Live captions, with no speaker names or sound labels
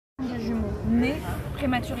nés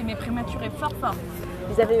prématurés, mais prématurés fort.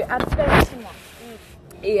 Ils avaient eu à peine 6 mois.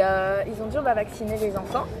 Et ils ont dit on va vacciner les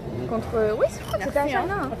enfants contre... Oui, je crois que c'était à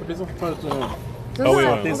Jana. Ah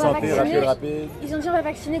oui, santé, rapide. Ils ont dit on va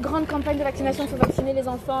vacciner, grande campagne de vaccination, il faut vacciner les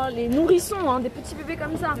enfants, les nourrissons, hein, des petits bébés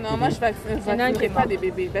comme ça. Non, moi je vaccinerai pas des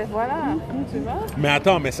bébés. Ben voilà, tu vois. Mais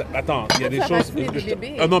attends, il y a des choses...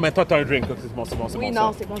 Ah non, mais toi, t'as un drink. C'est bon. Oui,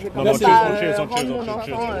 non, c'est bon, je vais pas... Non,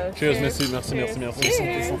 cheers, merci.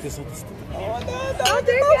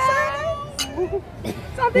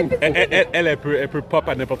 Elle peut pop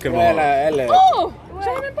à n'importe quel moment. Oh!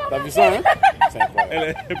 J'avais même pas. T'as vu ça, hein? C'est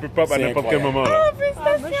incroyable. Elle peut pop à n'importe quel moment. Oh,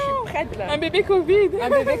 félicitations! Je suis prête, là. Un bébé Covid. Un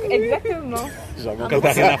bébé, exactement. Quand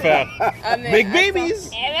t'as rien à faire. Make babies!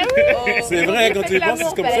 C'est vrai, quand tu y penses,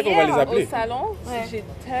 c'est comme ça qu'on va les appeler. Au salon, j'ai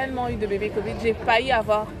tellement eu de bébés Covid, j'ai failli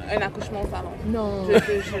avoir un accouchement au salon. Non. Je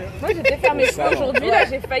te jure. Moi, j'étais faire mes soins aujourd'hui, là,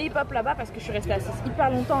 j'ai failli pop là-bas parce que je suis restée assise hyper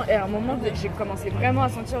longtemps. Et à un moment, j'ai commencé vraiment à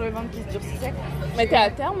sentir le ventre qui se durcissait. Mais t'es à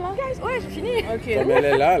terme, là? Ouais, j'ai fini. Ok. Mais elle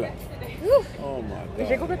est là. Oh my God.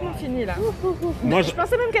 J'ai complètement fini, là. Moi, je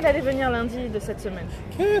pensais même qu'elle allait venir lundi de cette semaine.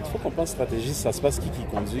 Il faut qu'on pense stratégie. Ça se passe qui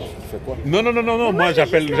conduit, qui fait quoi? Non. Moi,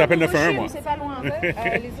 j'appelle 911, moi. C'est pas loin.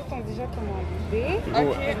 Les autres ont déjà commandé.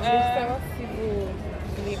 Ok. Je veux savoir si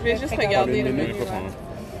vous... Je vais juste regarder le menu.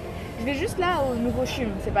 Je vais juste là au nouveau CHUM,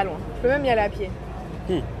 c'est pas loin. Je peux même y aller à pied.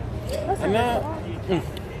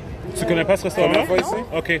 Tu connais pas ce restaurant? Première fois ici?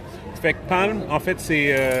 OK. Fait que Palm, en fait,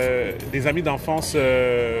 c'est des amis d'enfance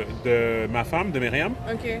de ma femme, de Myriam.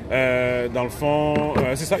 OK. Dans le fond,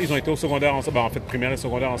 c'est ça, ils ont été au secondaire ensemble, en fait, primaire et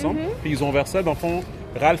secondaire ensemble. Puis ils ont ouvert ça, dans le fond,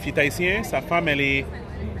 Ralph est haïtien, sa femme, elle est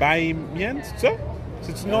bahamienne, c'est ça?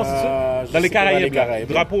 Non, c'est ça? Dans les Caraïbes, là.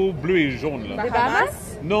 Drapeau bleu et jaune, là. Les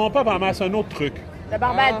Bahamas? Non, pas Bahamas, c'est un autre truc. La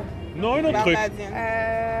Barbade? Non, un autre truc.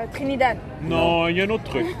 Trinidad? Non, il y a un autre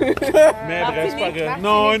truc. Mais bref, c'est pas grave.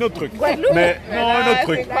 Non, un autre truc. Mais non, un autre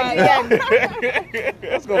truc.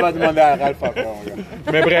 Est-ce qu'on va demander à Ralph après?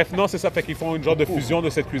 Mais bref, non, c'est ça. Fait qu'ils font une genre de fusion de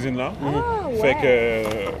cette cuisine-là. Fait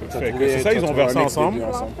que c'est ça, ils ont ouvert ça ensemble.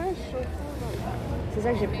 C'est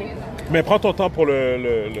ça que j'ai pris. Mais prends ton temps pour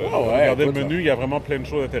regarder le menu. Il y a vraiment plein de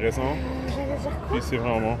choses intéressantes. Puis c'est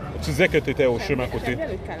vraiment bon. Tu disais que tu étais au chemin à côté. J'aime bien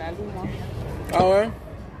le canalou, moi. Ah ouais?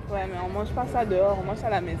 Ouais, mais on mange pas ça dehors, on mange ça à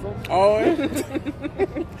la maison. Ah ouais?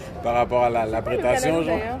 Par rapport à la prétention,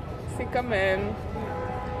 genre? C'est comme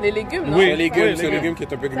les légumes, non? Oui, les légumes, c'est un légume qui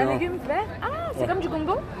est un peu C'est un gluant. légume vert? Ah, c'est comme du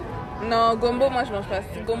gombo? Non, gombo, moi je mange pas.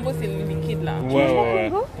 Gombo, c'est le liquide là. Ouais.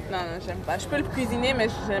 Gombo? Non, j'aime pas. Je peux le cuisiner, mais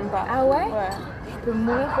j'aime pas. Ah ouais? Ouais. Je peux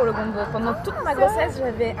mourir pour le gombo. Pendant toute ma grossesse,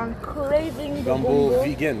 j'avais un craving de Gumbo gombo.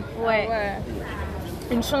 vegan. Ouais. Ouais.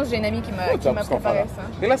 Une chance, j'ai une amie qui m'a préparé ça.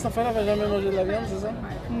 Et là, cet enfant-là va jamais manger de la viande, c'est ça?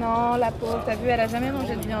 Non, la pauvre, t'as vu, elle a jamais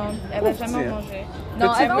mangé de viande. Elle va jamais en manger. Non,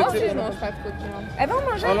 Petit, elle va en petit. manger. Je mange pas trop de viande. Elle va en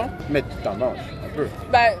manger. Ah non? Mais tu t'en manges un peu.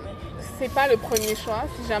 Bah, c'est pas le premier choix.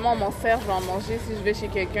 Si jamais on m'en sert, je vais en manger. Si je vais chez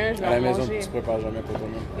quelqu'un, je vais À la en maison, manger. tu prépares jamais pour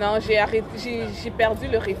toi-même. Non, j'ai perdu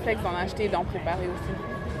le réflexe d'en acheter et d'en préparer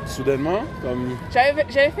aussi. Soudainement, comme... J'avais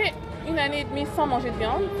fait 1 année et demie sans manger de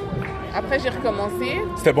viande. Après, j'ai recommencé.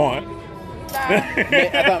 C'était bon, hein? Bah,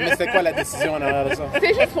 Mais attends, mais c'est quoi la décision en arrière de ça?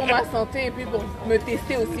 c'est juste pour ma santé et puis pour me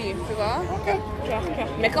tester aussi, tu vois.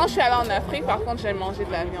 Mais quand je suis allée en Afrique, par contre, j'ai mangé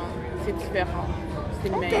de la viande. C'est différent.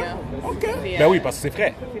 C'est meilleur. C'est, Ben oui, parce que c'est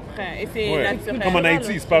frais. c'est frais et c'est Ouais. naturel. Comme en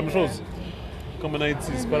Haïti, c'est pas la même chose. Comme en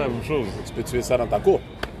Haïti, c'est pas la même chose. Tu peux tuer ça dans ta cour.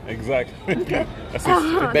 Exact.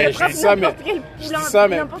 Ben, je dis ça, mais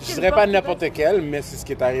je dirais pas n'importe quel, mais c'est ce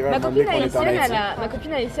qui est arrivé à Ma un moment donné copine qu'on est en haïtienne, Haïti. ma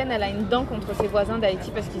copine haïtienne, elle a une dent contre ses voisins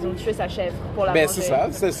d'Haïti parce qu'ils ont tué sa chèvre pour la Ben, manger. c'est ça,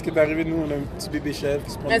 c'est ce qui est arrivé. Nous, on a un petit bébé chèvre qui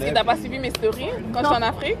se promenait. Est-ce que t'as pas suivi mes stories? Quand j'étais en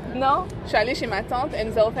Afrique, Non? je suis allée chez ma tante, elle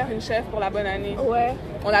nous a offert une chèvre pour la bonne année. Ouais.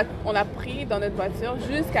 On l'a pris dans notre voiture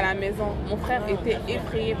jusqu'à la maison. Mon frère était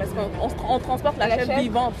effrayé parce qu'on transporte la chèvre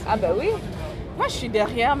vivante. Ah bah oui. Moi, je suis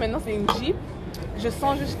derrière, maintenant c'est une Jeep. Je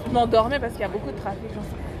sens juste, je m'endormais parce qu'il y a beaucoup de trafic.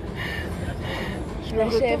 Je me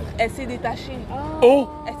retourne, elle s'est détachée. Oh!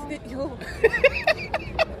 Elle s'est Oh,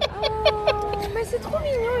 mais c'est trop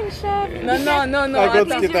mignon une chèvre. Non. Raconte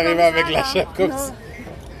ce attends. qui est arrivé avec la chèvre comme ça.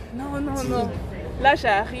 Non. Là,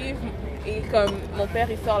 j'arrive et comme mon père,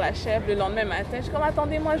 il sort la chèvre le lendemain matin. Je suis comme,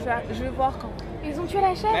 attendez-moi, je vais voir quand. Ils ont tué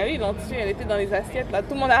la chèvre? Bah oui, ils l'ont tuée, elle était dans les assiettes. Là,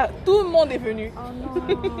 tout le monde est venu. Oh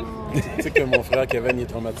non. Tu sais que mon frère Kevin il est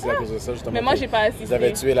traumatisé à cause de ça, justement. Mais moi, j'ai pas assisté. Ils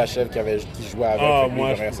avaient tué la chèvre qui jouait avec. Ah, fait que lui, moi,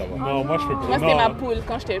 il veut je rien savoir. moi, je peux pas. Moi, c'était Non. ma poule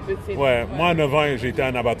quand j'étais petite. Ouais, moi à 9 ans, j'ai été à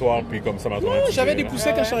un abattoir, puis comme ça m'a traumatisé. J'avais des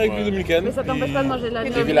poussets quand je suis en République dominicaine. Mais ça t'empêche pas de manger de la J'ai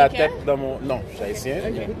viande. vu la tête dans mon... Non, je suis haïtien.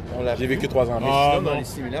 J'ai vécu 3 ans. Ah, Sinon, dans non. les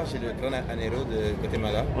similaires, j'ai le Gran Anero de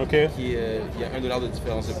Guatemala. OK. Qui, il y a $1 de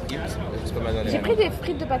différence de prix. C'est pas mal dans les J'ai pris des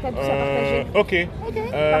frites de patates douces à partager. OK, OK.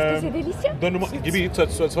 Parce que c'est délicieux. Donne-moi. Gibi, tu vas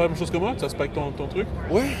faire la même chose que moi? Tu respectes ton truc?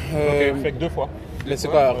 Ouais. OK, fait que 2 fois. Là, c'est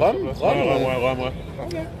quoi, rhum? Rhum,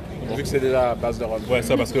 ouais. Vu que c'est déjà à base de rhum. Ouais,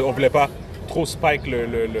 ça, parce qu'on voulait pas trop spike le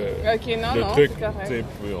truc. c'est correct. Tu sais,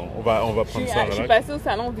 on va prendre ça. Je suis passée au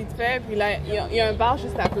salon vite fait, puis là, il y a un bar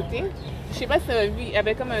juste à côté. Je sais pas si tu as vu, il y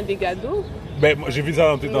avait comme un dégât d'eau. Ben, moi, j'ai vu ça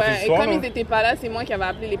dans tes Et histoires. comme ils n'étaient pas là, c'est moi qui avais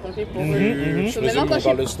appelé les pompiers pour eux. Je Maintenant, quand je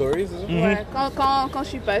parle de suis... stories, c'est ça? Ouais, quand je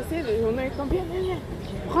suis passée, le journal est comme bien,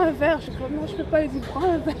 prends un verre. Je suis comme, non, je peux pas. Il dit, prends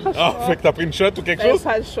un verre. Ah, fait que t'as pris une shot ou quelque J'avais chose?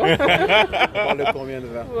 pas le choix. On parle de combien de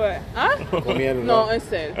verres? Ouais. Hein? Combien de verres? Non, un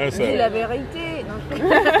seul. Un Dis seul. la vérité. Non,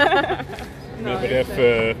 Mais Non, bref, un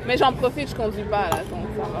seul. Mais j'en profite, je conduis pas là, donc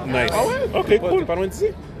ça va. nice. OK, T'es cool. pas loin d'ici?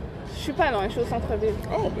 Je suis pas loin, je suis au centre-ville.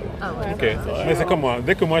 Oh, ben. Ah ouais. OK. Mais c'est comme moi.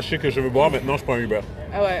 Dès que moi, je sais que je veux boire, maintenant, je prends un Uber.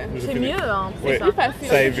 Ah ouais. Je C'est finis. mieux, hein. Ouais. C'est plus facile.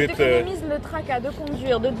 Ça Tu évite... t'économises le tracas de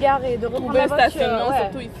conduire, de te garer, de reprendre Trouver la un voiture. stationnement, Ouais.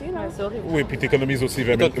 surtout ici, là. Ouais, c'est horrible. Oui, puis t'économises aussi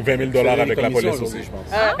 20 000 avec la police aussi. Je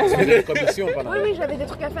pense. Tu fais des commissions pendant. Oui, j'avais des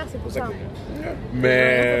trucs à faire, c'est pour ça.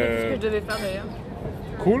 Mais... C'est ce que je devais faire d'ailleurs.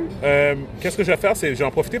 Cool. Qu'est-ce que je vais faire, c'est j'en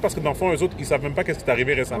profiter parce que dans le fond, eux autres, ils savent même pas qu'est-ce qui est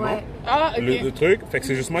arrivé récemment. Ouais. Ah, ok. Le truc. Fait que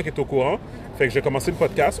c'est juste moi qui est au courant. Fait que j'ai commencé le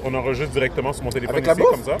podcast. On enregistre directement sur mon téléphone Avec la ici,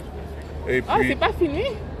 bouffe? comme ça. Et Ah, puis... c'est pas fini?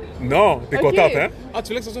 Non, t'es Ok. contente, hein? Ah, tu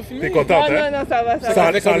voulais que ça soit fini? T'es contente, Non, hein? non, ça va, ça Ça va.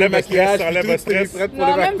 enlève, ça enlève le stress, ça enlève le stress.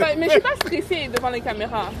 Non, même pas. Mais je suis pas stressée devant les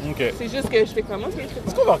caméras. OK. C'est juste que je fais comment?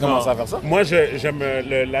 Est-ce qu'on va recommencer à faire ça? Moi, j'aime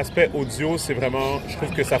l'aspect audio. C'est vraiment... Je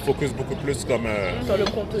trouve que ça focus beaucoup plus comme...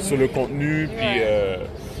 sur le contenu. Puis...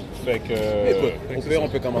 fait que... Écoute, fait que au c'est pire, ça. on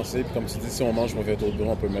peut commencer. Puis comme tu dis, si on mange, je me fais autour de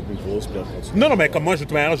bureau, on peut mettre une pause. Puis on continue. Non, mais comme moi, de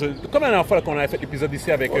toute manière, comme la dernière fois qu'on avait fait l'épisode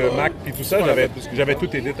ici avec Mac et tout ça, j'avais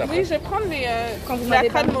tout aidé après. Oui, je vais prendre les. Quand vous la m'avez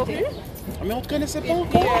crade pas morue. invité. Ah, mais on te connaissait pas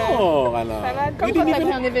puis, encore, Anna. Salade. Comme quand t'as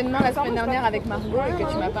fait un événement la semaine dernière avec Margot et que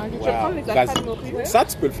tu m'as pas invité. Je vais prendre les Vas-y. acrades morues. Ça,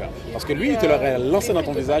 tu peux le faire. Parce que lui, il te l'aurait lancé dans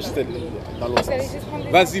ton visage, c'était dans l'autre sens.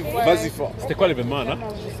 Vas-y fort. C'était quoi l'événement, là?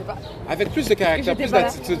 Je sais pas. Avec plus de caractère, J'étais plus pas là.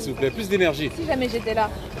 d'attitude, s'il vous plaît, plus d'énergie. Si jamais j'étais là,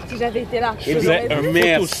 si j'avais été là, je faisais l'aurais un vu.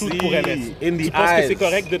 Merci. photoshoot pour LS. In the Tu penses que c'est eyes.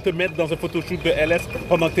 correct de te mettre dans un photoshoot de LS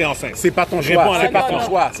pendant que t'es enceinte? C'est pas ton Réponds choix. à la C'est pas question. ton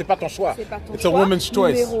choix. C'est pas ton choix. C'est pas ton It's a choix, woman's choice.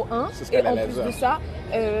 numéro 1. C'est ce Et qu'elle en allait plus dire. de ça,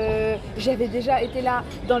 j'avais déjà été là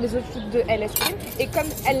dans les autres shoots de LS Prime. Et comme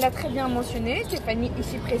elle l'a très bien mentionné, Stéphanie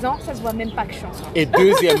ici présent, ça se voit même pas que je suis enceinte. Et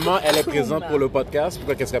deuxièmement, elle est présente pour le podcast.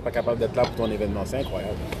 Pourquoi qu'elle serait pas capable d'être là pour ton événement? C'est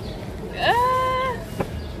incroyable.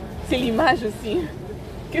 C'est l'image aussi.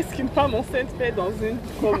 Qu'est-ce qu'une femme enceinte fait dans une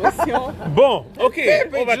promotion? Bon, OK,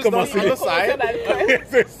 on va juste commencer. dans le Promotion d'alcool.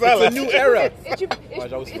 C'est ça, It's là. a new era. Et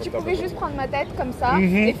j'avoue, c'est tu pas pouvais top. juste prendre ma tête comme ça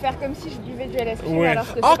et faire comme si je buvais du LS Prime Ouais. alors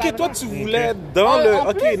que c'est Ah, pas ok, toi, vrai. tu voulais dans le. En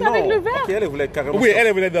Ok, plus, non. avec le verre. Ok, elle voulait carrément. Oui,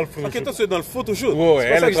 elle voulait dans le photoshoot. Ok, toi, tu es dans le photoshoot. Ouais, C'est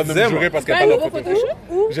elle pas est en ça train que de je me disais, jurer moi. parce Pas qu'elle un parle gros de photoshoot.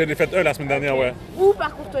 photoshoot? Ou J'en ai fait un la semaine dernière, ouais. Ou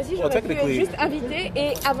par courtoisie, j'aurais pu technically. juste inviter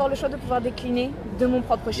et avoir le choix de pouvoir décliner de mon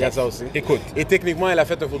propre Il y a chef. ça aussi. Écoute, Et techniquement, elle a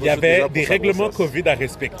fait un photoshoot. il y avait déjà pour des sa règlements grossesse. COVID à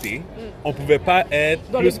respecter. On pouvait pas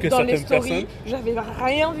être Dans plus les, que dans les certaines stories, personnes. j'avais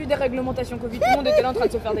rien vu des réglementations Covid. Tout le monde était là en train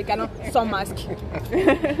de se faire des câlins sans masque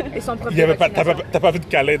et sans preuve Il y avait de pas, t'as vaccination. pas vu de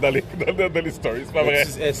câlin dans les stories, c'est pas vrai.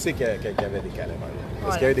 Elle sait qu'il y avait des câlins. Est-ce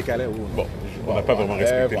Voilà. qu'il y avait des câlins ou Bon, on n'a pas vraiment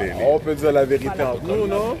respecté les... On peut dire la vérité entre nous,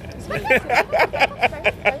 non?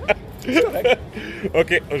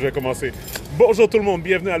 OK, je vais commencer. Bonjour tout le monde,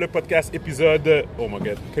 bienvenue à le podcast épisode... Oh my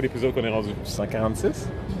God, quel épisode qu'on est rendu? 146?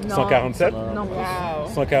 Non. 147? Non, Wow.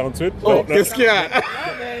 148? Oh, Bon, là, qu'est-ce qu'il y a?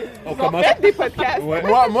 on commence... Faites des podcasts. Ouais.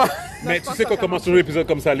 Moi. Mais tu sais qu'on commence toujours l'épisode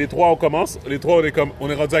comme ça. Les trois, on commence. Les trois, on est comme... On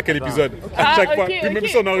est rendu à quel épisode? À Ah, chaque fois. ok, Puis même ok.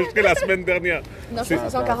 si on a enregistré la semaine dernière. non, je pense que c'est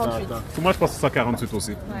 148. Moi, je pense que c'est 148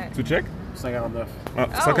 aussi. Tu check? 149. Ah,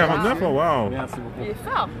 149? Oh, wow. Merci beaucoup. Il est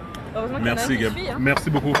fort. Heureusement qu'il y en a un Merci, qui Gab. suit, hein. Merci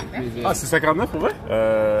beaucoup. Ah, c'est 59 pour vrai?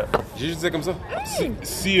 J'ai juste dit comme ça.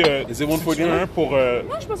 Si Is it one for tu veux dinner? un pour,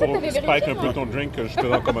 je pensais que t'avais spike vérifié, un peu moi. ton drink, je te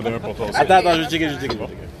en commander un pour toi aussi. Attends, je checker.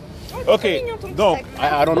 OK, donc...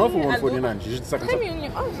 I don't know if we're 149. J'ai juste dit ça comme ça. Très mignon.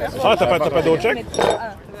 Oh, c'est Ah, t'as pas d'autre check?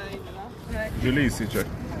 Ah, Je l'ai ici, check.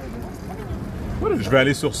 Je vais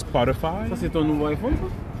aller sur Spotify. c'est ton nouveau iPhone,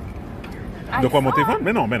 De quoi, mon téléphone?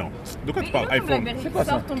 Mais non. De quoi tu parles? iPhone. C'est quoi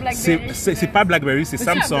ça? Ton Blackberry. C'est pas BlackBerry, c'est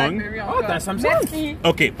Samsung. Oh, t'as un Samsung? Merci.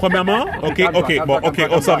 OK, premièrement, OK, bon, OK,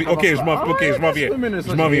 on s'en vient. OK, je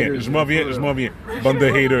m'en viens. Bande de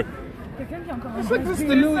haters. Quelqu'un qui a encore un It's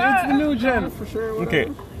the new gen, for sure. OK,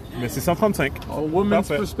 mais c'est 135. A woman's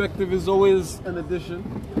Parfait. perspective is always an addition.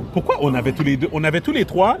 Pourquoi on avait tous les deux, on avait tous les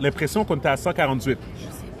trois l'impression qu'on était à 148?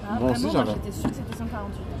 Bon, aussi, j'avais. J'étais sûre que c'était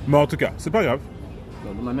 148. Mais en tout cas, c'est pas grave.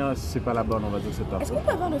 De manière, si c'est pas la bonne, on va dire que c'est pas Est-ce qu'on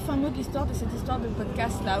peut avoir le fin mot de l'histoire de cette histoire de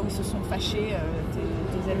podcast là où ils se sont fâchés,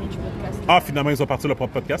 tes amis du podcast? Ah, finalement, ils ont parti leur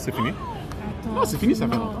propre podcast, c'est fini. Non, c'est fini, ça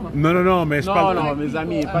fait longtemps. Non, mais je parle... Non, mes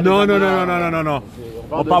amis. Pas Non. des amis.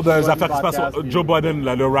 On parle des affaires qui se passent. Joe Biden,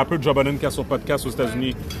 là, le rappeur Joe Biden qui a son podcast aux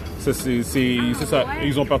États-Unis. C'est ça.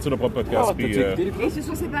 Ils ont parti de leur propre podcast. Puis, Ils se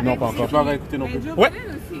sont séparés. non, pas encore. Je vais réécouter non plus. Joe Ouais. Biden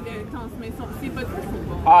aussi, il est intense, mais ses podcasts sont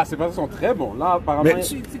bons. Ah, ces podcasts sont très bons. Là, apparemment, Mais-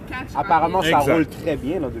 Tu catches. apparemment ça Exact. roule très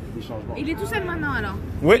bien là, depuis les changements. Il est tout seul maintenant alors.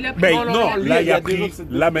 Oui, Il a pris- ben Non, non, lui, là, il il y a a des pris. autres-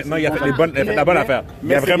 Là, maintenant, il a fait la bonne affaire.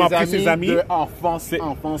 Il a c'est vraiment des pris ses amis. de enfance.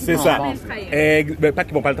 C'est ça. Ben, pas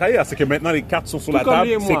qu'ils vont pas le trahir, c'est que maintenant les cartes sont sur la table,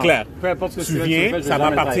 c'est clair. Peu importe ce que Tu Steven viens, fait, je ça vais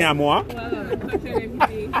jamais m'appartient trahir. à moi. Toi, t'es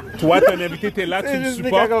invité. Toi, t'es un invité, t'es là, tu le juste des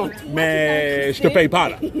supportes, cacahuètes. mais je te paye pas,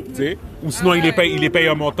 là. Tu sais? Ou sinon, il les paye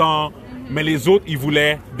un montant, mais les autres, ils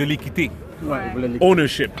voulaient de l'équité. Ouais, ils voulaient les-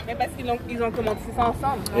 Ownership. Mais parce qu'ils ont commencé ça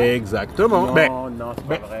ensemble. Exactement. Non, Ben, non, c'est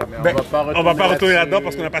pas vrai. Mais ben, on va pas retourner là-dedans là-dessus.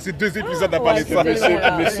 parce qu'on a passé 2 épisodes à parler de ça.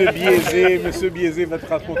 Monsieur Biaisé va te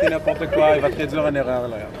raconter n'importe quoi, il va te réduire en erreur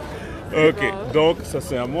là. OK, donc ça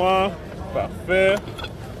c'est à moi. Parfait.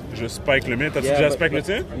 Je spike le mien. T'as-tu déjà spike le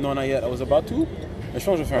tien? Non, not yet. I was about to. Mais je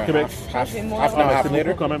pense que je vais faire Ok, ben, un half and Ah, ben, half c'est later.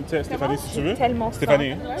 beaucoup quand même. Tiens, Stéphanie, si tu veux. Tellement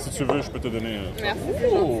Stéphanie, si tu veux, je peux te donner... Merci, c'est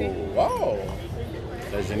Oh, gentil. wow.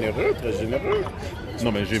 Très généreux, très généreux.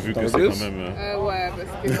 Non, mais j'ai vu que T'en c'est veux quand plus? même... Ouais,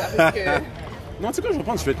 parce que Non, tu sais quoi, je vais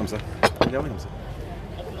prendre straight comme ça. Regardez comme ça.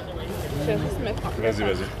 je vais juste mettre en Vas-y, place un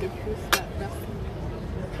vas-y. petit peu plus. Merci.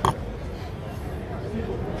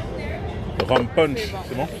 Rum punch,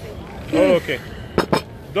 c'est bon? Oh, OK.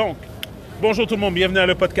 Donc, bonjour tout le monde, bienvenue à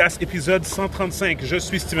le podcast épisode 135. Je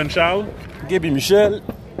suis Steven Charles Gaby Michel.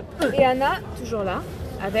 Et Anna, toujours là,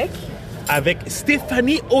 avec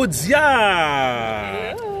Stéphanie Audia.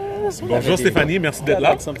 Bonjour Stéphanie, merci d'être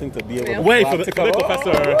là. Ouais, il faudrait qu'on fasse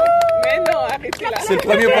un... Mais non, arrêtez là. C'est le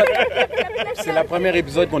premier C'est la première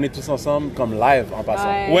épisode qu'on est tous ensemble comme live en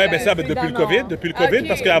passant. Ouais, ben ça, plus depuis le d'un COVID. an. Depuis le COVID, Ok.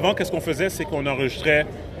 parce qu'avant, qu'est-ce qu'on faisait, c'est qu'on enregistrait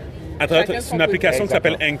à travers Chacun c'est son une application qui côté.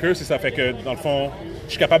 s'appelle Anchor, c'est ça fait que dans le fond,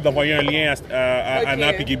 je suis capable d'envoyer un lien à Ok.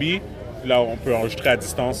 Anna et Gaby. Là, on peut enregistrer à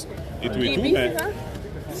distance et tout et tout. Gaby, Mais... c'est ça?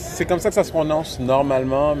 C'est comme ça que ça se prononce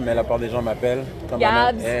normalement, mais la plupart des gens m'appellent comme Gabs.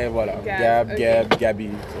 Anna. Et voilà, Gab, ok. Gabi.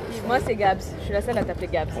 moi c'est Gabs. Je suis la seule à t'appeler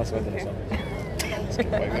Gabs. Moi, ça va donner ça. C'est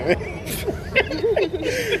pas grave.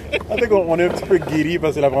 En tout cas, on est un petit peu guéri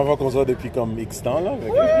parce que c'est la première fois qu'on se voit depuis comme X temps là.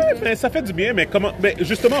 Fait que- Ben, ça fait du bien, mais comment. Ben,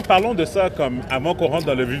 justement, parlons de ça comme avant qu'on rentre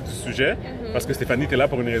dans le vif du sujet, parce que Stéphanie, t'es là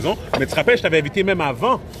pour une raison. Mais tu te rappelles, je t'avais invité même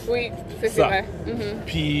avant. Oui, c'est Ça. vrai.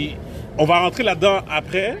 Puis, on va rentrer là-dedans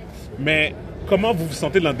après, mais comment vous vous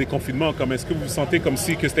sentez dans le déconfinement? Comme, est-ce que vous vous sentez comme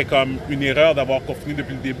si que c'était comme une erreur d'avoir confiné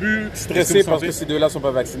depuis le début? Est-ce que Stressé vous parce sentez- que ces deux-là sont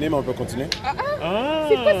pas vaccinés, mais on peut continuer. Ah!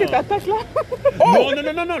 C'est quoi cette attaque-là?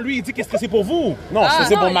 Non, lui, il dit qu'il est stressé pour vous. Non,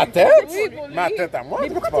 stressé non, pour ma il- tête. oui, pour lui. Ma tête à moi.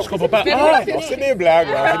 Je comprends pas. Ah, non, c'est des blagues,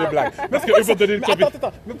 là, c'est des blagues. Parce qu'eux vont donner une Mais copie.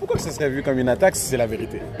 attends, mais pourquoi que ça serait vu comme une attaque si c'est la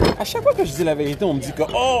vérité? À chaque fois que je dis la vérité, on me dit que,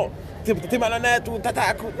 oh, t'es malhonnête ou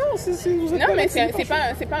t'attaques. Non, vous êtes Non, mais vacciné,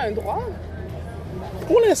 c'est pas un droit.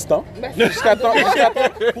 Pour l'instant. Jusqu'à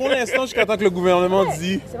temps que le gouvernement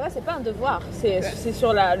dit. C'est vrai, c'est pas un devoir, c'est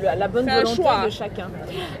sur la bonne C'est un volonté choix. de chacun.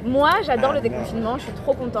 Moi, j'adore le déconfinement, je suis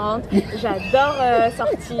trop contente. J'adore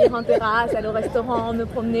sortir en terrasse, aller au restaurant, me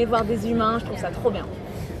promener, voir des humains, je trouve ça trop bien.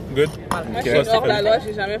 Good. Moi, je Ok. suis hors la loi,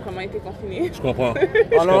 j'ai jamais vraiment été confinée. Je comprends.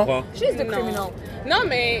 Ah non? She's the Non. criminal. Non,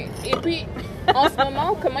 mais, et puis, en ce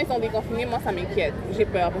moment, comment ils sont déconfinés, moi, ça m'inquiète. J'ai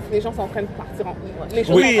peur parce que les gens sont en train de partir en. Les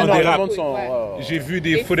gens Oui, sont en on train de dérape. partir, ouais. J'ai vu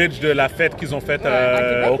des footage de la fête qu'ils ont faite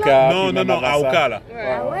à Oka, Non, puis non, même à Oka, là. Ouais.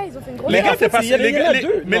 Ah ouais, ils ont fait une grosse... Les gars, t'es pas il y en a les gars,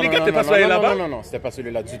 deux. mais les Non, gars, non, t'es pas non, allé non, là-bas? Non, c'était pas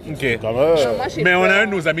celui-là du tout. Ok. Comme, Non, moi, j'ai Mais on a peur. un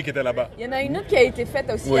de nos amis qui était là-bas. Il y en a une autre qui a été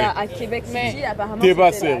faite aussi Oui. à Québec Mais- City, apparemment. T'es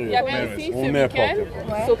pas c'était là. Il sérieux. y avait Ouais, aussi on ce n'importe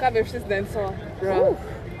week-end, Soca versus Dancehall.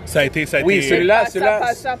 Ça a été. Oui, celui-là,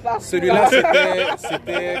 Ça passe. celui-là,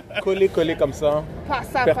 c'était collé comme ça.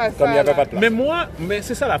 Ça Comme passe. il n'y avait pas de place. Mais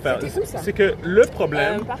c'est ça l'affaire. C'est que le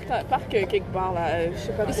problème. Parc quelque part, là. Je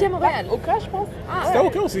sais pas. Ici à Montréal. Au cas, je pense. C'était à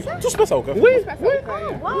Oka aussi. Tout se passe à Oka. Oui,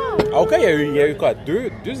 À Oka, il y a eu quoi? Deux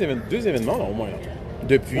événements, là, au moins. Là.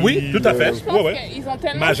 Depuis. Oui, tout à fait. Je pense Ouais, ouais. qu'ils ont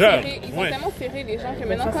tellement Majeur, serré, ouais. les gens que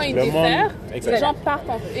maintenant, quand ils le monde- desserrent, Exact. les gens partent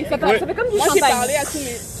en... Et c'est Ça comme- fait comme du Moi, j'ai champagne. parlé à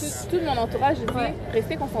tout mon entourage, j'ai dit,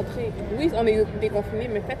 restez concentrés. Oui, on est déconfinés,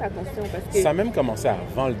 mais faites attention parce que... Ça a même commencé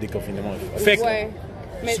avant le déconfinement. Fait que Ouais.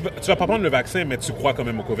 Mais tu vas pas prendre le vaccin, mais tu crois quand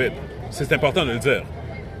même au COVID. C'est important de le dire.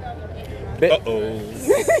 Ben, Oh.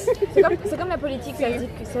 C'est comme la politique, ça se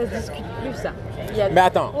discute plus, ça. Il y a... mais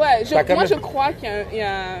attends. ouais, T'as quand moi, même- je crois qu'il y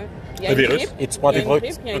a Un une virus. grippe. Et tu prends Il y a tes une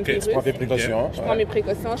grippe, il y a une Ok, virus. Tu prends tes précautions. Je prends mes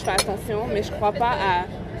précautions, je fais attention, mais je crois pas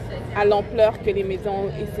à l'ampleur que les médias ont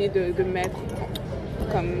essayé de mettre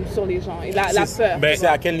comme sur les gens. Et la peur. Ben, C'est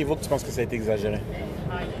à quel niveau que tu penses que ça a été exagéré?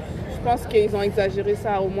 Je pense qu'ils ont exagéré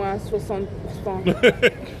ça à au moins 60%.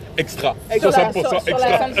 Extra. 60%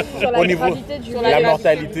 extra. Sur la Au niveau gravité du sur la gravité.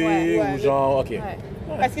 mortalité Ouais, ou genre, ok. Ouais.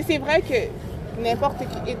 Parce que c'est vrai que n'importe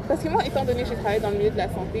qui... Parce que moi, étant donné que j'ai travaillé dans le milieu de la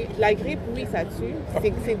santé, la grippe, oui, ça tue.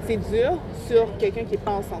 C'est dur sur quelqu'un qui n'est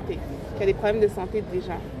pas en santé, qui a des problèmes de santé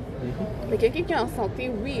déjà. Mais quelqu'un qui est en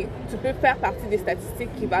santé, oui, tu peux faire partie des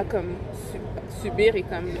statistiques qui va comme subir et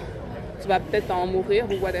comme tu vas peut-être en mourir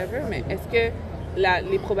ou whatever, mais est-ce que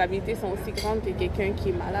les probabilités sont aussi grandes que quelqu'un qui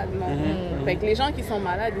est malade? Non. Fait que les gens qui sont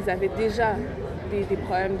malades, ils avaient déjà des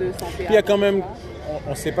problèmes de santé. Puis il y a quand même, on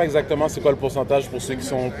ne sait pas exactement c'est quoi le pourcentage pour ceux qui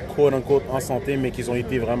sont quote-unquote en santé, mais qui ont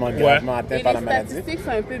été vraiment gravement atteints Et par les la maladie. statistiques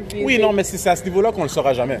sont un peu biaisées. Oui, non, mais c'est à ce niveau-là qu'on ne le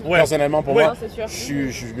saura jamais. Ouais. Personnellement, pour Ouais. moi, Non, c'est sûr.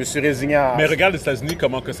 je me suis résigné à... Mais regarde les États-Unis,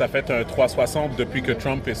 comment que ça fait un 360 depuis que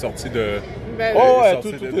Trump est sorti de... Ben, Oh ouais,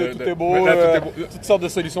 sorti tout de- est beau, Maintenant, tout est beau. toutes sortes de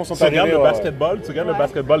solutions sont Tu regardes arrivées. le ouais. basketball, tu regardes le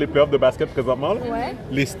basketball, les playoffs de basket présentement, là, Ouais.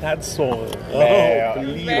 les stades sont Mais,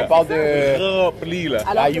 remplis, on là. parle de... Remplis, là.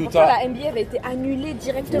 Alors À que pourtant, Utah. la NBA avait été annulée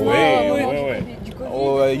directement Oui, au oui, moment oui, du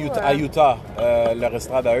Covid. À Utah, leur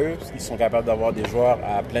estrade à eux, ils sont capables d'avoir des joueurs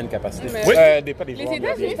à pleine capacité. Mais- Oui. Pas des Les joueurs,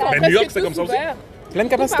 États-Unis mais- sont Mais presque New York, c'est tous comme ça aussi. ouverts. Pleine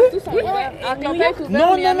Tout capacité? partout sont ouverts. Atlanta est ouvert,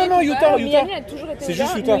 Non, Miami est Utah, ouvert. Miami a toujours été C'est ouvert.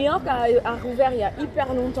 juste Utah. New York a rouvert il y a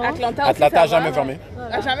hyper longtemps. Atlanta aussi, Atlanta ça a va. jamais fermé.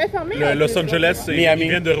 A jamais fermé. Le Los Angeles, ils Miami.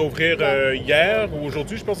 viennent de rouvrir hier ou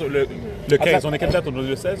aujourd'hui, je pense, le 15. On est quelle date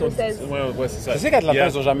aujourd'hui? Le 16? Le 16. Ouais, c'est ça. Je sais qu'Atlanta, Hier.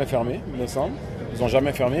 ils n'ont jamais fermé, il me semble. Ils n'ont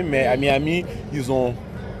jamais fermé, mais à Miami, ils ont...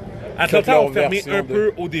 Atlanta leur ont fermé version un de-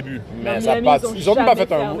 peu au début. Mais Non, ça Miami, passe. ils ont Ils ont même pas jamais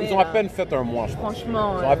fait un mois. fermé, Ils ont à là. peine fait un mois, je pense.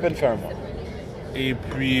 Franchement, Ils ont à peine fait un mois. Et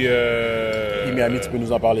puis... Et Miami, tu peux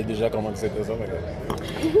nous en parler déjà, comment que c'était ça?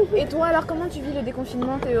 Et toi, alors, comment tu vis le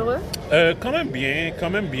déconfinement? T'es heureux? Quand même bien, quand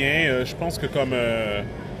même bien. Je pense que comme...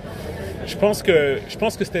 je pense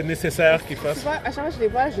que c'était nécessaire qu'ils Tu fassent... vois, à chaque fois que je les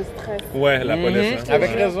vois, je stresse. Ouais, la police. hein.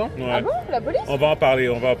 Avec raison. Ouais. Ah bon, la police? On va en parler,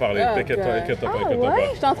 Ah, T'inquiète pas, ok. inquiète pas, Ah, inquiète ouais? pas.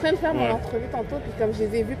 J'étais en train de faire mon Ouais. entrevue tantôt, puis comme je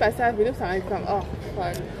les ai vus passer à vélo, ça m'a dit comme, oh, fuck.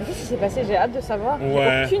 Mais qu'est-ce qui s'est passé? J'ai hâte de savoir. J'ai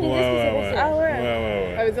Ouais, aucune idée de ce qui s'est passé. Ah ouais.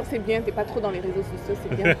 ouais. Ça veut dire que c'est bien, t'es pas trop dans les réseaux sociaux,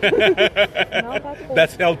 c'est bien. Non, pas trop.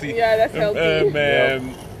 That's healthy. Yeah, that's healthy.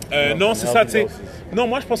 Non, c'est ça, tu sais. aussi. Non,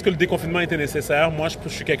 moi, je pense que le déconfinement était nécessaire. Moi, je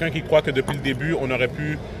suis quelqu'un qui croit que depuis le début, on aurait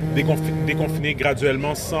pu déconfiner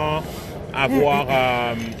graduellement sans avoir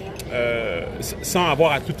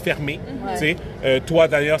à tout fermer. Tu sais. Toi,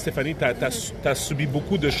 d'ailleurs, Stéphanie, tu as subi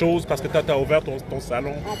beaucoup de choses parce que tu as ouvert ton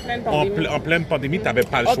salon En pleine pandémie. en pleine pandémie. Tu n'avais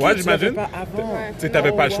pas le choix, j'imagine. Tu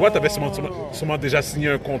n'avais pas le choix. Tu avais sûrement déjà signé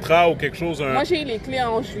un contrat ou quelque chose. Moi, j'ai eu les clés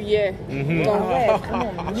en juillet. Mhm. Donc, Ouais,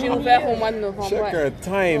 vraiment. j'ai ouvert au mois de novembre. Check Ouais. un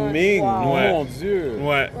timing, Ouais. mon Dieu.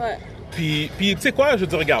 Ouais. Ouais. Puis tu sais quoi, je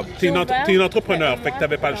te regarde, t'es J'ai ouvert, une entrepreneur, mais fait que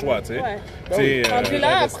t'avais pas le choix, tu sais. Ouais. Tu sais, Rendu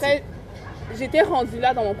là, investi. après, j'étais rendue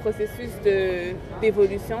là dans mon processus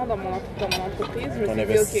d'évolution dans mon entreprise. Je me Ton suis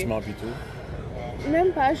dit, investissement puis tout. OK,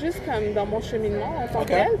 même pas juste comme dans mon cheminement en tant que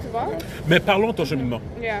tel, tu vois. Mais parlons de ton cheminement.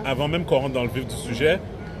 Yeah. Avant même qu'on rentre dans le vif du sujet,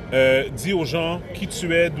 dis aux gens qui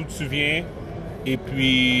tu es, d'où tu viens, et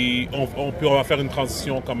puis on va faire une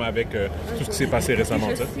transition comme avec tout ce qui s'est passé récemment.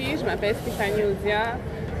 tu sais. Je m'appelle Stéphanie Odia.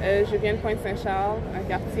 Je viens de Pointe-Saint-Charles, un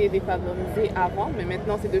quartier défavorisé avant, mais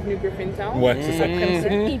maintenant c'est devenu Griffintown. Ouais, c'est ça.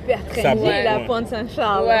 C'est hyper Ça trendy, bouge, la ouais.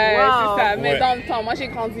 Pointe-Saint-Charles. Ouais, Wow. c'est ça. Mais Ouais. dans le temps, moi j'ai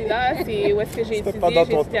grandi là, c'est où est-ce que j'ai C'était étudié. pas dans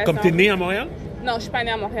J'ai ton- étudié à Comme t'es né à Montréal? Non, je suis pas née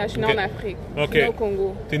à Montréal, je suis Ok. née en Afrique. Ok. Je suis née au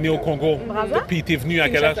Congo. T'es né au Congo. Brazza? Puis t'es venu à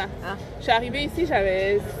quel âge? Kinshasa. Je suis arrivée ici,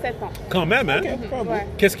 j'avais 7 ans. Quand même, hein? Ouais.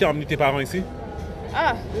 Qu'est-ce qui a emmené tes parents ici?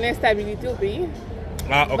 Ah, l'instabilité au pays.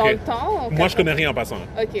 Ah, Dans le ok. temps. Moi, je connais rien en passant.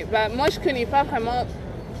 Ok, bah, moi je connais pas vraiment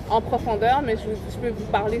en profondeur, mais je peux vous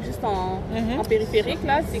parler juste en périphérique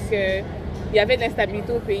là. C'est que il y avait de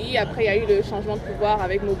l'instabilité au pays. Après, il y a eu le changement de pouvoir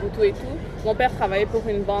avec Mobutu et tout. Mon père travaillait pour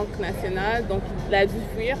une banque nationale, donc il a dû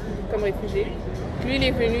fuir comme réfugié. Lui, il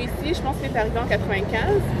est venu ici, je pense qu'il est arrivé en 95.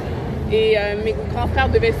 Et mes grands frères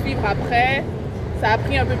devaient suivre après. Ça a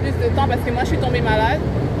pris un peu plus de temps parce que moi, je suis tombée malade.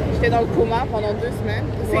 J'étais dans le coma pendant 2 semaines.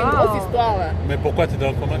 C'est une Wow. grosse histoire là. Mais pourquoi t'es dans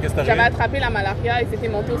le coma? Qu'est-ce qui t'est J'avais arrivé? attrapé la malaria et c'était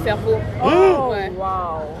monté au cerveau. Oh, Ouais.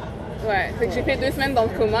 wow. Ouais, fait que j'ai fait 2 semaines dans le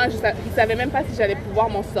coma. Je savais même pas si j'allais pouvoir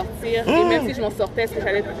m'en sortir. Et même si je m'en sortais, est-ce que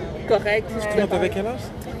j'allais être correcte? Si je pouvais T'avais pas. quel âge?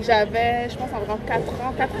 J'avais, je pense, environ 4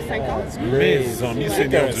 ans, 4 ou 5 ans. Mes amis, Ouais.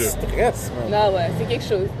 Seigneur un Dieu. stress, man. Non, ouais, c'est quelque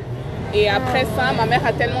chose. Et après ça, ma mère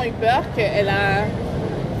a tellement eu peur qu'elle a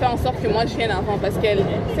fait en sorte que moi je vienne avant. Parce qu'elle,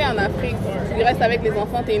 tu sais, en Afrique, tu restes avec les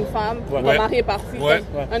enfants, t'es une femme, ton Ouais. mari est parti. Ouais.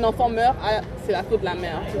 Un enfant meurt, c'est la faute de la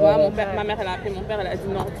mère. Tu vois, ma mère, elle a appelé mon père, elle a dit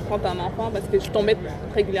non, tu prends ton enfant parce que je tombais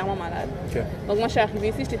régulièrement malade. Ok. Donc moi, je suis arrivée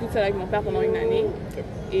ici, j'étais toute seule avec mon père pendant une année.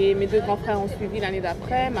 Et mes 2 grands frères ont suivi l'année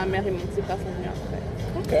d'après. Ma mère et mon petit frère sont venus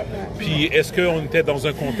après. Puis est-ce qu'on était dans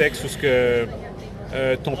un contexte où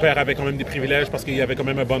ton père avait quand même des privilèges parce qu'il avait quand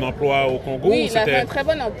même un bon emploi au Congo? Oui, il avait un très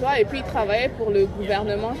bon emploi et puis il travaillait pour le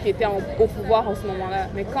gouvernement qui était au pouvoir en ce moment-là.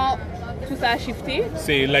 Mais quand tout ça a shifté,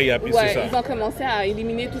 c'est là, c'est ça. Ils ont commencé à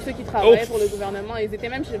éliminer tous ceux qui travaillaient pour le gouvernement. Ils étaient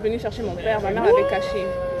même venus chercher mon père. Ma mère l'avait caché.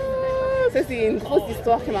 Ça, c'est une grosse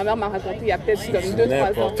histoire que ma mère m'a racontée il y a peut-être comme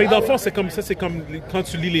 2-3 ans. Fait que dans le fond, c'est comme ça, c'est comme quand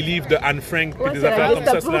tu lis les livres de Anne Frank et des affaires comme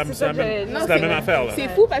ça, c'est la même affaire. Là. C'est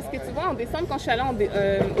fou parce que tu vois, en décembre, quand je suis allée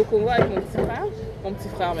au Congo avec mon petit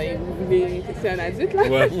frère, mais c'est un adulte là,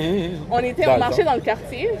 on marchait dans le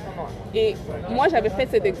quartier et moi j'avais fait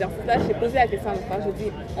cet exercice-là, j'ai posé la question à mon frère, j'ai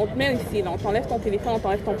dit, on te met ici, là, on t'enlève ton téléphone, on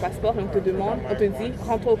t'enlève ton passeport et on te dit,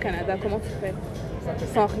 rentre au Canada, comment tu fais?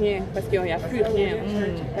 Sans rien, parce qu'il n'y a plus rien.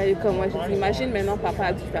 Comme moi, je dis, imagine maintenant, papa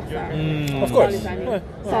a dû faire ça dans les années.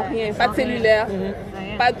 Sans rien, pas de cellulaire,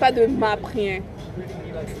 pas de map, rien.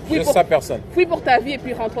 Juste sa personne. Fouille pour ta vie et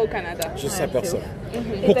puis rentre au Canada. Juste sa personne.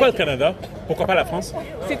 Pourquoi le Canada? Pourquoi pas la France?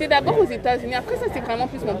 C'était d'abord aux États-Unis. Après, ça, c'est vraiment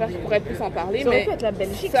plus mon père qui pourrait plus en parler. Ça aurait pu être la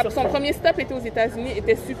Belgique. Son premier stop était aux États-Unis,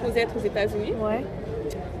 était supposé être aux États-Unis. Ouais.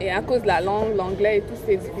 Et à cause de la langue, l'anglais et tout,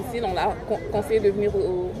 c'était difficile. On l'a conseillé de venir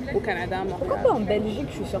au Canada, à Montréal. Pourquoi pas en Belgique?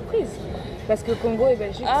 Je suis surprise. Parce que Congo et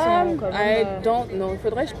Belgique sont quand même... I don't know. Il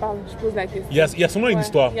faudrait que je pose la question. Il y a sûrement une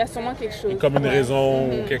histoire. Il y a sûrement quelque chose. Comme une raison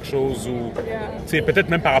ou quelque chose. Ou peut-être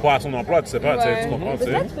même par rapport à son emploi, tu sais pas. Tu comprends,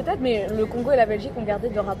 Peut-être, mais le Congo et la Belgique ont gardé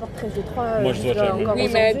des rapports très étroits. Moi, je dois jamais. Oui,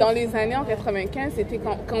 mais dans les années en 95, c'était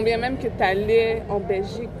quand bien même que tu allais en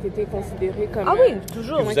Belgique, tu étais considéré comme... Ah oui,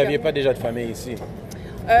 toujours. Vous n'aviez pas déjà de famille ici?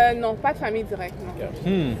 Non, pas de famille directe,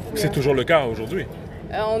 non. C'est toujours le cas aujourd'hui.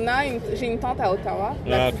 J'ai une tante à Ottawa,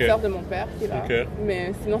 la petite sœur de mon père qui est là.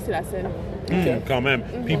 Mais sinon, c'est la seule. Quand même.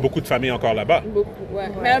 Puis beaucoup de familles encore là-bas. Beaucoup, ouais.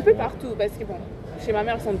 Mais un peu partout, parce que bon, chez ma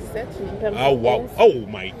mère, ils sont 17, chez mon père, ils sont 11. Oh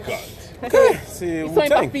my God! Ils sont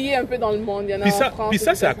éparpillés un peu dans le monde. Il y en a en France. Puis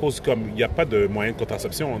ça, c'est à cause comme il n'y a pas de moyens de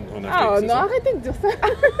contraception en Afrique. Ah non, arrêtez de dire ça.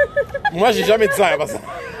 Moi, j'ai jamais dit ça.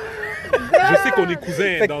 Je sais qu'on est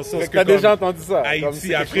cousins dans le sens que t'as déjà entendu ça.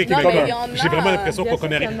 Haïti, Afrique, j'ai vraiment l'impression qu'on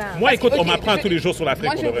connaît rien. Moi, écoute, on m'apprend tous les jours sur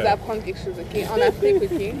l'Afrique. Moi, je vais vous apprendre quelque chose, OK? En Afrique,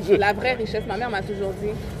 OK? La vraie richesse, ma mère m'a toujours dit,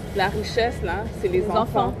 la richesse, là, c'est les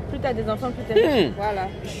enfants. Plus t'as des enfants, plus t'es riche. Voilà.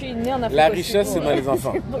 Je suis née en Afrique. La richesse, c'est dans les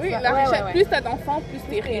enfants. Oui, la richesse. Plus t'as d'enfants, plus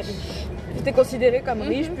t'es riche. Plus t'es considéré comme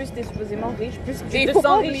riche, plus t'es supposément riche, plus tu te sens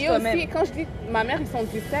sens riche toi-même. Aussi, quand je dis ma mère, ils sont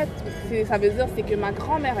 17, ça veut dire c'est que ma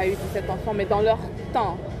grand-mère a eu 17 enfants, mais dans leur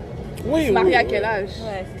temps. Oui, ils se marient à quel âge?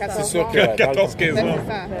 C'est sûr que 14-15 ans. C'est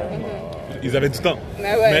ça. Ils avaient du temps.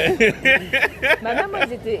 Mais ma mère, moi,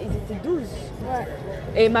 ils étaient 12. Ouais.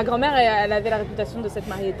 Et ma grand-mère, elle avait la réputation de s'être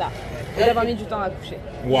mariée tard et d'avoir mis du temps à coucher.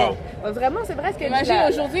 Wow. Vraiment, c'est vrai ce qu'elle dit. Imagine,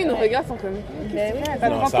 aujourd'hui, nos regards sont comme...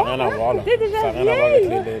 Non, ça n'a rien à voir, là. Ça n'a rien à voir avec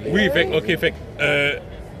les... Oui,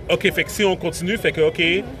 fait que si on continue, fait que, OK,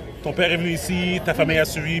 ton père est venu ici, ta famille a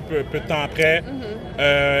suivi peu de temps après,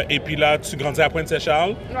 et puis là, tu grandis à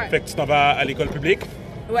Pointe-Saint-Charles, fait que tu t'en vas à l'école publique.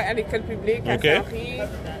 Oui, à l'école publique, à Saint-Henri.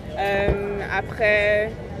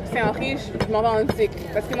 Après Saint-Henri, je m'en vais en cycle.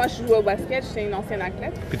 Parce que moi, je joue au basket, j'étais une ancienne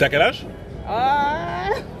athlète. Puis t'as quel âge?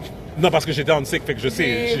 Non, parce que j'étais en cycle, fait que je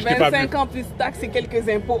sais. J'ai 25 ans plus taxes et quelques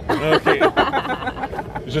impôts. OK.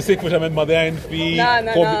 Je sais qu'il ne faut jamais demander à une fille...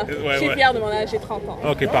 Non. Je suis fière de mon âge, j'ai 30 ans.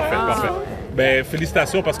 OK, parfait. Ben,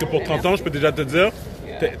 félicitations, parce que pour 30 ans, je peux déjà te dire,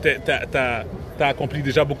 t'as accompli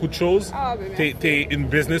déjà beaucoup de choses. T'es une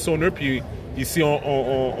business owner, puis ici,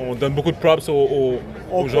 on donne beaucoup de props aux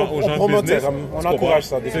gens de business. On encourage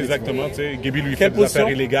ça. Exactement. Gaby lui fait des affaires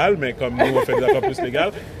illégales, mais comme nous, on fait des affaires plus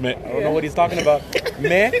légales. Mais... I don't know what he's talking about.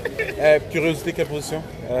 Mais, curiosité, quelle position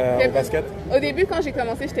au basket? Au début, quand j'ai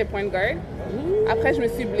commencé, j'étais point guard. Après, je me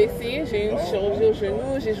suis blessée. J'ai eu une chirurgie au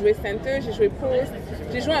genou. J'ai joué center, j'ai joué post.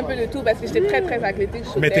 J'ai joué un peu de tout parce que j'étais très, très athlétique.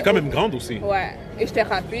 Mais t'es quand même grande aussi. Ouais. Et j'étais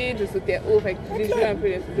rapide, je sautais haut. J'ai joué un peu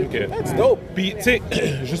de tout. That's dope. Puis, tu sais,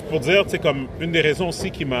 juste pour dire, tu sais, comme une des raisons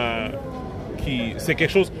aussi c'est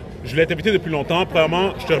quelque chose... Je voulais t'inviter depuis longtemps.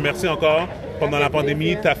 Premièrement, je te remercie encore. Pendant la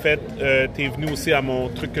pandémie, t'es venu aussi à mon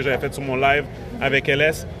truc que j'avais fait sur mon live avec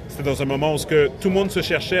LS. C'était dans un moment où tout le monde se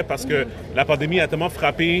cherchait parce que la pandémie a tellement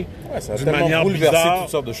frappé d'une manière bizarre. Toutes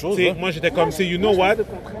sortes de choses. Moi, j'étais comme, you know what?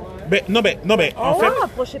 Non, mais en fait...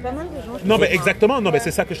 approché pas mal de gens. Non, mais exactement. Non, mais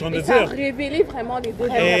c'est ça que je suis en train de dire. Ça a révélé vraiment les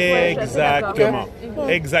vraies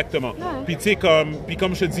Exactement. Puis, tu sais, comme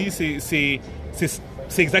je te dis,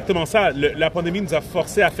 c'est exactement ça. La pandémie nous a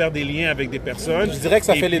forcé à faire des liens avec des personnes. Je dirais que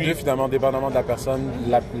ça fait les deux, finalement, dépendamment de la personne,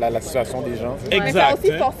 la situation des gens. Exact. Ça a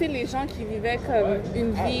aussi forcé les gens qui vivaient comme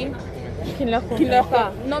une vie Qui ne leur convient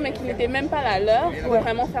pas. Non, mais qui n'étaient même pas la leur pour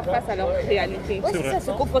vraiment faire face à leur réalité. Oui, c'est ça,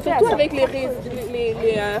 se confronter à Surtout ça. avec les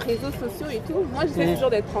réseaux sociaux et tout. Moi, j'essaie toujours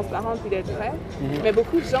d'être transparente et d'être vraie. Mais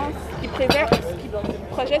beaucoup de gens qui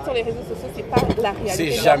projettent sur les réseaux sociaux, c'est pas la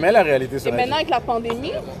réalité. C'est jamais la réalité, Et ça. maintenant, avec la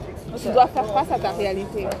pandémie, tu dois faire face à ta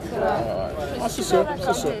réalité. C'est sûr,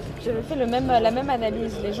 c'est sûr. J'avais fait la même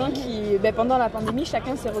analyse. Les gens qui, pendant la pandémie,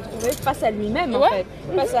 chacun s'est retrouvé face à lui-même, en fait.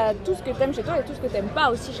 Face à tout ce que t'aimes chez toi et tout ce que t'aimes pas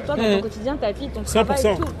aussi chez toi, dans ton quotidien, ta vie, ton travail,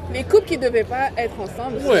 100%. tout. Les couples qui ne devaient pas être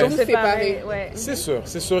ensemble sont séparés. Ouais. C'est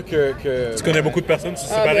sûr que... Tu connais beaucoup de personnes qui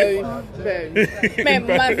se Ah, séparées? ben oui. Mais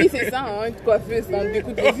ma vie, c'est ça, hein, une coiffeuse, on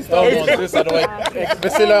écoute des Oh histoires. mon Dieu, ça doit être... Mais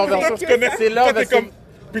c'est leur version. C'est leur Toi, t'es version. comme...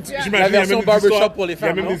 Puis j'imagine, La il y a version même des barbershop histoires- pour les Il y a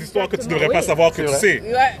femmes, même non? des histoires que tu devrais pas savoir que tu sais.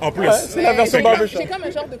 Ouais. En plus. C'est la version barbershop. J'ai comme un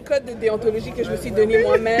genre de code de déontologie que je me suis donné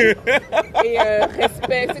moi-même. Et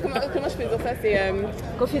respect. Tu sais, comment je peux dire ça? C'est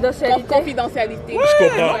Confidentialité. confidentialité. Je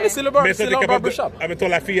comprends. mais c'est le Mais ça, t'es leur capable de... barbershop. Ah, mais toi,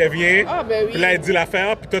 la fille, elle vient. Ah, ben oui. Puis là, elle dit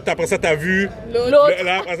l'affaire. Puis toi, après ça, t'as vu. L'autre.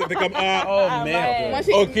 Là, après ça, t'es comme, Oh merde. Moi,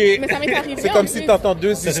 j'ai- Ok. Mais ça m'est arrivé. C'est en comme plus. si t'entends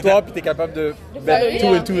deux histoires puis t'es capable de mettre Oui,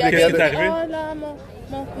 tout et tout il y a Qu'est-ce qui des- t'est arrivé? Oh là,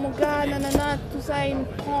 mon gars, nanana, tout ça, il me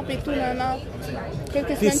trompe et tout, nanana.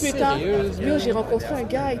 Quelques semaines plus tard, yo, j'ai rencontré un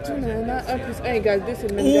gars et tout, nanana. 1 plus 1 égale 2, c'est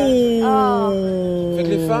le même gars. Fait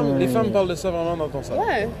que les femmes parlent de ça vraiment dans ton salon.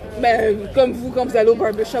 Ouais. Ben, comme vous, quand vous allez au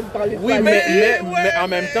barbershop, vous parlez de Oui, ça. mais en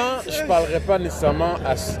même temps, je parlerais pas nécessairement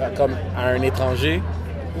comme à un étranger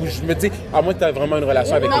où je me dis, à moins que tu aies vraiment une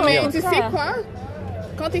relation avec Non, le mais client. tu sais quoi?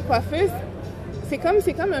 Quand t'es coiffeuse, c'est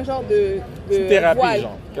comme un genre de une thérapie, voile.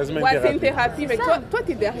 genre. Quasiment une Ouais, c'est thérapie. une thérapie. Fait que toi,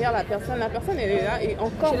 t'es derrière la personne elle est là et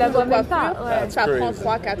encore Tu la pour vois le même coiffure, pas, ouais. ça That's prend crazy.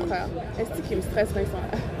 3-4 heures. Est-ce qu'il me stresse,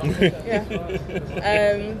 Vincent?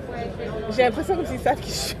 Yeah. J'ai l'impression que c'est ça qui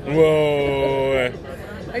je suis. Ouais.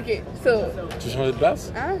 Ok, so. Tu changes de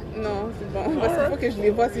place? Hein? Non, c'est bon. Parce qu'il faut que je les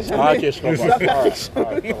vois si jamais. Ah, ok, je comprends. dois faire quelque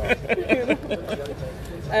chose.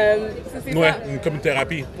 C'est Ouais, ça. comme une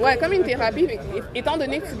thérapie. Ouais, comme une thérapie. Étant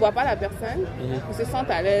donné que tu ne vois pas la personne, ils se sentent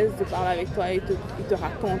à l'aise de parler avec toi et ils te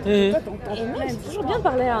racontent. Toi, t'entends plein de C'est toujours bien de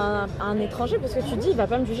parler à un étranger parce que tu dis, il va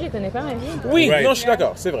pas me juger, il connaît pas ma vie. Oui, Right. non, je suis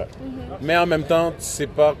d'accord, c'est vrai. Mais en même temps, tu sais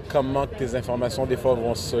pas comment tes informations, des fois,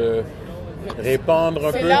 vont se répandre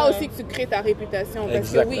un C'est peu. là aussi que tu crées ta réputation. Parce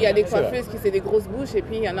que oui, il y a des Exactement, coiffeuses qui c'est des grosses bouches et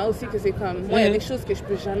puis il y en a aussi que c'est comme. Moi, il y a des choses que je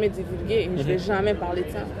peux jamais divulguer et je vais jamais parler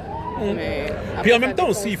de ça. Mais Puis en après, même ça temps dépend.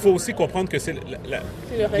 aussi, il faut aussi comprendre que c'est il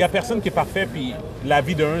y a reste. personne qui est parfait, puis la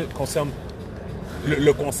vie d'un concerne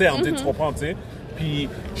le concerne, tu sais, tu comprends, tu sais. Puis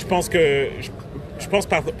je pense que je pense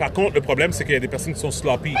par contre le problème c'est qu'il y a des personnes qui sont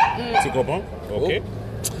sloppy, tu comprends? Ok.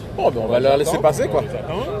 Bon, ben, on va leur laisser passer, quoi.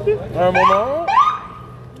 Attends. Un moment.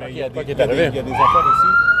 Mais il y a des, Pas qui est il y a des- arrivé. il y a des affaires ici.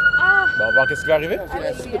 Ben, on va voir qu'est-ce qui va arriver. C'est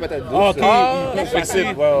la soupe de patate douce. Ah, ok. Ah,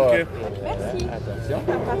 flexible. Ouais, ouais.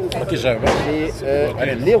 Ok. Ok, j'arrive.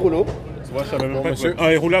 Et les rouleaux. Tu vois, je savais même Bon, pas. monsieur. Ah,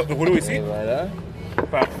 un rouleau ici. Voilà.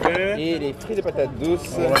 Parfait. Et les frites de patates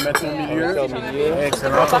douces. On va mettre au milieu. Au milieu.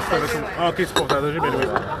 Excellent. Ah, ok, c'est pour partager, mais oui.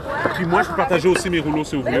 Puis moi, je peux partager aussi mes rouleaux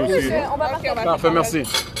si vous voulez aussi. On va partir. Parfait, merci.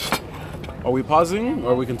 Are we pausing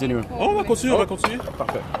or are we continuing? Oh, on va continuer, on va continuer.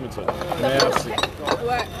 Parfait. Merci.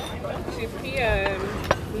 Ouais. J'ai pris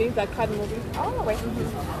les acras de mon vie. Ah ouais.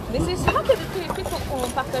 Mais c'est souvent que tous les trucs qu'on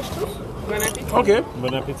partage tous. Bon appétit. Ok.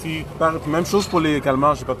 Bon appétit. Même chose pour les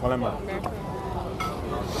calmars, j'ai pas de problème.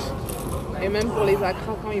 Et même pour les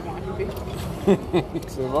acras quand ils vont arriver.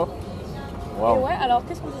 C'est bon? Et Wow. ouais, alors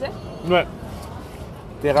qu'est-ce qu'on disait? Ouais.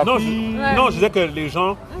 Thérapie. Non, je disais que les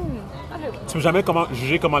gens, tu peux jamais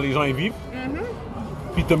juger comment les gens y vivent.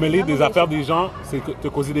 Puis te mêler des affaires des gens, c'est te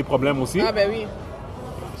causer des problèmes aussi. Ah ben oui.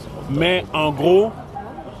 Mais en gros,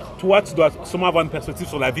 toi, tu dois sûrement avoir une perspective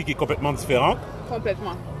sur la vie qui est complètement différente.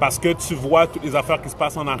 Complètement. Parce que tu vois toutes les affaires qui se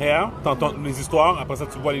passent en arrière, tu entends les histoires, après ça,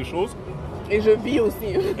 tu vois les choses. Et je vis aussi.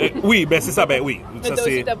 Oui, ben c'est ça, ben oui. Mais Ça, t'as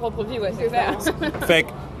aussi c'est... ta propre vie, ouais, c'est clair. Fait que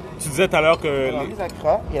tu disais tout à l'heure que... Alors, les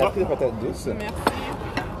acras et la frite de patates douces. Merci.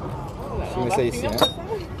 Je mets ça ici. Hein.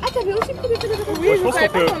 Ah, t'avais aussi pris des patates douces? Oui, je je pense savais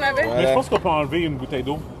qu'on pas peut... qu'on avait. Mais je pense qu'on peut enlever une bouteille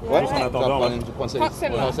d'eau. Ouais, Juste en tu vas attendant. prendre, Ouais, tu prends Prends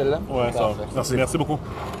celle-là. Prends celle-là. ouais ça va. Parfait. Merci beaucoup.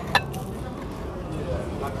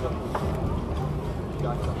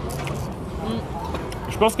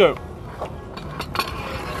 Je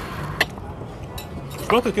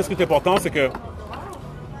pense que qu'est-ce qui est important, c'est que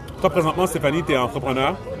toi, présentement, Stéphanie, tu es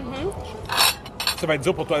entrepreneur. Ça va être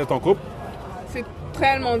dur pour toi d'être en couple. C'est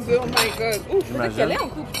tellement dur, oh my god. Ouf. Peut-être qu'elle est en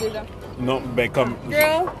couple déjà. Non, ben comme...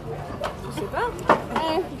 Girl. Je sais pas.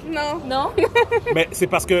 Oh, non. Non? Mais c'est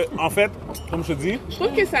parce que, en fait, comme je te dis, Je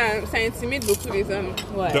trouve que ça intimide beaucoup les hommes.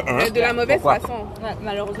 Ouais. de un, Mais de la mauvaise Pourquoi? façon. Ouais,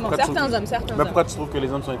 malheureusement. Pourquoi tu Certains trouves- hommes, certains Mais hommes. pourquoi tu trouves que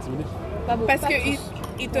les hommes sont intimidés? Pas beaucoup. Parce pas qu'ils tous.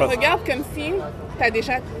 Ils te regardent comme si tu as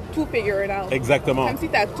déjà tout figured out. Exactement. Comme si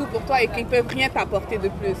tu as tout pour toi et qu'ils peuvent rien t'apporter de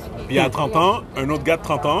plus. Puis à 30 ans, un autre gars de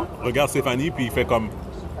 30 ans regarde Stéphanie, puis il fait comme...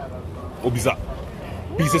 au bizarre.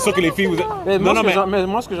 Puis c'est sûr que les filles... Mais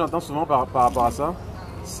moi, ce que j'entends souvent par rapport à ça,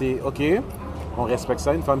 c'est, OK, on respecte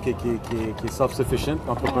ça, une femme qui est self-sufficient,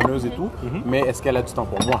 entrepreneuse et tout, mais est-ce qu'elle a du temps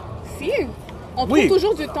pour moi? Si, on trouve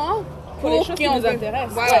toujours du temps Pour les choses qui nous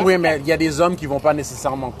intéressent. Voilà. Oui, mais il y a des hommes qui vont pas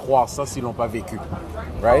nécessairement croire ça s'ils l'ont pas vécu.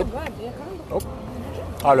 Right? Oh.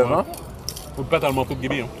 Ah, le vent? Faut pas tellement tout de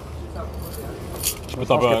Gaby, hein. Je peux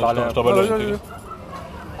pense qu'elle parlait un peu. t'en J'allais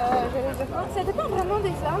dire quoi? Ça dépend vraiment des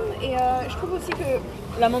hommes et je trouve aussi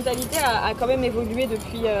que la mentalité a quand même évolué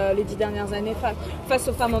depuis les 10 dernières années face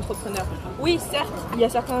aux femmes entrepreneurs. Oui, certes, il y a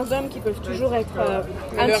certains hommes qui peuvent toujours être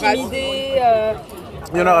intimidés.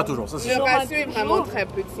 Il y en aura toujours, ça c'est Le sûr. ratio est vraiment très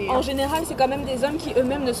petit. En général, c'est quand même des hommes qui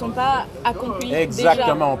eux-mêmes ne sont pas accomplis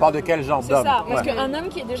Exactement, déjà. on parle de quel genre C'est d'homme? ça, parce Ouais. qu'un homme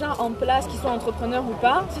qui est déjà en place, qu'il soit entrepreneur ou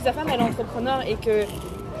pas, si sa femme elle est entrepreneur et que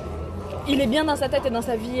il est bien dans sa tête et dans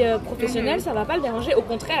sa vie professionnelle, ça va pas le déranger. Au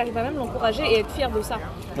contraire, il va même l'encourager et être fier de ça.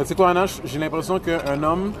 Mais tu sais quoi, Anna, j'ai l'impression qu'un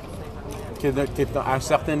homme qui est à un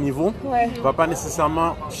certain niveau ne va pas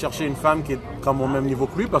nécessairement chercher une femme qui est comme au même niveau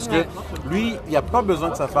que lui parce que lui, il n'a pas besoin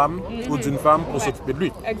de sa femme ou d'une femme pour s'occuper de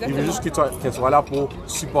lui. Il veut juste qu'elle soit là pour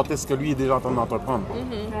supporter ce que lui est déjà en train d'entreprendre.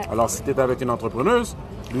 Alors, si tu es avec une entrepreneuse,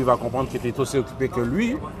 lui il va comprendre que tu es aussi occupé que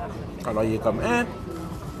lui. Alors, il est comme,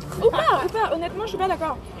 Ou pas, honnêtement, je suis pas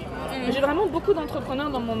d'accord. J'ai vraiment beaucoup d'entrepreneurs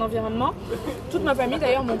dans mon environnement. Toute ma famille,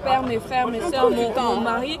 d'ailleurs, mon père, mes frères, mes soeurs, mon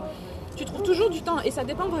mari. Tu trouves toujours du temps et ça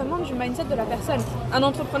dépend vraiment du mindset de la personne. Un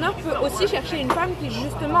entrepreneur peut aussi chercher une femme qui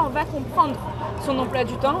justement va comprendre son emploi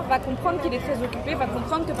du temps, va comprendre qu'il est très occupé, va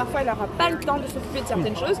comprendre que parfois elle n'aura pas le temps de s'occuper de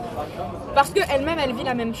certaines choses parce qu'elle-même elle vit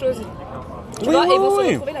la même chose. Tu vois, et vont se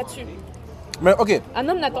retrouver là-dessus. mais OK. Un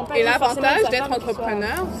homme n'attend pas. Et forcément l'avantage de sa d'être femme qu'il soit-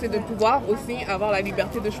 entrepreneur, c'est de pouvoir aussi avoir la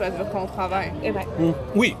liberté de choisir quand on travaille. Et ouais.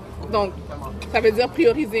 Oui. Donc, ça veut dire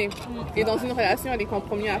prioriser. Et dans une relation, il y a des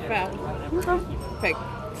compromis à faire. Fait que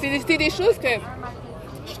c'est des choses que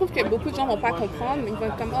je trouve que beaucoup de gens vont pas comprendre. Ils vont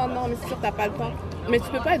être comme, oh non, mais c'est sûr que t'as pas le temps. Mais tu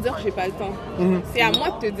peux pas dire que j'ai pas le temps. C'est à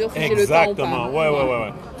moi de te dire si j'ai le temps ou Exactement.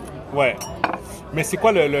 pas. Ouais. Mais c'est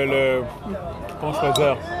quoi le... Comment je peux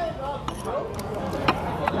dire?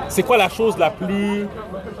 C'est quoi la chose la plus...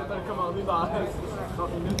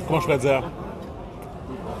 Comment je peux dire?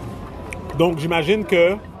 Donc, j'imagine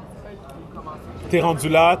que t'es rendu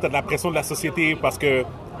là, t'as de la pression de la société parce que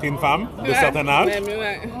t'es une femme de certain âge.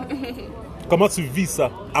 Ouais. Comment tu vis ça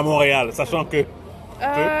à Montréal, sachant que...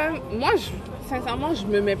 Moi, sincèrement, je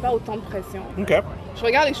me mets pas autant de pression. OK. Je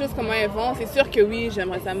regarde les choses comment elles vont. C'est sûr que oui,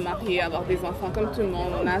 j'aimerais ça me marier, avoir des enfants comme tout le monde.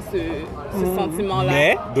 On a ce sentiment-là.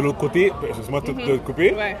 Mais, de l'autre côté, excuse-moi de te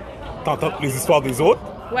couper, Ouais. t'entends les histoires des autres,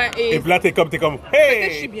 Ouais, et puis là, t'es comme, peut-être je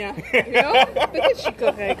suis hey! bien. Peut-être je suis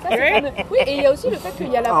correcte. Oui, et il y a aussi le fait qu'il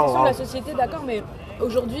y a la pression wow. de la société, d'accord, mais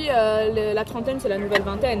aujourd'hui, la trentaine, c'est la nouvelle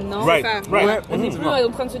vingtaine, non? Right, ça. right. On n'est plus en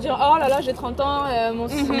train de se dire, oh là là, j'ai 30 ans,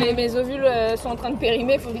 mes ovules sont en train de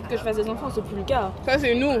périmer, il faut vite que je fasse des enfants. C'est plus le cas. Ça,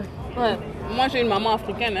 c'est nous. Ouais, Moi, j'ai une maman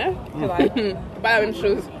africaine, hein. c'est vrai. Pas la même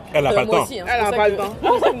chose. Elle n'a pas le Moi temps. aussi, hein, Elle c'est a pour pas ça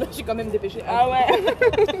le que- Je suis quand même dépêchée. Ah ouais.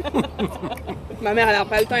 Ma mère, elle n'a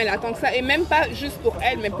pas le temps, elle attend que ça. Et même pas juste pour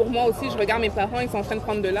elle, mais pour moi aussi. Je regarde mes parents, ils sont en train de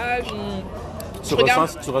prendre de l'âge. Tu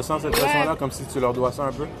ressens cette pression-là comme si tu leur dois ça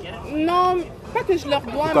un peu? Non, pas que je leur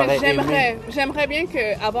dois, Tu t'aurais mais j'aimerais bien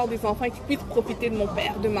avoir des enfants qui puissent profiter de mon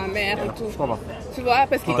père, de ma mère et tout. Je comprends. Tu vois,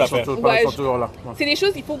 parce que Tout à Ils sont fait. toujours, Ouais, ils sont toujours là. Ouais. c'est des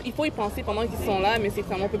choses, il faut y penser pendant qu'ils sont là, mais c'est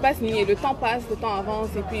comme on peut pas se nier. Le temps passe, le temps avance,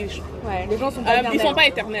 et puis Ouais, les gens sont pas ils éternels. sont pas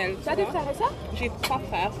éternels. T'as des frères et sœurs? J'ai 3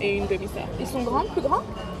 frères et une demi-sœur. Ils sont grands, plus grands?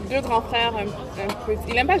 2 grands frères, un petit.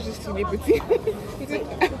 Il aime pas juste les petits.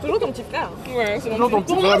 C'est toujours ton petit frère. Ouais, c'est toujours ton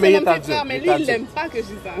petit pour frère, moi, mais c'est il mon est petit adulte, frère, mais il lui, est il adulte. l'aime pas que je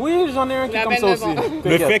dis ça. Oui, j'en ai un qui est La comme ça 29 aussi. ans.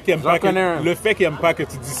 Le fait qu'il aime J'en pas que, connais un. le fait qu'il aime pas que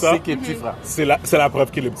tu dis ça, C'est qui est petit frère. c'est la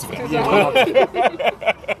preuve qu'il est le petit frère. Il est vraiment petit.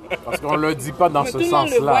 Parce qu'on le dit pas dans Mais ce tout le monde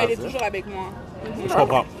le sens-là. voit, il est tu sais. toujours avec moi. Je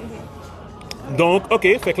comprends. Donc, OK,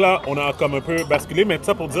 fait que là, on a comme un peu basculé, mais tout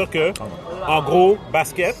ça pour dire que, en gros,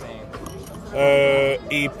 basket,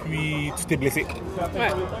 et puis tu t'es blessé. Ouais,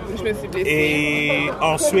 je me suis blessée. Et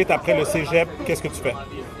ensuite, après le cégep, qu'est-ce que tu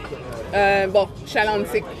fais? Bon, je suis allée en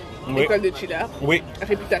SIC, Oui. école de chiller. Oui,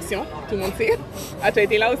 Réputation, tout le monde sait. Ah, tu as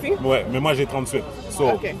été là aussi? ouais, mais moi j'ai 38. So,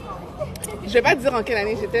 Ok. Je vais pas te dire en quelle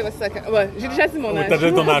année j'étais, parce que ça... ouais, j'ai déjà dit mon âge. t'as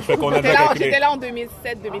déjà ton âge, fait qu'on a déjà calculé. J'étais là en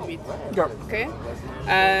 2007-2008. OK?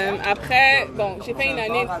 Après, bon, j'ai fait une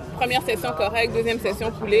année, première session correcte, deuxième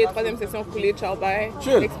session coulée, troisième session coulée, ciao bye,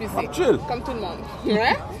 Chill. expulsé. Chill. Comme tout le monde.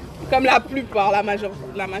 Ouais? Comme la plupart, la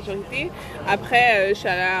majorité. Après, je suis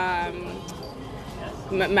allée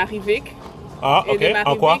à Marie-Vic. Ah, et ok. de m'arriver,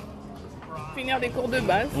 En quoi? finir des cours de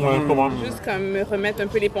base. Ouais, comment? Juste comme me remettre un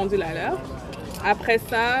peu les pendules à l'heure. Après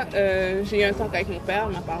ça, j'ai eu un talk avec mon père,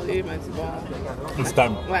 il m'a parlé, il m'a dit bon, It's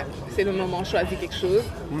time. ouais, c'est le moment, choisis quelque chose.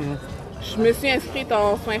 Je me suis inscrite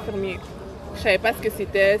en soins infirmiers. Je savais pas ce que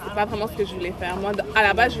c'était pas vraiment ce que je voulais faire. Moi, à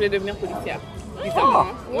la base, je voulais devenir policière. Bizarrement.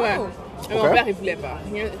 Ouais. Mais mon père, il voulait pas.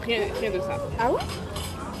 Rien de ça. Ah ouais?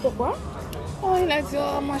 Pourquoi? Oh, il a dit,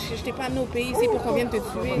 oh, moi, je t'ai pas amené au pays ici pour qu'on vienne te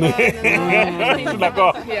tuer. Là. Je suis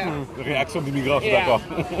d'accord. Yeah. Réaction d'immigrant, je suis Yeah. d'accord.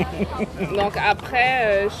 Donc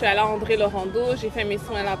après, je suis allée à André Laurando, j'ai fait mes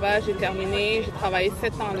soins là-bas, j'ai terminé, j'ai travaillé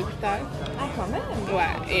 7 ans à l'hôpital. Ah, quand même.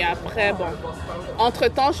 Ouais, et après, bon,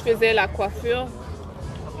 entre-temps, je faisais la coiffure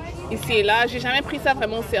ici et là. J'ai jamais pris ça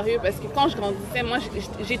vraiment au sérieux parce que quand je grandissais, moi,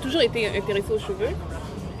 j'ai toujours été intéressée aux cheveux.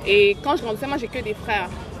 Et quand je grandissais, moi, j'ai que des frères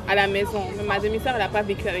à la maison. Mais ma demi-sœur, elle n'a pas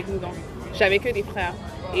vécu avec nous, donc j'avais que des frères.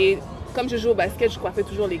 Et comme je joue au basket, je coiffais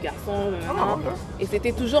toujours les garçons. Et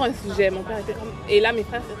c'était toujours un sujet. Mon père était comme... Et là, mes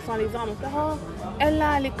frères sont les ans. Mon père, oh, elle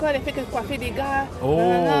là, à l'école, elle fait que coiffer des gars. Oh.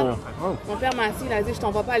 Mon père m'a assis, il a dit, je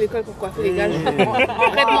t'envoie pas à l'école pour coiffer les gars.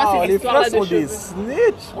 Arrête-moi ces Les histoires-là frères de sont cheveux. des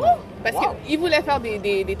snitch. Parce qu'ils voulaient faire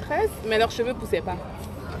des tresses, mais leurs cheveux poussaient pas.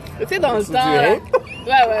 Tu sais, dans le C'est temps... du hate?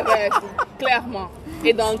 Ouais, clairement.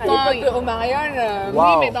 Et dans le temps... De Omarion, Oui,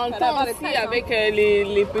 mais dans le temps aussi, avec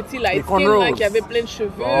les petits light skin cornrows. là, qui avaient plein de cheveux.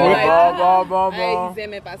 Bon, là, bon. Ils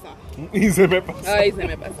aimaient pas ça. Ils aimaient pas ça. Ah, ils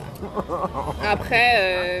aimaient pas ça.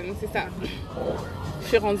 Après, c'est ça. Je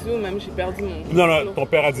suis rendue où même, j'ai perdu mon... Non, ton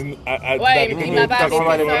père a dit. Ouais, il m'avait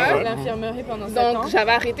arrêté ça. l'infirmerie pendant 7 ans. Donc,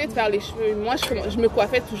 j'avais arrêté de faire les cheveux. Moi, je me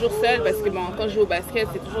coiffais toujours seule parce que bon, quand je jouais au basket,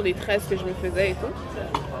 c'est toujours des tresses que je me faisais et tout.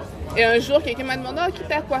 Et un jour, quelqu'un m'a demandé qui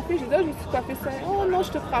t'a coiffé. J'ai dit, je me suis coiffée seule. Oh non, je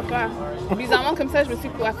te crois pas. Bizarrement, comme ça, je me suis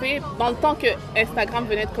coiffée. Dans le temps que Instagram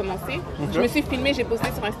venait de commencer, je me suis filmée, j'ai posté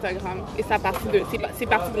sur Instagram. Et ça a parti de, c'est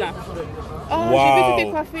parti de là. Oh, j'ai vu que tu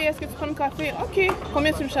t'es coiffée. Est-ce que tu peux me coiffer? Ok.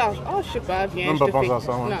 Combien tu me charges? Oh, je sais pas. Viens, Même je pas te pensé fais. à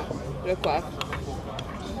ça, ouais. Non, je coiffe.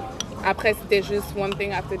 Après, c'était juste one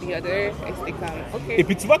thing after the other. Et c'était comme, ok. Et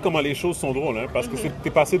puis tu vois comment les choses sont drôles, hein, parce que t'es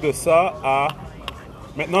passé de ça à...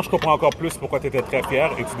 Maintenant, je comprends encore plus pourquoi tu étais très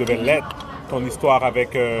fière et tu devais l'être, ton histoire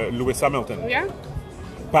avec Lewis Hamilton. Yeah?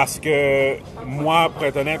 Parce que moi, pour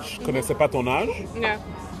être honnête, je connaissais pas ton âge. Yeah.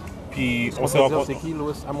 Puis on On s'est sait dire rencontrés. c'est qui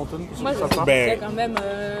Lewis Hamilton? Moi, Ça je part? sais Ben, quand même.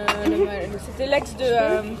 C'était l'ex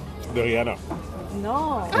de. de Rihanna.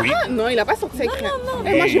 Non. Oui. Ah, non, il a pas sorti avec rien.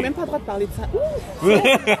 Eh, moi, j'ai même pas le droit de parler de ça. Ouh! Il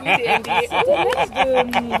est NBA. C'était l'ex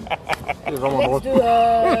de. C'est vraiment drôle. L'ex de.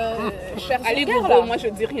 Allez, Scherzinger, Google, là. moi, je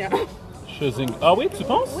dis rien. Ah oui, tu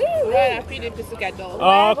penses? Oui, oui. Ouais, la fille des Pussycat Dolls.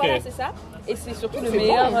 Ah, ok. Voilà, c'est ça. Et c'est surtout le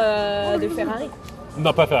meilleur de Ferrari.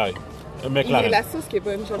 Non, pas Ferrari. Et McLaren. la sauce qui est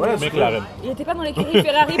bonne, j'aime Ouais, bien. McLaren. Il n'était pas dans l'écurie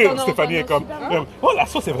Ferrari pendant. Stéphanie est comme... super longtemps. Oh, la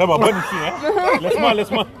sauce est vraiment bonne ici, hein?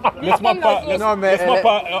 Laisse-moi pas... Non, mais Laisse-moi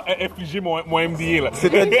pas infliger mon MDA, là.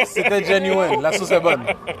 c'était genuine. La sauce est bonne.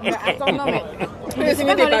 Mais attends, non, mais. Mais C'est c'est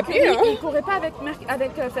pas des dans papiers, l'écurie. hein? Il courait pas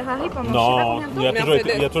avec Ferrari pendant je sais pas Non, combien de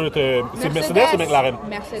temps. il a toujours été... C'est Mercedes ou McLaren?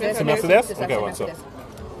 Mercedes. C'est Mercedes? C'est ça, Ok, c'est ouais, ça. Mercedes.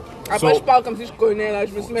 Après, So- je parle comme si je connais, là.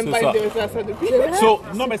 Je me suis même C'est pas ça. intéressée à ça depuis.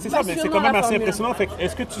 Non, mais c'est ça, mais c'est Passionnant, quand même la assez Formule impressionnant. Fait que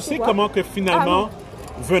est-ce que tu sais quoi? comment que finalement,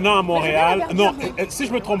 venant à Montréal, Mais je vais non, regarder. si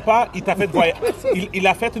je me trompe pas, il t'a fait voyager. Il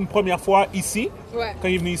a fait une première fois ici, Ouais. quand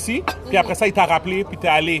il est venu ici, puis après ça, il t'a rappelé, puis t'es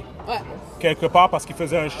allé Ouais. quelque part parce qu'il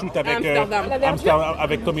faisait un shoot avec Amsterdam. La verdure? Amsterdam,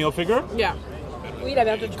 avec Tommy Hilfiger. Yeah. Oui, la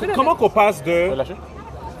verdure. Tu peux la Comment qu'on passe de Lâcher?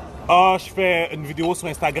 je fais une vidéo sur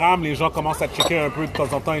Instagram, les gens commencent à checker un peu de temps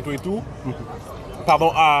en temps et tout,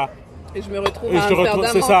 pardon, à Et je me retrouve et à je Amsterdam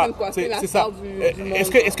retrouve, c'est en ça, train de coiffer la c'est ça. star du monde.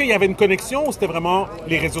 Est-ce qu'il y avait une connexion ou c'était vraiment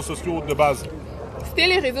les réseaux sociaux de base? C'était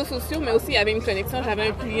les réseaux sociaux, mais aussi il y avait une connexion. J'avais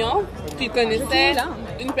un client qui connaissait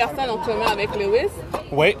une personne en commun avec Lewis.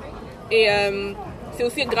 Oui, Et c'est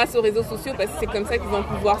aussi grâce aux réseaux sociaux parce que c'est comme ça qu'ils ont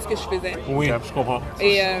pu voir ce que je faisais. oui, je comprends.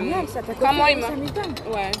 Et Génial, ça t'a comment copié il m'a... Hamilton.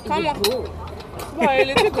 Ouais, Il comment... est beau. Ouais,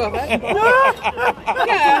 il était correct.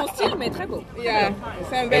 C'est mon style, mais très beau. Yeah.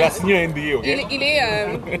 C'est un Elle bel... a signé un NDA, OK? Il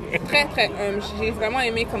est très, très humble. J'ai vraiment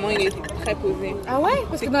aimé comment il est très posé. Ah ouais?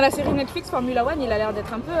 Parce que dans la série Netflix Formula One, il a l'air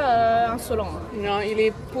d'être un peu insolent. hein. Non, il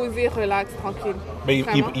est posé, relax, tranquille. Mais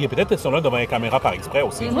Vraiment. il est peut-être sur là devant les caméras par exprès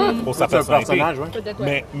aussi, pour sa C'est un personnalité. personnage, ouais. Peut-être,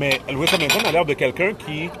 ouais. Mais Lewis Hamilton a l'air de quelqu'un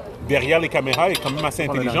qui, derrière les caméras, est quand même assez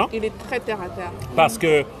intelligent Il est très terre à terre. parce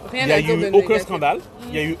que Rien il n'y a à dire de eu aucun négatif. scandale.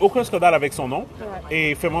 Il n'y a eu aucun scandale avec son nom.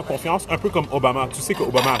 Et fais-moi confiance, un peu comme Obama. Tu sais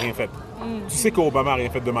qu'Obama n'a rien fait. Tu sais qu'Obama n'a rien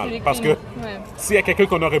fait de mal. Parce que Ouais. s'il y a quelqu'un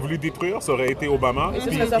qu'on aurait voulu détruire, ça aurait été Obama. Et ce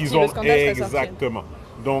Puis serait sorti, ils ont le scandale serait sorti. exactement.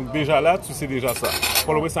 Donc déjà là, tu sais déjà ça.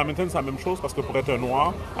 Pour Lewis Hamilton, c'est la même chose parce que pour être un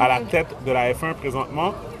noir, à la tête de la F1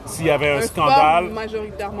 présentement, s'il y avait un scandale, sport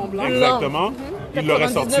majoritairement blanc. exactement, il l'aurait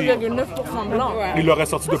sorti. 99,9% blanc. Ouais. Il l'aurait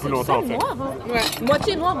sorti depuis longtemps en fait. Noir, hein. Ouais.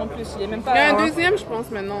 Moitié noir en plus, il est même pas. Il y a un deuxième, je pense,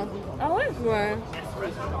 maintenant. Ah ouais? Ouais.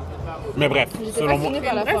 Mais bref, selon moi. fascinée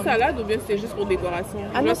par la Une vraie femme. salade ou bien c'est juste pour décoration?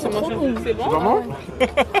 Ah non, c'est trop bon. C'est bon? Comment?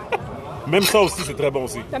 Même ça aussi, c'est très bon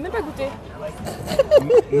aussi. T'as même pas goûté?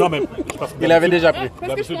 Non, mais parce que Il avait déjà pris.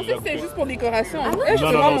 Parce que je pensais que c'était juste pour décoration. non? Je Non,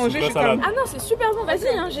 peux non, pas non, manger, c'est je suis pas salade. comme... Ah non, c'est super bon,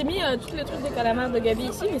 vas-y, hein. J'ai mis tous les trucs des calamars de Gabi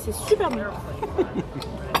ici, mais c'est super bon.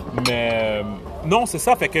 Mais non, c'est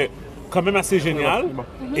ça, fait que quand même assez génial.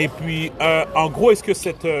 Et puis, en gros, est-ce que ce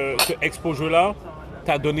exposure-là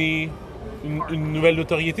t'a donné une nouvelle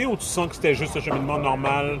notoriété ou tu sens que c'était juste un cheminement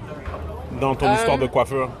normal dans ton histoire de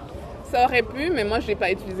coiffure? Ça aurait pu, mais moi, je l'ai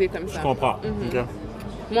pas utilisé comme ça. Je comprends. Ok.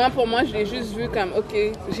 Moi, pour moi, je l'ai juste vu comme, OK,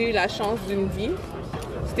 j'ai eu la chance d'une vie.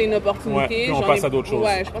 C'était une opportunité. Ouais, puis on j'en passe ai- à d'autres choses.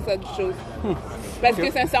 Ouais, je pense à d'autres choses. Parce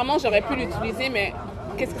que sincèrement, j'aurais pu l'utiliser, mais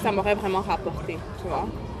qu'est-ce que ça m'aurait vraiment rapporté, tu vois?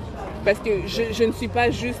 Parce que je ne suis pas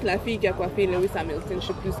juste la fille qui a coiffé Lewis Hamilton, je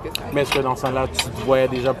suis plus que ça. Mais est-ce que dans ce temps-là, tu te voyais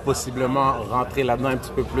déjà possiblement rentrer là-dedans un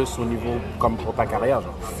petit peu plus au niveau comme pour ta carrière?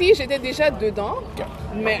 Genre? Si, j'étais déjà dedans,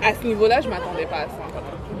 mais à ce niveau-là, je m'attendais pas à ça.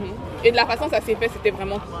 Et de la façon dont ça s'est fait, c'était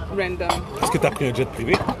vraiment random. Est-ce que t'as pris un jet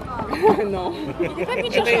privé? Non. T'es pas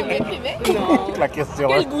venu chercher un bien privé? Non. La question.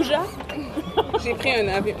 Quel goujat? J'ai pris un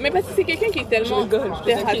avion. Mais parce que c'est quelqu'un qui est tellement rigole, je te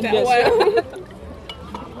terre à taquine, terre. bien Ouais.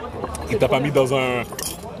 Tu t'as pas mis dans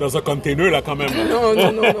un container là quand même. Non,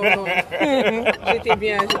 non, non, non, non. J'étais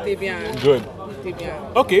bien. Good. J'étais bien.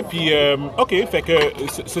 OK, puis, OK, fait que,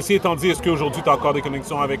 ceci étant dit, est-ce qu'aujourd'hui, tu as encore des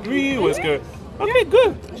connexions avec lui ou est-ce que... OK,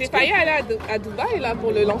 good. J'ai failli aller à Dubaï là, pour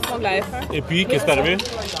le lancement de la F1. Et puis, qu'est-ce qui est arrivé?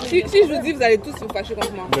 Si je vous dis, vous allez tous vous fâcher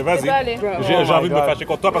contre moi. Mais vas-y. pas aller. J'ai Oh envie my de me God. fâcher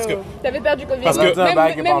contre toi parce que T'avais perdu Covid. Parce que- C'est un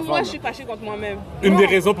bail qui est pas Même en moi, forme. je suis fâchée contre moi-même. une des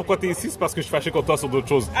raisons pourquoi tu es ici, c'est parce que je suis fâché contre toi sur d'autres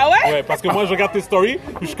choses. Ah ouais? Ouais, parce que moi, je regarde tes stories,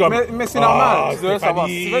 puis je suis comme... Mais c'est normal. Ah, Tu dois savoir.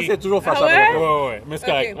 Stéphanie. Steven, c'est toujours fâché Ah ouais? avec Ouais, toi. ouais, mais c'est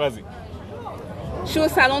correct, Ok. vas-y. Je suis au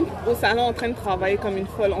salon en train de travailler comme une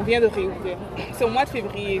folle. On vient de réouvrir. C'est au mois de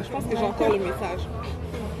février. Je pense que j'ai encore le message.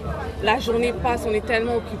 La journée passe, on est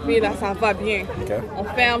tellement occupés, là, ça va bien. Ok. On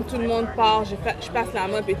ferme, tout le monde part, je passe la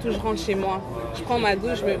mop et tout, je rentre chez moi. Je prends ma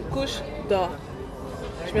douche, je me couche, dors.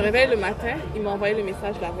 Je me réveille le matin, il m'a envoyé le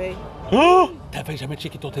message la veille. Oh! T'avais jamais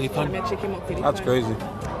checké ton téléphone? Je vais checker mon Ah, tu téléphone.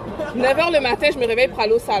 crazy. 9h le matin, je me réveille pour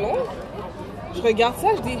aller au salon. Je regarde ça,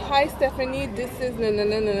 je dis Hi Stephanie, this is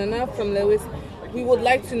nanana from Lewis. We would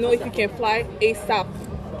like to know if you can fly ASAP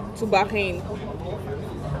to Bahrain.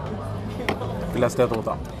 Puis là, c'était trop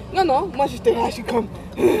tard. Non, non, moi j'étais là, je suis comme.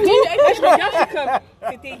 Là, je regarde, je suis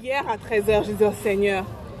comme. C'était hier à 13h, je dis oh Seigneur.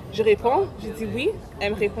 Je réponds, je dis oui.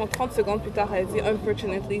 Elle me répond 30 secondes plus tard, elle dit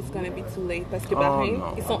Unfortunately, it's gonna be too late. Parce que Bahreïn, non.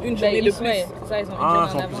 ils sont une Ben, journée de ils plus. sont, ouais, ça, ils sont Ah, une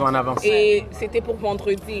ils sont journée plus en en avance. Et c'était pour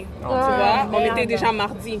vendredi. Tu vois, on était déjà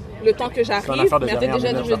mardi. Le temps que C'est une j'arrive, affaire de mais C'était dernière déjà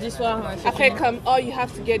du minute, jeudi soir. Ouais, c'est après fini. comme oh you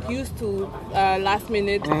have to get used to last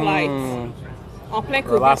minute flights. En plein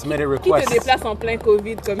Covid. last minute Qui request. te déplace en plein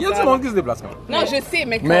Covid comme Il y a ça? du monde qui se déplace quand même. Non, je sais,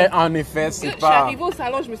 mais, Mais quand en effet, je c'est suis pas. arrivée au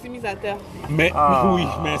salon, je me suis mise à terre. Mais oui,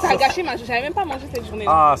 mais Ça a gâché ma... J'avais même pas mangé cette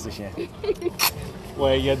journée-là. Ah, c'est chiant.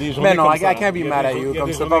 ouais, il y a des journées Mais non, comme I ça. can't be Il y a mad des at jour- you. il y a Comme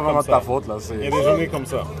des c'est journées pas comme vraiment de ça. ta faute, là. Il y a des journées comme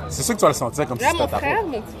ça. C'est sûr que tu vas le sentir comme si Là, c'était mon ta faute.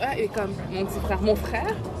 frère, est comme... Mon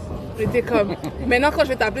frère, il était comme... Maintenant, quand je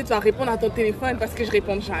vais t'appeler, tu vas répondre à ton téléphone parce que je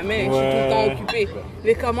réponds jamais. Je suis tout le temps Ouais. occupée.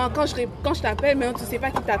 Mais comment? Quand je t'appelle, maintenant, tu sais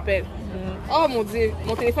pas qui t'appelle. Oh mon Dieu,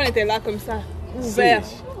 mon téléphone était là comme ça, ouvert,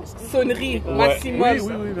 sonnerie, maximum.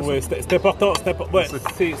 Ouais, c'est important. Ouais,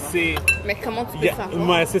 c'est... Mais comment tu il fais y a- ça?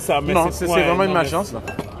 Ouais, c'est ça. Mais Non, c'est ouais, vraiment une non, mais- malchance, là.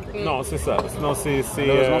 Non, c'est ça. Non, c'est...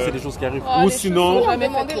 Malheureusement, c'est des choses qui arrivent. Oh, Ou les sinon- chaussures, Jamais j'avais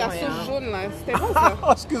demandé fait la pour rien. sauce jaune là, c'était bon ça.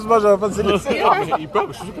 Oh, excuse-moi, j'avais pas dit laisser. Ah, mais il peut,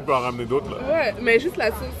 je suis sûr qu'il peut en ramener d'autres, là. Ouais, mais juste la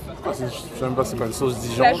sauce. Je sais même pas c'est quoi une sauce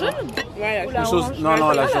Dijon. La jaune Ouais, ou la Une sauce- orange? non, non,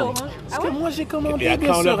 la Ah, jaune. orange. Ah ouais? Moi, j'ai commandé Et à bien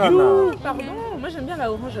quand sûr, le Anna. Pardon, moi j'aime bien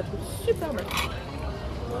la orange, je la trouve super bonne.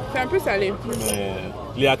 c'est un peu salé. Mais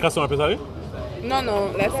les acras sont un peu salés? Non,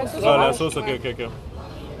 non, la sauce Ah, la orange, sauce, ok, ouais. ok, ok.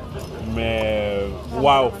 Mais,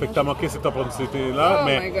 waouh, fait que t'as manqué cette opportunité-là. Oh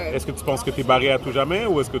my mais God. est-ce que tu penses que t'es barré à tout jamais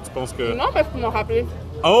ou est-ce que tu penses que. Non, parce qu'ils m'ont rappelé.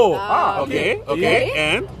 Oh! Ah, ok, ok. Et?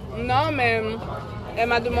 And? Non, mais elle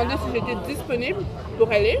m'a demandé si j'étais disponible pour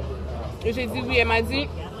aller. Et j'ai dit oui, elle m'a dit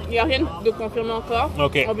il n'y a rien de confirmé encore.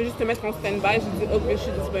 Ok. On veut juste te mettre en stand-by. J'ai dit ok, je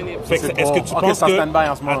suis disponible. Fait que C'est est-ce que pour- tu ok, penses c'est en que. stand-by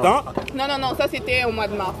en ce moment. Attends, Non, non, non, ça c'était au mois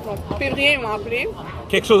de mars. Donc, février, ils m'ont appelé.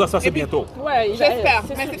 quelque chose à ça, c'est Et puis- bientôt. Ouais, J'espère.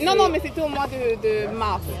 c'est Mais sûr, c'est- Non, non, mais c'était au mois de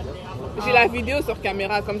mars. J'ai la vidéo sur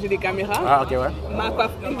caméra, comme j'ai des caméras. Ah, ok,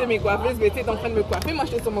 ouais. Une de mes coiffeuses était en train de me coiffer. Moi,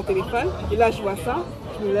 j'étais sur mon téléphone. Et là, je vois ça.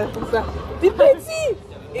 Je me lève comme ça. T'es petit!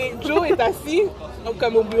 Et Joe est assis,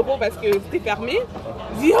 comme au bureau parce que c'était fermé.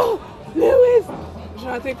 Il dit, oh, Lewis!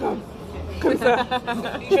 J'entends comme ça.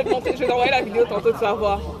 Je vais t'envoyer la vidéo tantôt, tu vas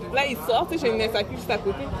voir. Là, il sort, tu sais, j'ai une SAQ juste à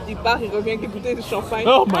côté. Il part, il revient avec des bouteilles de champagne.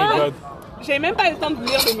 Oh my God! J'ai même pas eu le temps de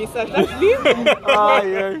lire le message. Là, je lis.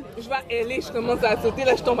 Je vais aller, je commence à sauter,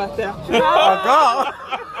 là, je tombe à terre. Encore?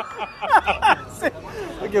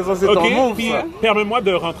 Ok, ça c'est ton move, puis ça. permets-moi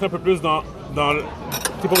de rentrer un peu plus dans le...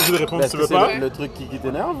 T'es pas obligé de répondre si tu veux C'est pas. le truc qui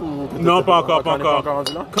t'énerve ou peut-être Non, c'est pas encore, pas on est encore.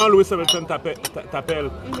 rendu là? Quand Lewis Hamilton t'appelle,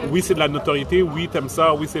 oui, c'est de la notoriété, oui, t'aimes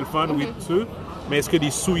ça, oui, c'est le fun, oui, tout ça. Mais est-ce que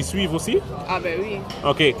des sous y suivent aussi? Ah ben oui.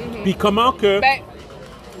 OK. Puis comment que... Ben,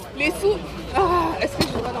 les sous... Ah, est-ce que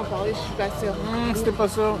j'ai le droit d'en parler? Je suis pas sûre. C'était pas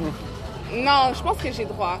ça. Non, je pense que j'ai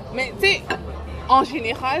droit. Mais tu sais, en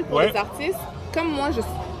général, pour Ouais. les artistes, comme moi,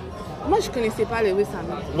 je connaissais pas Lewis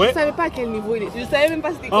Hamilton. Ouais. Je savais pas à quel niveau il est. Je savais même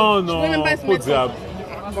pas c'était Oh Je non, pouvais même pas se pas mettre diable.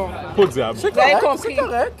 Bon. Pas diable. Vous avez compris. C'est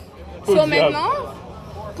correct. Pas So diable. maintenant,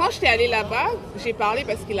 quand j'étais allée là-bas, j'ai parlé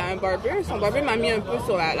parce qu'il a un barber. Son barber m'a mis un peu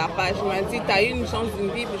sur la page. Il m'a dit, t'as eu une chance d'une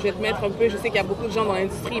vie, puis je vais te mettre un peu. Je sais qu'il y a beaucoup de gens dans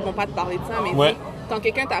l'industrie, ils vont pas te parler de ça, mais Ouais. dis, quand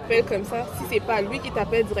quelqu'un t'appelle comme ça, si c'est pas lui qui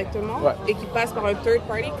t'appelle directement Ouais. et qui passe par un third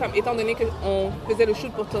party, comme étant donné qu'on faisait le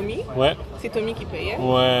shoot pour Tommy, Ouais. c'est Tommy qui payait. Il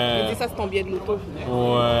me Ouais. dit, ça c'est ton billet de l'auto. Tu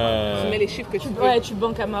Ouais. mets les chiffres que tu veux. Ouais, tu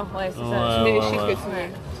banques à mort, ouais, c'est ça. Tu mets les ouais, chiffres ouais. que tu veux,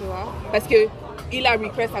 tu vois. Parce que il a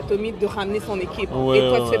request à Tommy de ramener son équipe. Ouais, et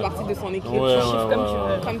toi, tu ouais. fais partie de son équipe. Ouais, tu chiffres ouais, comme ouais, tu veux.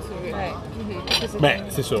 ouais. Comme tu veux. Ouais. Ben,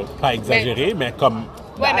 c'est sûr. Pas exagéré, mais comme...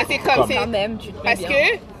 Ouais, mais c'est comme... Quand même, tu te mets Parce bien.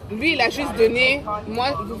 que lui, il a juste donné... Moi,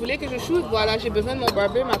 vous voulez que je shoot? Voilà, j'ai besoin de mon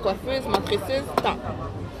barber, ma coiffeuse, ma tresseuse. Tant.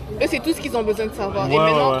 Eux, c'est tout ce qu'ils ont besoin de savoir. Et Ouais,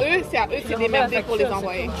 maintenant, ouais. eux, c'est à eux, c'est démerder pour les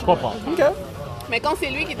envoyer. Je comprends. Mais quand c'est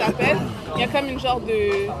lui qui t'appelle, il y a comme un genre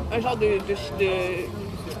de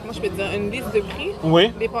comment je peux dire, une liste de prix,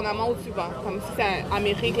 Oui. dépendamment où tu vas. Comme si c'est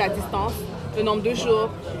Amérique, la distance, le nombre de jours.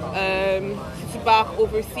 Si tu pars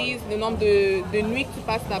overseas, le nombre de nuits que tu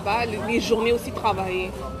passes là-bas, les journées aussi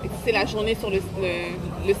travaillées. Et si c'est la journée sur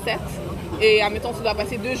le set. Et admettons, tu dois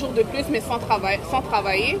passer 2 jours de plus, mais sans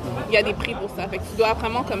travailler, il y a des prix pour ça. Fait que tu dois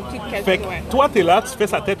vraiment comme tout Fait calculer. que Ouais. toi, t'es là, tu fais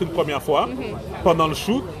sa tête une première fois pendant le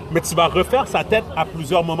shoot, mais tu vas refaire sa tête à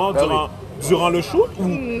plusieurs moments durant le shoot ou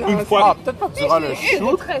une Ah, fois? peut-être pas durant le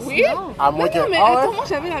shoot. Oui. À moins Mais non, que. mais Ah ouais? attends, moi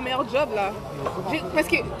j'avais la meilleure job là. Parce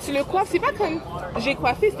que tu le coiffes, c'est pas comme j'ai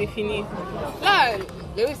coiffé, c'est fini. Là,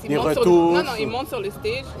 Lewis, Les monte retouches. Non, il monte sur le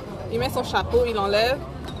stage, il met son chapeau, il enlève,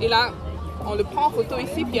 et là, on le prend en photo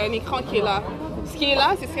ici, puis il y a un écran qui est là. Ce qui est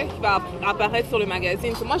là, c'est ce qui va apparaître sur le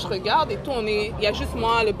magazine. Moi, je regarde et tout, il y a juste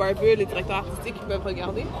moi, le barber, le directeur artistique qui peuvent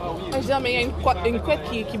regarder. Là, je dis, ah, mais il y a une couette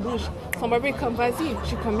qui bouge. Son barber est comme, vas-y. Je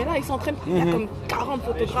suis comme, mais là, ils sont en train de... Il y a comme 40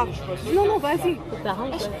 photographes. Je dis, non, vas-y.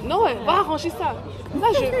 Non, ouais, va arranger ça. Là,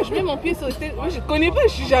 je mets mon pied sur le stage. Moi, je connais pas,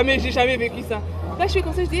 j'ai jamais vécu ça. Là, je fais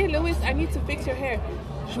comme ça, je dis, hey, Lewis, I need to fix your hair.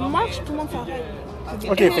 Je marche, tout le monde s'arrête. Je dis,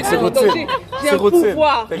 Ok, hey, fait que c'est donc routine. J'ai C'est un routine.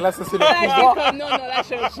 pouvoir. Fait que là, ça, c'est le Là, j'ai pouvoir. comme, non, là,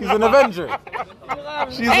 je She's an Avenger.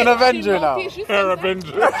 She's an Avenger now. Juste Hair comme ça, Avenger.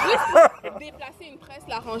 juste déplacer une presse,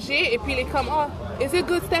 la ranger, et puis il est comme, oh, is it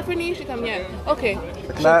good, Stephanie? Je suis comme, yeah. Ok.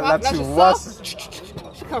 Je Là, pars, tu je vois. sors. Je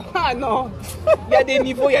suis comme, ah non. Il y a des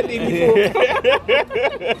niveaux, il y a des niveaux.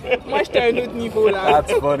 Moi, j'étais à un autre niveau là.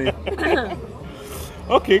 That's funny.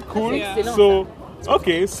 OK, cool. excellent,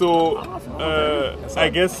 So, I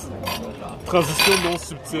guess, transition non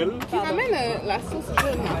subtile. Tu ramènes la sauce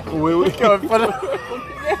jaune là. Oui, oui. C'est bon.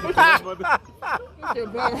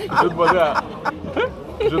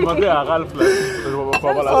 Je vais demander à Ralph, là. Je vais pas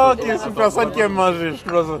avoir la Ah, sauce. ok, c'est une personne qui aime manger. Je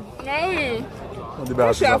vois ça. Ah oui. On Moi, je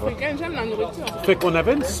débarrasse suis ça. africaine, j'aime la nourriture. Fait qu'on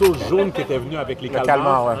avait une sauce jaune qui était venue avec les Le calmars.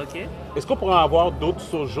 calmar, ouais. Ok. Est-ce qu'on pourrait avoir d'autres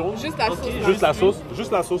sauces jaunes? Juste la sauce. là. Juste la sauce?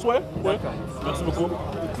 Juste la sauce, ouais? Ouais. Merci beaucoup.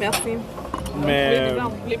 Merci. Mais... Vous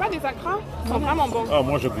voulez pas des acras? Ils sont vraiment bons. Ah,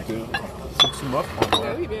 moi, j'ai goûté. Si tu m'offres, Ah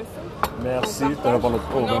oui, bien sûr. Merci. On T'en as pas notre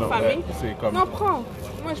On est en famille. c'est comme... Non, prends.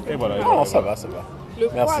 Moi, je peux. Et voilà. Non, ça va, ça va. Le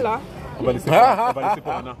poids Merci. là. On va laisser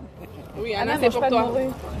pour Anna. Oui, Anna, Anna, c'est mange pour pas de toi. morue.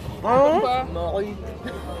 Pourquoi? Morue.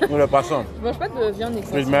 Nous, le poisson. Je mange pas de viande Fais le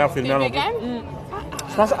excessive. meilleur, fais le T'es meilleur. vegan?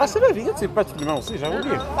 Je pense, ah, c'est vrai, vegan, c'est pas tout le monde aussi, j'avais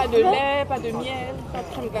oublié. Pas de lait, pas de miel, pas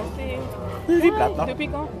de crème glacée. Une vie plate, non? Depuis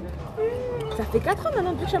quand? Ça fait 4 ans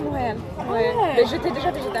maintenant depuis que je suis à Montréal. Ouais. Mais j'étais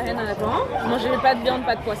déjà végétarienne avant. Je mangeais pas de viande,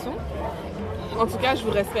 pas de poisson. En tout cas, je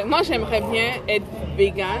vous respecte. Moi, j'aimerais bien être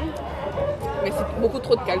vegan, mais c'est beaucoup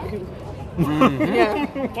trop de calcul. Yeah.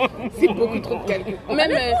 C'est beaucoup trop de calcul.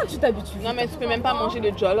 Même, Tu t'habitues. non, mais tu peux même pas manger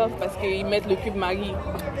de jollof parce qu'ils mettent le cube Maggi.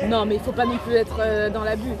 Non, mais il faut pas non plus être dans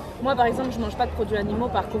l'abus. Moi, par exemple, je mange pas de produits animaux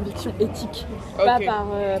par conviction éthique. Pas Ok.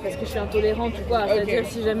 parce que je suis intolérante ou quoi. C'est-à-dire,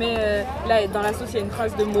 si jamais là, dans la sauce, il y a une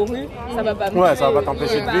trace de morue, ça va pas me Ouais, tuer. ça va pas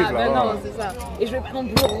t'empêcher Je de vais vivre, là, ben non, ouais. c'est ça. Et je vais pas non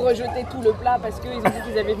plus rejeter tout le plat parce qu'ils ont dit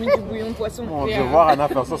qu'ils avaient mis du bouillon de poisson. Mon Et, Dieu, voir Anna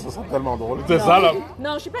faire ça serait tellement drôle. C'est ça, là.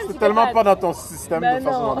 Non, je suis pas une C'est tellement psychopathe. pas dans ton système Ben de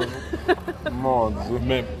façon non. de Mon Dieu.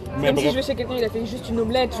 Mais Même si bref. je vais chez quelqu'un, il a fait juste une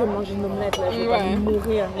omelette, je vais manger une omelette, là, je vais pas Ouais.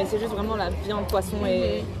 mourir. Mais c'est juste vraiment la viande, poisson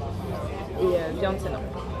et viande, c'est non.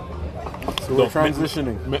 So Donc, we're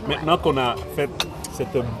transitioning. Maintenant qu'on a fait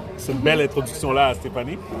cette belle introduction-là à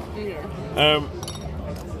Stéphanie,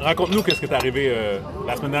 raconte-nous qu'est-ce qui t'est arrivé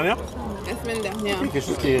la semaine dernière. La semaine dernière. Quelque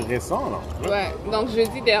chose qui est récent, là. Ouais, donc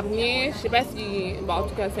jeudi dernier, je sais pas si. Bon, en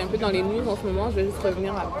tout cas, c'est un peu dans les news en ce moment, je vais juste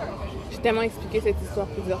revenir à. J'ai tellement expliqué cette histoire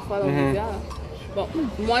plusieurs fois dans les médias. Là. Bon,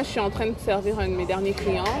 moi, je suis en train de servir un de mes derniers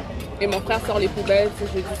clients et mon frère sort les poubelles ce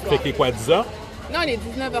jeudi soir. Fait qu'il est quoi, 10h? Non, il est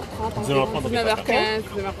 19h30. 19h30, 19h15,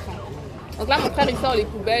 19h30. Donc là, mon frère, il sort les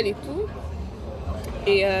poubelles et tout.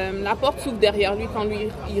 Et la porte s'ouvre derrière lui quand lui,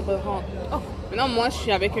 il rentre. Oh. Maintenant, moi, je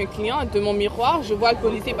suis avec un client. De mon miroir, je vois le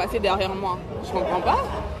policier passer derrière moi. Je comprends pas.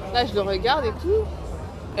 Là, je le regarde et tout.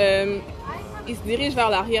 Il se dirige vers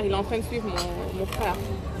l'arrière. Il est en train de suivre mon frère.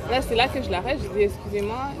 Là, c'est là que je l'arrête. Je dis,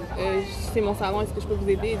 excusez-moi, c'est mon salon. Est-ce que je peux vous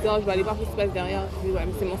aider? Il dit, oh, je vais aller voir ce qui se passe derrière. Je dis, ouais,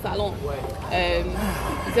 mais c'est mon salon.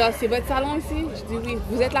 Il dit, oh, c'est votre salon ici? Je dis, oui.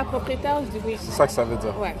 Vous êtes la propriétaire? Je dis, oui. C'est ça que ça veut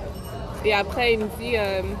dire. Ouais. Et après, il me dit,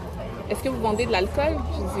 est-ce que vous vendez de l'alcool?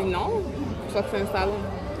 Je dis, non. Je crois que c'est un salon.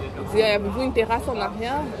 Il dit, avez-vous une terrasse en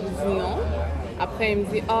arrière? Je dis, non. Après, il me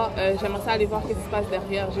dit, j'aimerais ça aller voir ce qui se passe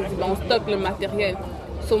derrière. Je dis, on stocke le matériel.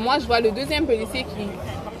 So, moi, je vois le deuxième policier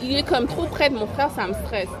il est comme trop près de mon frère, ça me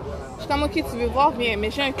stresse. Je suis comme, ok, tu veux voir, viens. Mais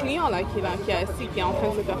j'ai un client là qui est assis, qui est en train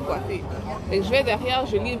de se faire coiffer. Et je vais derrière,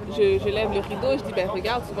 je lève le rideau, je dis, ben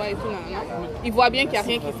regarde, tu vois, et tout, non. Il voit bien qu'il n'y a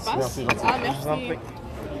rien qui se passe. Merci, gentil. Ah, merci.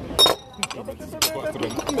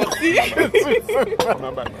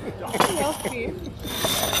 Merci.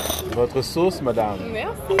 Votre sauce, madame.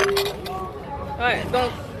 Merci. Ouais, donc,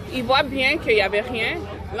 il voit bien qu'il n'y avait rien.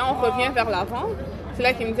 Là, on revient vers l'avant. C'est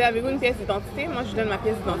là qu'il me dit, avez-vous une pièce d'identité? Moi, je lui donne ma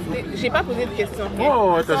pièce d'identité. J'ai pas posé de questions. rien.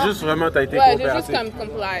 Oh, ouais, t'as juste vraiment, t'as été Ouais, j'ai coopératif. juste comme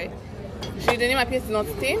comply. Je lui ai donné ma pièce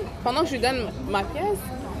d'identité. Pendant que je lui donne ma pièce,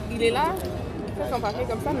 il est là, il fait son papier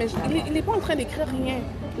comme ça, mais il n'est pas en train d'écrire rien.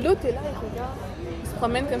 L'autre est là, il regarde, il se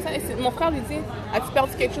promène comme ça. Et mon frère lui dit, as-tu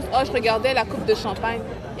perdu quelque chose? Oh, je regardais la coupe de champagne.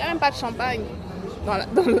 Il n'y a même pas de champagne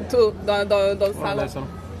dans l'auto, dans le salon.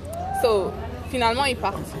 So, finalement, il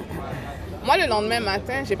part. Moi, le lendemain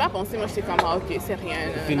matin, j'ai pas pensé, moi, j'étais comme, ah, ok, c'est rien.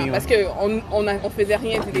 Fini, parce qu'on faisait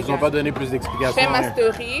rien Ils d'illégal. n'ont pas donné plus Je d'explications. fais ma rien.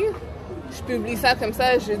 story, je publie ça comme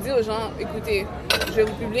ça, je dis aux gens, écoutez, je vais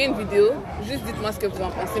vous publier une vidéo, juste dites-moi ce que vous en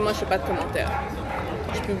pensez, moi je fais pas de commentaires.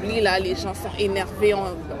 Je publie là, les gens sont énervés,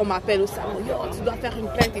 on m'appelle au salon, yo, tu dois faire une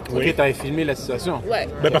plainte et tout. Ok, t'avais filmé la situation. Ouais,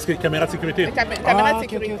 Ben parce que caméra de sécurité. caméra de ok,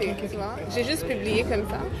 sécurité, tu vois. J'ai juste publié comme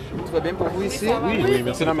ça. Tout va bien pour vous ici? Oui, oui,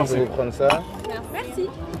 merci. Non, Je merci. vais vous prendre ça. Merci.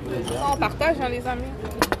 On partage, hein, les amis.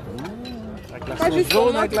 Avec la Pas sauce juste pour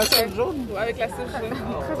jaune, moi, avec la tout seul. sauce jaune. Ouais, avec la sauce jaune.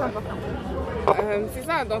 Très important. C'est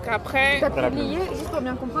ça, donc après, T'as publié, juste pour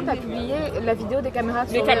bien comprendre, t'as publié la vidéo des caméras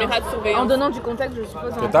de les surveillance. caméras de surveillance. En donnant du contexte, je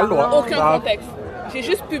suppose. en t'as le droit. parlant. Aucun Ah. contexte. J'ai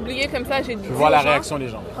juste publié comme ça, j'ai dit Tu vois la aux gens, réaction des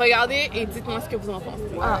gens. regardez et dites-moi ce que vous en pensez.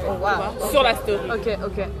 Ah, oh, Tu wow. vois, sur la story.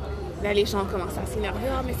 Ok. Là, les gens commencent à s'énerver.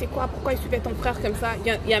 Ah, mais c'est quoi? Pourquoi il suivait ton frère comme ça?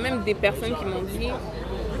 Il y a même des personnes qui m'ont dit,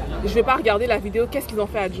 je vais pas regarder la vidéo, qu'est-ce qu'ils ont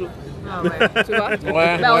fait à Joe? Ah ouais. Tu vois? Ouais,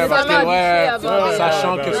 Ben, on ouais, est parce vraiment que, ouais, habitués à voir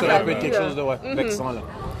sachant des- que ça des aurait pu être quelque chose de vexant, là.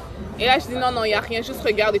 Et là, je dis non, il n'y a rien, juste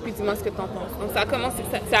regarde et puis dis-moi ce que tu en penses. Donc ça a commencé,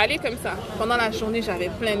 ça allait comme ça. Pendant la journée, j'avais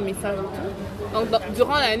plein de messages et tout. Donc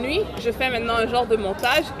durant la nuit, je fais maintenant un genre de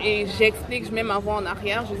montage et j'explique, je mets ma voix en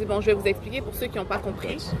arrière. Je dis bon, je vais vous expliquer pour ceux qui n'ont pas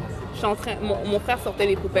compris. Je suis en train, mon frère sortait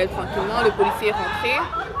les poubelles tranquillement, le policier est rentré.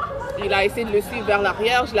 Il a essayé de le suivre vers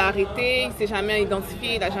l'arrière, je l'ai arrêté, il s'est jamais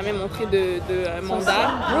identifié, il n'a jamais montré de mandat.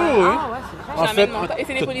 Oui, oui. En Jamais fait, de mandat. Et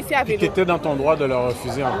c'est les policiers à vélo. tu étais dans ton droit de leur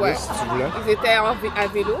refuser en Ouais. plus, si tu voulais. Ils étaient à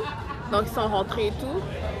vélo, donc ils sont rentrés et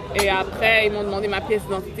tout. Et après, ils m'ont demandé ma pièce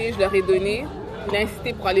d'identité, je leur ai donné. Il a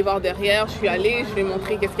incité pour aller voir derrière. Je suis allée, je lui ai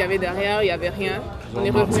montré qu'est-ce qu'il y avait derrière, il n'y avait rien. Ils On ont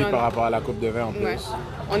est menti revenu par rapport à la coupe de vin en plus. Ouais.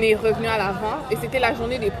 On est revenu à l'avant et c'était la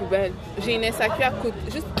journée des poubelles. J'ai une SAQ à côté.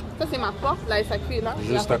 Juste, ça c'est ma porte, la SAQ est là.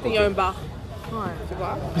 Juste et à à côté, il y a côté. un bar. Tu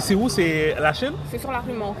vois? Puis c'est où? C'est la Chine? C'est sur la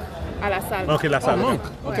rue Monk, à la salle. Ok, la salle. manque.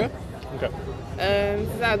 Ok. Ouais. Ok.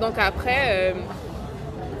 C'est ça. Donc après,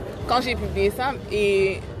 quand j'ai publié ça,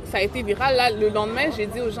 et ça a été viral, là, le lendemain, j'ai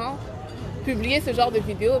dit aux gens, publier ce genre de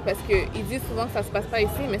vidéos parce qu'ils disent souvent que ça se passe pas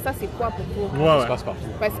ici, mais ça, c'est quoi pour vous? Ouais, Ça se passe partout.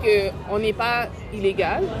 Parce qu'on n'est pas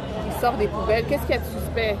illégal, il sort des poubelles. Qu'est-ce qu'il y a de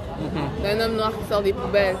suspect d'un homme noir qui sort des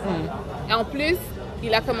poubelles? Et en plus,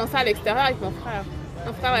 il a commencé à l'extérieur avec mon frère.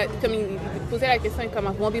 Mon frère, comme il posait la question, il est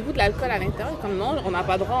comme, vendez-vous de l'alcool à l'intérieur? Comme non, on n'a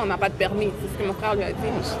pas de droit, on n'a pas de permis. C'est ce que mon frère lui a dit.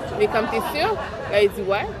 Mais comme t'es sûr? Là, il dit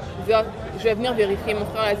ouais. Il dit, je vais venir vérifier. Mon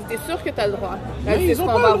frère a dit, t'es sûr que t'as le droit? Là, c'est ce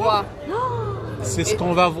qu'on va voir. C'est ce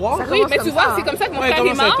qu'on va voir. Oui, mais tu vois, c'est comme ça que mon frère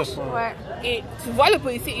il marche. Ouais. Et tu vois le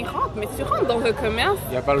policier, il rentre, mais tu rentres dans un commerce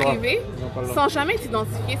Il y a pas le droit. privé Ils ont pas le droit. sans jamais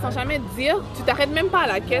t'identifier, sans jamais te dire, tu t'arrêtes même pas à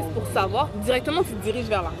la caisse pour savoir. Directement, tu te diriges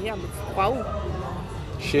vers l'arrière, mais tu crois où?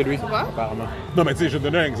 Chez lui, vois? apparemment. Non, mais tu sais, je vais te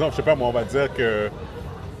donner un exemple. Je sais pas, moi, on va dire que.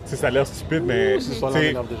 Tu sais, ça a l'air stupide, mais. tu soit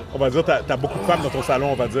sais, l'enveloppe déjà. on va dire, t'as beaucoup de femmes dans ton salon,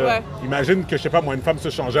 on va dire. Ouais. Imagine que, je sais pas, moi, une femme se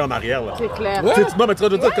changeait en arrière, là. C'est clair. Ouais. Tu sais, non, mais tu vas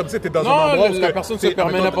te dire comme si t'es dans Non, un endroit où la que, personne tu sais, se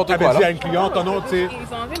permet mettons, n'importe t'avais quoi, dit là. à une cliente, oh non, tu sais. Ils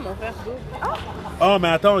ont enlevé mon verre d'eau. Oh, mais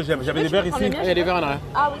attends, j'avais des verres ici. Il y a des verres en arrière.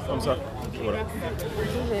 Ah oui, Comme ça. Voilà.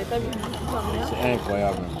 j'avais pas vu du tout ça, rien. C'est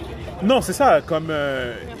incroyable. Non, c'est ça, comme.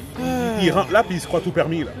 Il rentre là, puis il se croit tout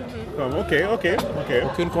permis, là. Comme, ok.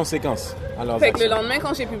 Aucune conséquence. Alors, Fait que le lendemain,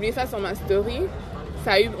 quand j'ai publié ça sur ma story,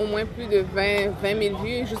 ça a eu au moins plus de 20 000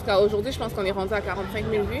 vues. Jusqu'à aujourd'hui, je pense qu'on est rendu à 45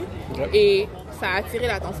 000 vues. Ouais. Et ça a attiré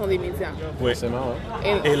l'attention des médias. Oui. forcément,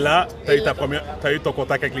 ouais. Et là, t'as eu ton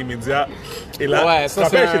contact avec les médias. Et là, Ouais, tu ça, te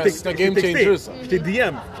rappelles, c'est un- je t'ai- c'est un je t'ai game texté. changer, ça. Je t'ai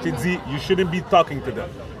DM. Je t'ai dit, you shouldn't be talking to them.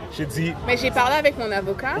 J'ai dit Mais j'ai parlé avec mon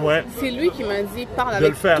avocat. Ouais. C'est lui qui m'a dit parle de le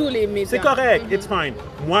avec faire. tous les médias. C'est correct, it's fine.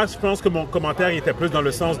 Moi, je pense que mon commentaire il était plus dans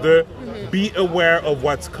le sens de be aware of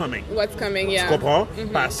what's coming. What's coming, yeah. Tu comprends?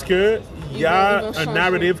 Parce que il y a Ils vont un changer.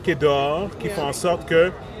 narrative qui est dehors qui fait en sorte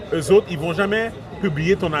que eux autres, ils vont jamais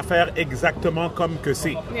publier ton affaire exactement comme que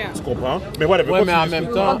c'est. Yeah. Tu comprends? Mais voilà, Ouais, mais en même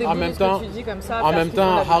temps, Rendez-vous de ce que tu dis comme ça, en faire même ce qu'ils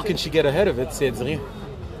temps, font how d'habitude. can she get ahead of it si elle dit rien?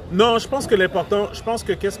 Non, je pense que l'important, je pense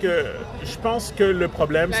que le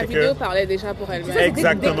problème, La c'est vidéo que parlait déjà pour elle-même. Ça, c'était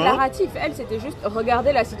Exactement. déclaratif. Elle, c'était juste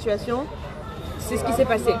regarder la situation. C'est ce qui s'est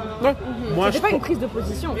passé. moi, je C'était pas pe- une prise de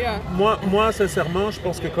position. Yeah. moi, sincèrement, je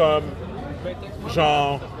pense que comme,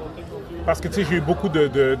 genre, parce que tu sais, j'ai eu beaucoup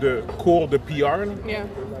de cours de PR. là. Yeah.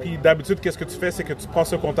 Puis d'habitude, qu'est-ce que tu fais, c'est que tu prends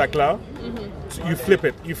ce contact-là, you flip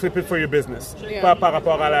it for your business. Yeah. Pas par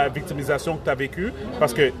rapport à la victimisation que tu as vécue,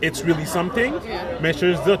 parce que it's really something. Mais je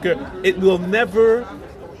veux juste dire que it will never.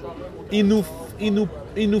 Il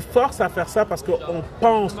nous force à faire ça parce qu'on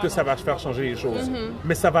pense que ça va faire changer les choses.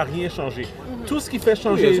 Mais ça va rien changer. Tout ce qui fait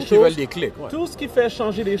changer Oui, eux les autres, ils veulent choses. des clics, ouais. Tout ce qui fait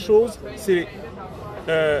changer les choses,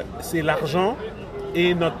 c'est l'argent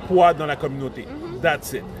et notre poids dans la communauté.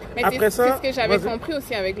 That's it. Mais Après c'est ça, ce que j'avais vas-y. compris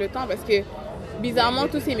aussi avec le temps, parce que bizarrement,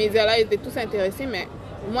 tous ces médias-là étaient tous intéressés, mais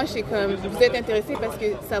moi, je sais comme, vous êtes intéressés parce que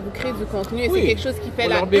ça vous crée du contenu et Oui, c'est quelque chose qui fait pour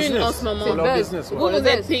la leur une business. en ce moment. C'est leur buzz. business, ouais. Vous, le vous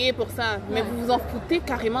êtes buzz. payés pour ça, mais vous vous en foutez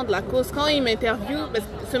carrément de la cause. Quand ils m'interviewent, parce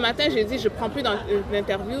que ce matin, j'ai dit, je prends plus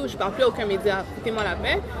d'interview, je parle plus à aucun média, foutez-moi la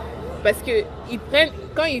paix. Parce que ils prennent,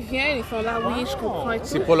 quand ils viennent, ils sont là, oui, je comprends et tout.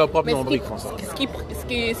 C'est pour leur propre Mais nombril qu'ils font ça.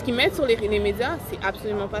 ce qu'ils mettent sur les médias, c'est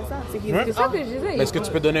absolument pas ça. C'est qu'ils Ouais. disent, C'est ça que je disais. Est-ce que tu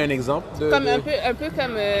peux donner un exemple de... comme de- un peu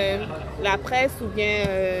comme la presse ou bien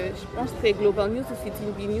je pense que c'est Global News ou c'est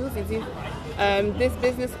TV News, ils disent this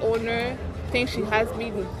business owner thinks she has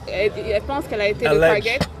been elle pense qu'elle a été le Alleged.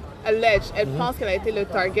 target elle pense qu'elle a été le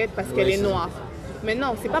target parce qu'elle est noire. Mais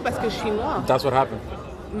non, c'est pas parce que je suis noire. That's what happened.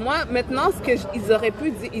 Moi maintenant ce que ils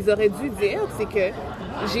auraient dû dire, c'est que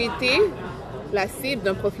j'ai été la cible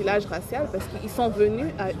d'un profilage racial parce qu'ils sont venus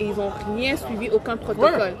et ils n'ont rien suivi, aucun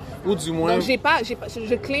protocole. Ou du moins... Donc,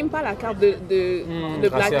 je claim pas la carte de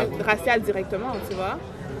racial. raciale directement, tu vois.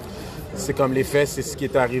 C'est comme les faits, c'est ce qui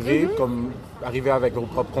est arrivé, comme arriver avec vos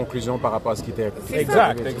propres conclusions par rapport à ce qui était Exact,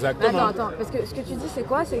 arrivé. exactement. Attends, parce que ce que tu dis, c'est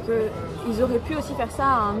quoi? C'est qu'ils auraient pu aussi faire ça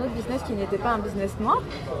à un autre business qui n'était pas un business noir.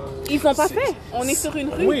 Ils font pas fait. On est sur une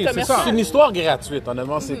rue Oui, c'est commerciale. ça. C'est une histoire gratuite,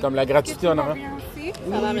 honnêtement. C'est comme la gratuité en arrière.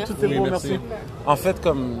 Ça va, merci. Tout est beau, merci. En fait,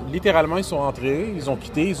 comme littéralement, ils sont entrés, ils ont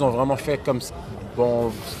quitté, ils ont vraiment fait comme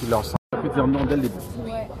bon, ce qui leur semble. On peut dire non dès le début.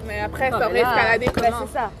 Mais après, Non, ça mais aurait là, escaladé bah, comment?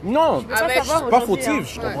 c'est ça. Non, pas Avec- savoir c'est pas aujourd'hui, fautif. hein.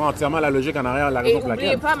 Je comprends entièrement la logique en arrière, la Et raison pour n'oubliez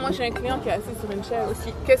laquelle. pas, moi j'ai un client qui est assis sur une chaise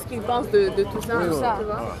aussi. Qu'est-ce qu'il pense de tout ça? Tout ça. Tu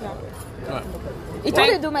vois? Ils t'ont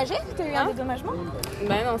dédommagé? T'as eu un dédommagement?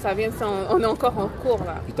 Ben non, ça vient, on est encore en cours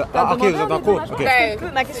là. Ah, ok, vous êtes en cours. Ok. Ben,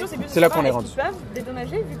 Ma question, c'est plus C'est là qu'on est rendu. Ils peuvent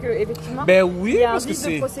dédommager vu qu'effectivement, Ben oui, il y a un parce que vice de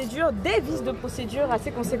c'est. procédure, des vices de procédure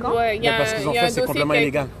assez conséquents. ouais, il y a Mais parce qu'ils ont il y a fait, un c'est dossier complètement qui a-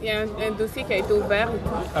 illégal. Il y a un dossier qui a été ouvert et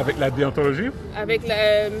tout. Avec la déontologie? Avec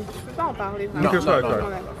la. Je peux pas en parler. Non, vraiment. c'est ça, Non, ouais. ouais.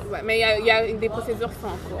 Ouais, mais il y a des procédures qui sont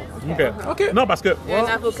en cours. OK. Non, parce que. Il y a un Tu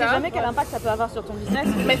sais avocat. jamais quel impact ça peut avoir sur ton business.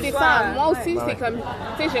 Mais c'est Soit, ça. Moi ouais. aussi, c'est comme.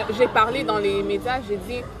 Tu sais, j'ai parlé dans les médias, j'ai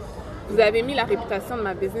dit. vous avez mis la réputation de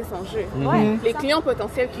ma business en jeu. Les clients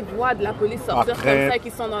potentiels qui voient de la police sortir Après, comme ça,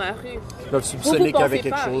 qui sont dans la rue, Ils peuvent soupçonner qu'il y avait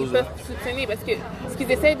quelque ils chose. peuvent soupçonner parce que ce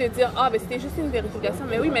qu'ils essayent de dire, ben c'était juste une vérification.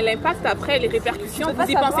 Mais oui, mais l'impact après, les répercussions, Tu peux vous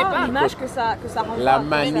y pas pensez savoir pas. l'image que ça renvoie. La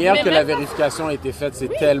manière Mais que la même- vérification a été faite, c'est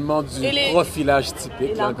tellement du Et les- profilage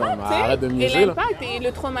typique. Là, comme, Tu sais, arrête de me et niaiser, là. l'impact et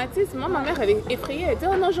le traumatisme. Moi, ma mère, elle est effrayée. Elle dit,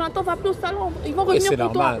 oh non, Jonathan, va appeler au salon. Ils vont Et revenir c'est pour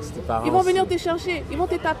normal, toi. c'est tes parents. Ils vont venir te chercher. Ils vont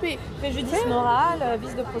te taper. Préjudice moral,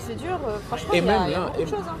 vice de procédure, franchement, Et il y a même là, beaucoup de et-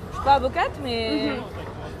 choses. Hein. Je suis pas avocate, mais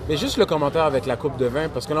Mais juste le commentaire avec la coupe de vin,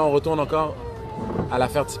 parce que là, on retourne encore à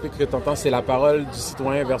l'affaire typique que tu entends, c'est la parole du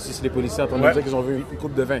citoyen versus les policiers en train de Ouais. dire qu'ils ont vu une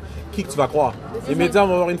coupe de vin. Qui que tu vas croire? Les médias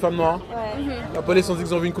vont voir une femme noire. La police ont dit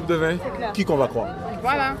qu'ils ont vu une coupe de vin. Qui qu'on va croire?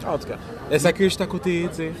 Voilà. En tout cas, elle s'accuse juste à côté,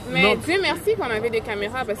 tu sais. Mais Dieu merci qu'on avait des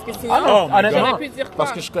caméras parce que sinon, Ah non, my honnêtement, j'aurais pu dire quoi?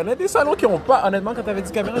 parce que je connais des salons qui n'ont pas, honnêtement, quand tu avais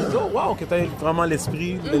dit caméra, je dis, oh wow, que tu as vraiment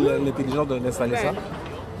l'esprit, l'intelligence d'installer ça. Ouais.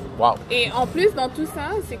 Wow. Et en plus, dans tout ça,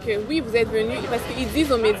 c'est que oui, vous êtes venus, parce qu'ils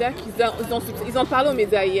disent aux médias ils ont parlé aux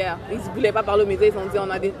médias hier. Ils ne voulaient pas parler aux médias, ils ont dit on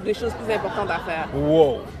a des choses plus importantes à faire.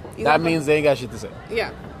 Wow. Ils That ont- means they ain't got shit to say. Yeah.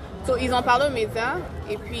 So, ils ont parlé aux médias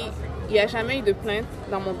et puis il n'y a jamais eu de plainte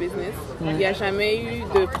dans mon business. Il n'y a jamais eu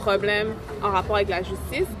de problème en rapport avec la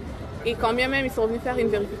justice. Et quand bien même ils sont venus faire une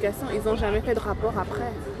vérification, ils n'ont jamais fait de rapport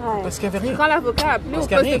après. Parce qu'il n'y avait rien. Quand l'avocat a appelé Parce au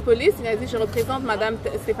qu'il y a poste de rien. police, il a dit « Je représente Madame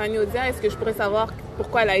Stéphanie Audia, est-ce que je pourrais savoir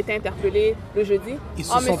pourquoi elle a été interpellée le jeudi? » Ils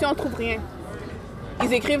se Oh sont- monsieur, on ne trouve rien.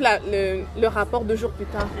 Ils écrivent le rapport 2 jours plus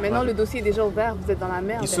tard. Maintenant, le dossier est déjà ouvert, vous êtes dans la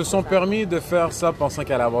merde. Ils se sont permis de faire ça pensant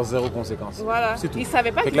qu'elle allait avoir zéro conséquence. Voilà. C'est tout. Ils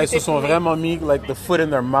savaient pas Fait que qu'ils là, ils se étaient sont filmés. vraiment mis like the foot in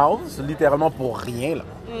their mouths, littéralement pour rien là.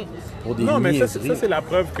 Pour des Non, mais ça, niaiseries. c'est la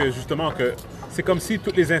preuve que justement que c'est comme si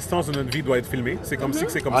toutes les instances de notre vie doivent être filmées. C'est comme si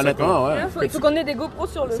que c'est comme Honnêtement, ça. ouais. il faut qu'on ait des GoPros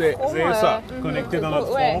sur le C'est front. ça, connecté dans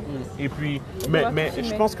notre ouais. front. Et puis, va mais filmer.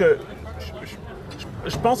 je pense que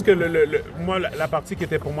je pense que moi la partie qui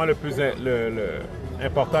était pour moi le plus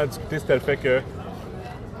important à discuter, c'était le fait que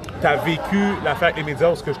tu as vécu l'affaire avec les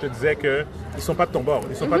médias où ce que je te disais que ils sont pas de ton bord,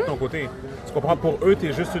 ils sont pas de ton côté. Tu comprends? Pour eux,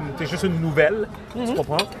 t'es juste une nouvelle. Tu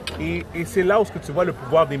comprends? Et c'est là où ce que tu vois le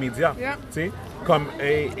pouvoir des médias. Yeah. Tu sais, comme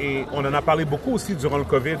et on en a parlé beaucoup aussi durant le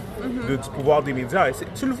COVID du pouvoir des médias. Et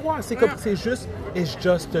tu le vois, c'est comme c'est juste it's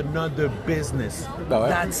just another business. Ben ouais.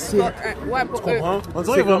 That's it. Ouais, pour Tu comprends? On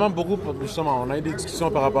dirait vraiment beaucoup, justement, on a eu des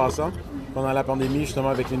discussions par rapport à ça pendant la pandémie, justement,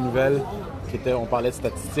 avec les nouvelles, on parlait de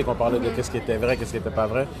statistiques, on parlait de qu'est-ce qui était vrai, qu'est-ce qui n'était pas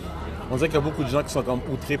vrai. On dirait qu'il y a beaucoup de gens qui sont comme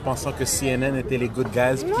outrés pensant que CNN était les good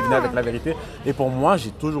guys puis qui venaient avec la vérité. Et pour moi, j'ai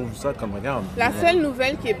toujours vu ça comme, regarde. La seule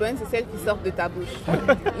nouvelle qui est bonne, c'est celle qui sort de ta bouche.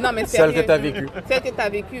 Non, mais Celle sérieux. que t'as vécue. Celle que tu as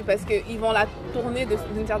vécue, parce qu'ils vont la tourner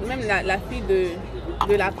d'une certaine... Même la fille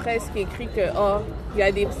de la presse qui écrit que, oh, il y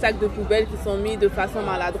a des sacs de poubelle qui sont mis de façon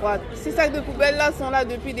maladroite. Ces sacs de poubelle-là sont là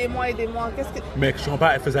depuis des mois et des mois. Qu'est-ce que... Mais je comprends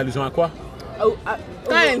pas, elle faisait allusion à quoi?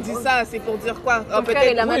 Quand elle dit ça, c'est pour dire quoi? Ton frère,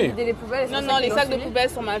 il a mal oui. vidé les poubelles. c'est Non, ça non, qu'ils les l'ont sacs de filé. poubelle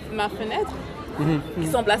sur ma fenêtre, qui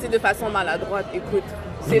sont placés de façon maladroite. Écoute,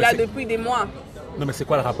 c'est mais là c'est- depuis des mois. Non, mais c'est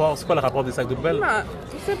quoi le rapport? C'est quoi le rapport des sacs de poubelle? Ah,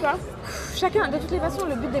 je sais pas. Chacun, de toutes les façons,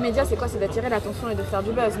 le but des médias, c'est quoi? C'est d'attirer l'attention et de faire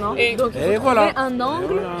du buzz, non? Et- Donc, il faut Et trouver voilà. un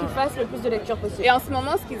angle qui fasse le plus de lecture possible. Et en ce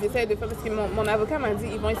moment, ce qu'ils essayent de faire, parce que mon avocat m'a dit,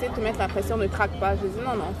 ils vont essayer de te mettre la pression, ne craque pas. Je dis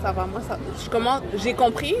non, non, ça va, moi, ça, j'ai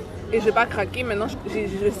compris et je vais pas craquer. Maintenant, je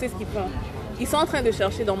sais ce qu'ils font. Ils sont en train de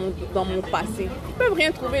chercher dans mon passé. Ils peuvent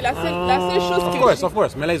rien trouver. La seule chose que Of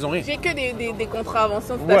course, mais là, ils ont rien. j'ai que des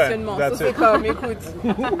contraventions de Ouais, stationnement. Ça, that's c'est it. comme, écoute,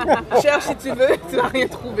 cherche si tu veux, tu vas rien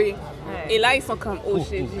trouver. Et là, ils sont comme, oh,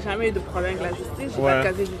 j'ai jamais eu de problème avec la justice, j'ai pas de Ouais.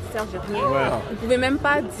 casier judiciaire, j'ai rien. Ouais. Vous pouvez même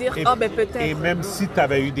pas dire, Et- oh, ben peut-être. Et même si tu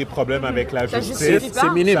avais eu des problèmes avec la Ça justice, justifie pas. C'est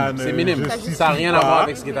minime, ça ne c'est minime. justifie Ça n'a rien à pas voir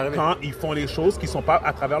avec ce qui est arrivé. quand ils font les choses qui sont pas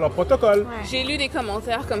à travers leur protocole. J'ai lu des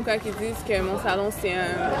commentaires comme quoi qui disent que mon salon,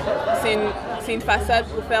 c'est une façade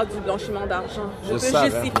pour faire du blanchiment d'argent. Je peux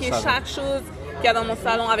justifier je savais. chaque chose qu'il y a dans mon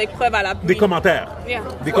salon avec preuve à l'appui. Des commentaires. Yeah.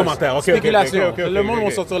 Des commentaires, ok. Spéculation. Le monde va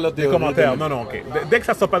sortir leur Des théorie. commentaires, non, non, ok. Dès que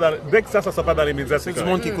ça sort pas dans les médias, c'est C'est du correct.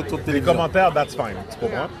 monde qui écoute toute Les télévision. commentaires, that's fine, tu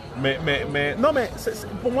comprends? Mais non, mais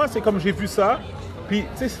pour moi, c'est comme j'ai vu ça. Puis,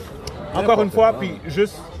 tu sais, encore une fois, puis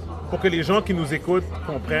juste pour que les gens qui nous écoutent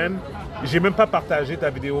comprennent, j'ai même pas partagé ta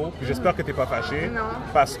vidéo. Puis j'espère que t'es pas fâché. Non.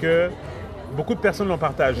 Parce que beaucoup de personnes l'ont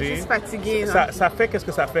partagé. Je suis fatiguée, là. Ça fait qu'est-ce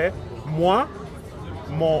que ça fait? Moi,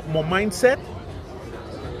 mon mindset,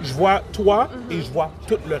 je vois toi et je vois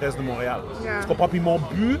tout le reste de Montréal. Yeah. Tu comprends? Puis mon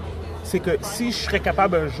but, c'est que si je serais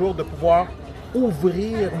capable un jour de pouvoir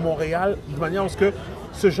ouvrir Montréal de manière à ce que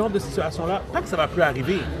ce genre de situation-là, pas que ça va plus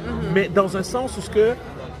arriver, mais dans un sens où ce que,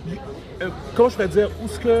 comment je pourrais dire, où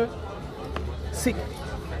ce que,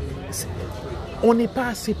 on n'est pas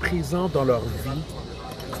assez présent dans leur vie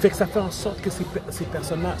Fait que ça fait en sorte que ces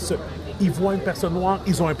personnes-là, ils voient une personne noire,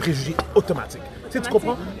 ils ont un préjugé automatique. Tu sais, tu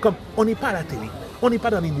comprends? Comme, on n'est pas à la télé, on n'est pas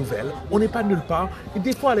dans les nouvelles, on n'est pas nulle part. Et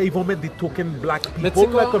des fois, là, ils vont mettre des tokens black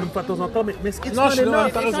people, là, comme une fois de temps en temps, mais c'est Non, je suis là,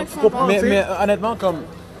 tu comprends? mais honnêtement,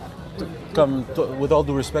 with all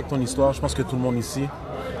due respect, ton histoire, je pense que tout le monde ici,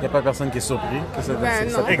 il n'y a pas personne qui est surpris que ça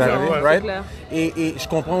t'est arrivé, ouais, right? clair. Et je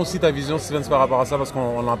comprends aussi ta vision, Steven, par rapport à ça, parce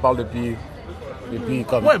qu'on en parle depuis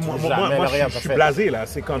comme Ouais, moi, rien, je suis blasé, là.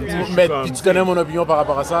 C'est comme... Mais puis tu connais mon opinion par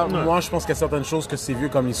rapport à ça. Moi, je pense qu'il y a certaines choses que c'est vieux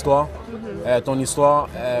comme l'histoire. Ton histoire,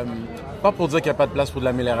 pas pour dire qu'il n'y a pas de place pour de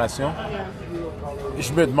l'amélioration.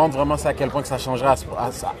 Je me demande vraiment à quel point que ça changerait,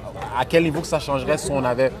 à quel niveau que ça changerait si on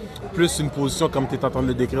avait plus une position comme tu es en train de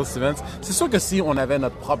le décrire, Steven. C'est sûr que si on avait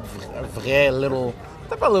notre propre vrai little,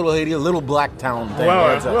 peut-être pas little Haiti, little black town.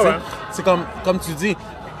 Ouais. C'est comme tu dis,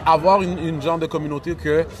 avoir une genre de communauté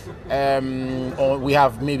que we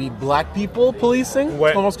have maybe black people policing,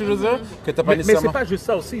 tu comprends ce que je veux dire? Que t'as pas Mais nécessairement... c'est pas juste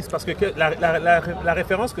ça aussi, c'est parce que la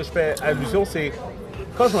référence que je fais allusion, c'est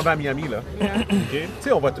quand je m'en vais à Miami, là, tu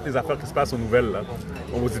sais, on voit toutes les affaires qui se passent aux nouvelles, là,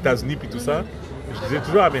 aux États-Unis puis tout ça. Je disais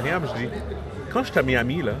toujours à Myriam, je dis, quand je suis à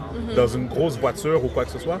Miami, là, dans une grosse voiture ou quoi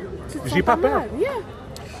que ce soit, j'ai pas peur.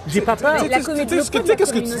 J'ai pas peur. Tu sais,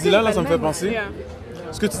 qu'est-ce que tu dis là, ça me fait penser?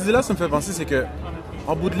 Ce que tu dis là, ça me fait penser, c'est que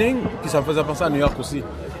en bout de ligne, puis ça me faisait penser à New York aussi,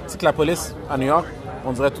 c'est que la police à New York,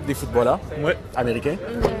 on dirait tous des footballeurs américains,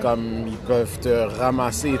 comme ils peuvent te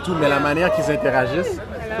ramasser et tout, mais la manière qu'ils interagissent...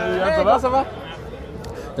 Ça va?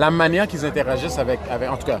 La manière qu'ils interagissent avec,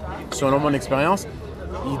 en tout cas, selon mon expérience,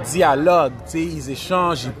 ils dialoguent, tu sais, ils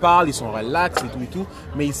échangent, ils parlent, ils sont relax et tout.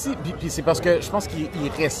 Mais ici, puis c'est parce que je pense qu'ils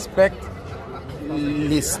respectent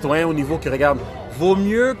les citoyens au niveau que, regarde, vaut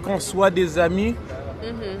mieux qu'on soit des amis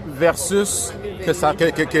versus que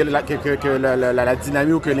la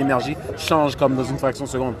dynamique ou que l'énergie change comme dans une fraction de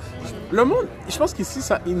seconde. Le monde, je pense qu'ici,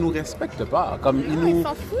 ils nous respectent pas. Comme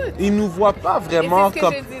ils nous voient pas vraiment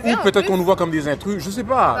comme... Ou peut-être qu'on nous voit comme des intrus, je sais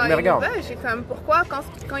pas, mais regarde. J'ai comme, pourquoi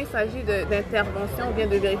quand il s'agit d'intervention ou bien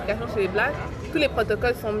de vérification chez les Blacks, tous les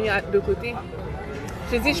protocoles sont mis de côté?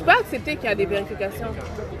 Je dis, je peux accepter qu'il y a des vérifications.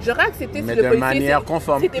 J'aurais accepté si le policier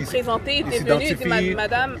s'était présenté, était venu et dit,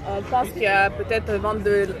 madame, on pense qu'il y a peut-être une vente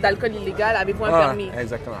d'alcool illégal, avez-vous un permis?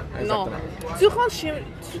 Exactement. Non. Tu rentres chez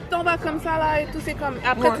tu t'en vas comme ça là et tout, c'est comme.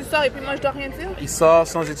 Après tu sors et puis moi je dois rien dire. Il sort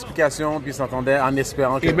sans explication, puis il s'entendait en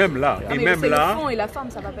espérant que. Et même là, le fond et la forme,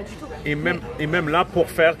 ça va pas du tout. Et même là, pour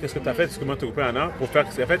faire qu'est-ce que tu as fait, excuse-moi, tu as coupé Anna, pour faire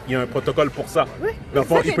ce que tu as fait, il y a un protocole pour ça. Oui. Dans le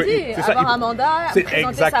fond, c'est ça, avoir un mandat,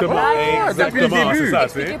 présenter sa plaque, depuis le début.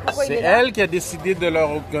 C'est elle qui a décidé de leur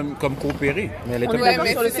comme coopérer. Mais elle était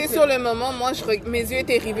mais c'est sur le moment, moi mes yeux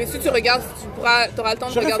étaient rivés. Si tu regardes, tu auras le temps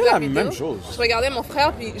de regarder la vidéo. Même chose. Je regardais mon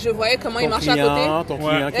frère puis je voyais comment il marchait à côté. Ton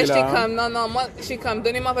client qui est là. J'étais comme non, moi j'étais comme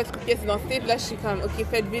donnez-moi votre pièce d'identité. Puis là j'étais comme OK,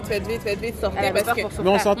 faites vite, sortez parce que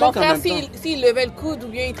mon frère s'il levait le coude ou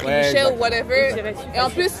bien il trébuchait ou whatever. Et en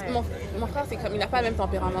plus mon frère c'est comme il n'a pas le même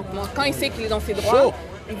tempérament que moi. Quand il sait qu'il est dans ses droits,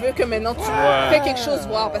 il veut que maintenant tu fais quelque chose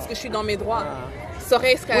voir parce que je suis dans mes droits.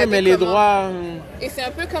 Oui, mais les droits... Et c'est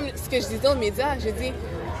un peu comme ce que je disais aux médias. Je dis,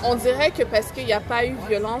 on dirait que parce qu'il n'y a pas eu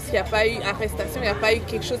violence, il n'y a pas eu arrestation, il n'y a pas eu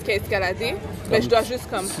quelque chose qui a escaladé, mais je dois juste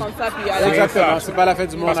comme prendre ça puis aller. Exactement, c'est pas la fin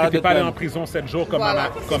du monde. Parce que t'es pas allé en prison 7 jours comme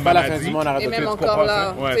c'est pas la fin du monde. Et même encore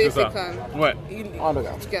là, c'est comme... Ouais. En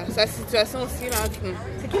tout cas, sa situation aussi, là...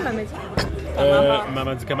 C'est qui Mamadi?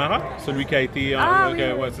 Mamadi Camara, celui qui a été...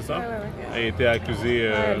 Ouais, c'est ça. A été accusé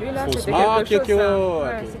faussement. C'était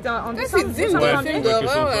en décembre. C'est un film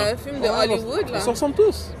d'horreur, un film de Hollywood, là. Ils se ressemblent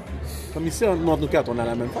tous. Comme ici, entre nous quatre, on a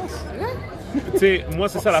la même face. Tu sais, moi,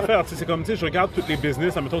 c'est ça l'affaire. C'est comme, tu sais, je regarde toutes les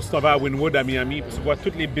business. Admettons, si tu vas à Wynwood, à Miami, tu vois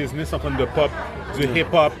toutes les business en train de pop, du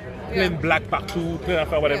hip-hop, plein de black partout, plein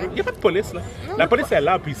d'affaires, whatever. Il n'y a pas de police, là. La police est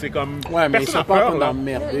là, puis c'est comme. Ouais, mais ils sont pas en train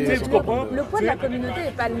d'emmerder. Tu comprends? Le poids de la communauté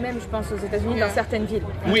n'est pas le même, je pense, aux États-Unis, dans certaines villes.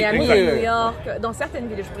 Oui, Miami, New York, dans certaines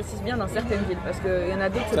villes, je précise bien dans certaines villes, parce qu'il y en a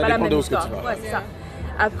d'autres, c'est pas la même histoire. Ouais, c'est ça.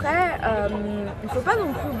 Après, il ne faut pas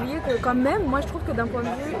non plus oublier que quand même, moi je trouve que d'un point de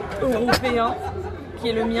vue européen, qui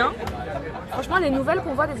est le mien, franchement les nouvelles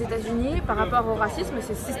qu'on voit des États-Unis par rapport au racisme,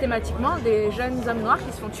 c'est systématiquement des jeunes hommes noirs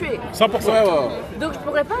qui se font tuer. 100%. Donc je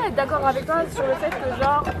pourrais pas être d'accord avec toi sur le fait que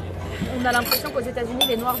genre, on a l'impression qu'aux États-Unis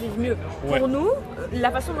les noirs vivent mieux. Pour nous,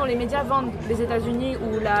 la façon dont les médias vendent les États-Unis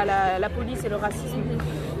ou la police et le racisme,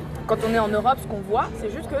 quand on est en Europe, ce qu'on voit,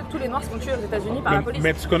 c'est juste que tous les Noirs se font tuer aux États-Unis par la police.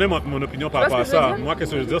 Mais tu connais mon opinion par rapport à ça. Moi,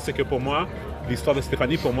 qu'est-ce que je veux dire, c'est que pour moi, l'histoire de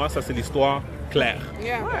Stéphanie, pour moi, ça c'est l'histoire claire.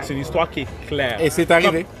 Yeah. C'est une histoire qui est claire. Et c'est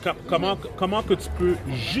arrivé. Comment que tu peux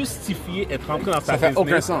justifier être rentré dans ta Ça fait business?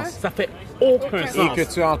 aucun sens. Ça fait aucun Et sens.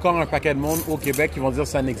 que tu as encore un paquet de monde au Québec qui vont dire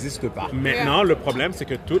ça n'existe pas. Maintenant, le problème, c'est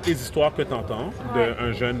que toutes les histoires que tu entends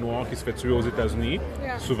d'un jeune noir qui se fait tuer aux États-Unis,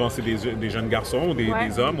 souvent c'est des jeunes garçons ou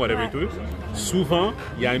des hommes, whatever et tout, souvent,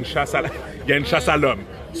 il y a une chasse à l'homme.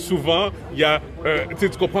 Souvent, il y a, tu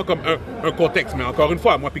comprends comme un contexte. Mais encore une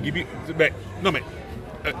fois, moi, puis Gibi, ben, non mais,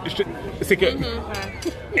 c'est que,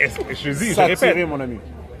 je dis, je répète, Saturé, mon ami.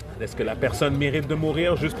 est-ce que la personne mérite de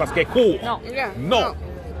mourir juste parce qu'elle court? Non.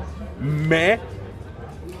 Mais,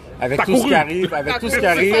 Avec T'as tout ce couru. qui arrive,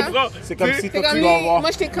 c'est comme si toi, tu dois avoir... Moi,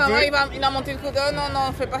 j'étais comme, il a monté le coude. Oh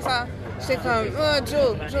non, fais pas ça. J'étais comme, oh,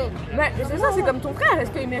 Joe. Ouais, c'est ça, c'est comme ton frère.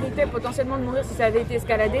 Est-ce qu'il méritait potentiellement de mourir si ça avait été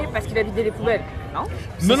escaladé parce qu'il a vidé les poubelles? Non?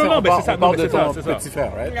 non, mais c'est ça. On parle non, mais de c'est ça, ton c'est ça. petit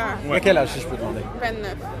frère, right? Yeah. À quel âge, si je peux te demander?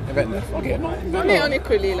 29. 29. OK. On est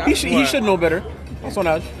collés, là. He should know better. À son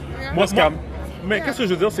âge. Moi, se calme. Mais qu'est-ce que je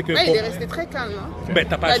veux dire, c'est que... Ouais, il est resté très calme, hein. Ben,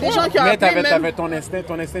 t'as pas Il y le a des choix. gens qui ont Mais appelé même... t'avais ton instinct.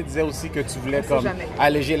 Ton instinct disait aussi que tu voulais comme jamais.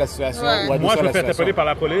 alléger la situation Ouais. ou adoucir Moi, je me la fais interpeller situation. par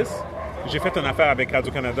la police. J'ai fait une affaire avec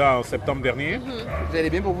Radio-Canada en septembre dernier. Vous allez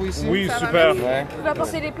bien pour vous ici? Oui, Ça va super. bien? Ouais. Il va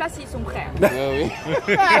porter les places s'ils sont prêts. Oui.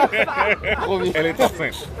 Trop bien. Elle est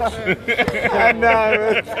enceinte. Ah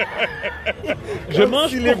non, Je mange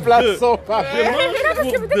si les pour places deux. sont pas Je mange Parce que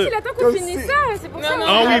pour peut-être deux. qu'il attend qu'on finisse ça, c'est pour ça. Non,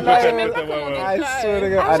 Ah oui, j'ai peut-être. même pas ouais, commandé ouais. le I plat, swear to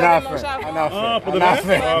God. j'avais Enough. mangé avant. Ah, pour de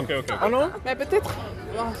vrai? Ah, ok. Ah non? Mais peut-être...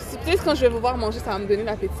 bon, c'est peut-être quand je vais vous voir manger, ça va me donner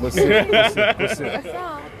l'appétit. Possible.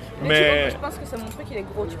 Mais- Je pense que c'est mon truc, il est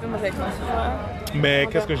gros. Tu peux manger avec moi si tu veux. Mais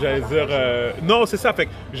qu'est-ce que j'allais dire? Non, c'est ça. Fait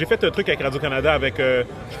que j'ai fait un truc avec Radio-Canada avec... je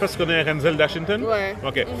sais pas si tu connais Renzel Dashington? Ouais.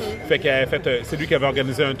 OK. Fait qu'elle a fait... c'est lui qui avait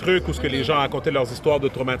organisé un truc où ce que les gens racontaient leurs histoires de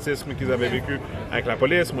traumatisme qu'ils avaient vécu avec la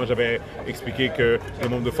police. Moi, j'avais expliqué que le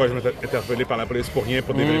nombre de fois je m'étais interpellé par la police pour rien,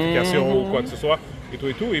 pour des vérifications ou quoi que ce soit, et tout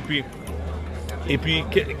et tout. Et puis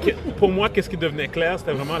pour moi, qu'est-ce qui devenait clair?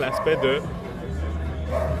 C'était vraiment l'aspect de...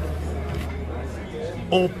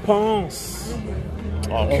 On pense...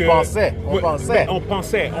 On que- pensait. Ouais, ben, on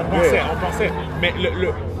pensait. Mais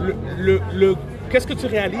qu'est-ce que tu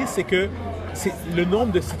réalises, c'est que c'est le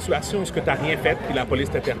nombre de situations où tu n'as rien fait puis la police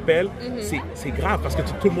t'interpelle, c'est grave parce que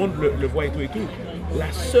tout le monde le voit et tout et tout.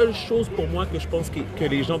 La seule chose pour moi que je pense que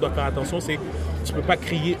les gens doivent faire attention, c'est tu peux pas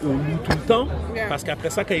crier au loup tout le temps parce qu'après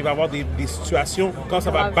ça, quand il va y avoir des situations, quand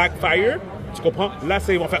ça va backfire, tu comprends? Là,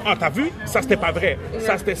 ils vont faire « Ah, t'as vu? Ça, c'était pas vrai.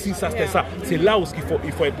 Ça, c'était ci, ça, c'était ça. » C'est là où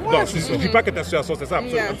il faut être... Non, je dis pas que ta situation, c'est ça.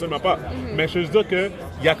 Absolument pas. Mais je veux dire qu'il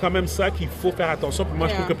y a quand même ça qu'il faut faire attention. Puis moi,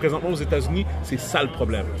 je trouve que présentement, aux États-Unis, c'est ça le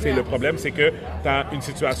problème. Le problème, c'est que tu as une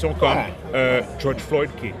situation comme George Floyd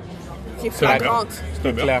qui est... Qui est C'est un meurtre. flagrante. C'est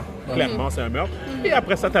un meurtre. Clairement, c'est un meurtre. Et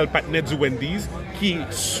après ça, tu as le patinet du Wendy's qui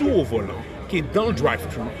est sous au volant, qui est dans le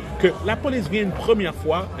drive-thru, que la police vient une première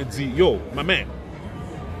fois et dit « Yo, ma main,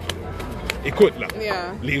 écoute là,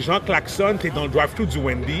 les gens klaxonnent, t'es dans le drive-thru du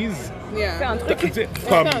Wendy's. » C'est un truc.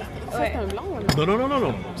 Comme... Ça, c'est un blanc ou un noir?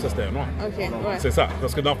 Non. Ça, c'était un noir. Ok, ouais. C'est ça.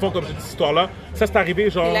 Parce que dans le fond, comme j'ai dit cette histoire-là, ça, c'est arrivé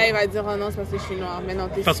genre... Et là, il va dire, oh non, c'est parce que je suis noir. Mais non,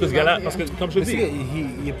 t'es Parce que ce gars-là, parce que comme je Mais dis...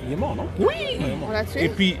 il est mort, non? Oui! On l'a tué? Et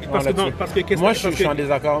puis, On parce l'a que... non, tué. parce que qu'est-ce Moi, que- je parce suis que- en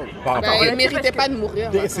désaccord par rapport Ben, à il méritait pas de mourir.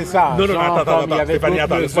 C'est ça. Non, genre, attends, comme il y avait Stéphanie, d'autres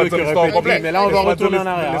attends, laisse-moi mesures dire qui l'histoire auraient pu- complète. Mais là, on va Laisse-moi retourner dire- en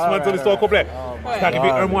arrière. Laisse-moi dire l'histoire complète. C'est arrivé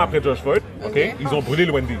Ouais. un mois après George Floyd, OK? Ils ont brûlé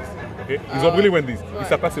le Wendy's. OK? Ils ont brûlé le Wendy's. Ils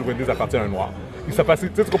savent pas si le Wendy's appartient à un noir. Ils savent pas si...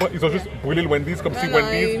 Tu sais, tu comprends? Ils ont juste brûlé le Wendy's comme si Non,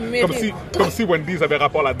 Wendy's... il Comme si Wendy's avait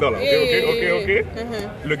rapport là-dedans, là. OK?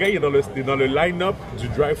 Le gars, il est dans le line-up du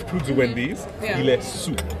drive-thru du Wendy's. Yeah. Il est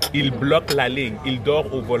sous. Il bloque la ligne. Il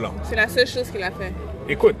dort au volant. C'est la seule chose qu'il a fait.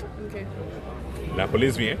 Écoute, Ok. la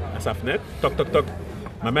police vient à sa fenêtre, toc, toc, toc.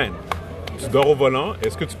 Ma man, tu dors au volant,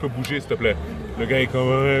 est-ce que tu peux bouger, s'il te plaît? Le gars est comme,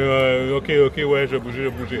 ok, ouais, je vais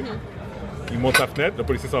bouger. Il monte sa fenêtre, le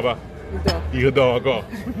policier s'en va. Il redort encore.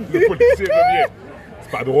 Le policier revient.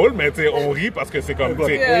 C'est pas drôle, mais tu sais, on rit parce que c'est comme, tu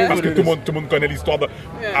sais, Yeah. parce que tout le monde connaît l'histoire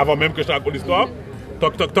avant même que je te raconte l'histoire.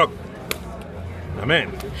 Toc, toc, toc. Ma man,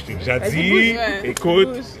 je t'ai déjà dit, bouge, ouais. écoute,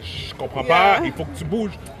 Bouge. je comprends pas, il faut que tu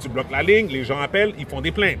bouges. Tu bloques la ligne, les gens appellent, ils font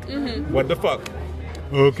des plaintes. What the fuck?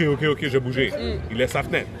 Ok, je vais bouger. Il laisse sa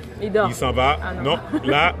fenêtre. Il dort. Il s'en va. Ah non,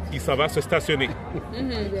 là, il s'en va se stationner.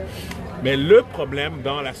 Mais le problème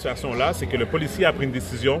dans la situation-là, c'est que le policier a pris une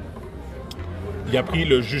décision. Il a pris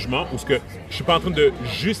le jugement, où ce que je suis pas en train de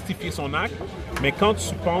justifier son acte, mais quand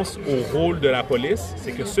tu penses au rôle de la police,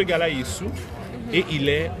 c'est que ce gars-là, il est sous et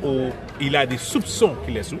il a des soupçons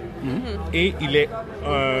qu'il est sous et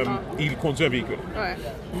il conduit un véhicule. Ouais.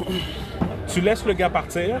 Tu laisses le gars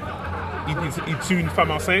partir, il tue une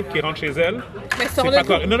femme enceinte qui rentre chez elle. Mais C'est pas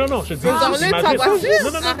correct. Non, je te dis. Sors-le de sa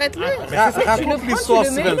voiture. Non. Arrête-le. Raconte l'histoire,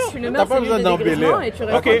 Steven. T'as pas besoin d'embellir.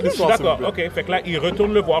 Ok, je suis d'accord. Ok, fait que là, il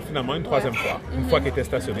retourne le voir finalement une troisième fois, une fois qu'il était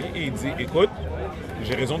stationné, et il dit écoute,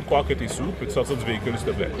 j'ai raison de croire que t'es sous, peux-tu sortir du véhicule, s'il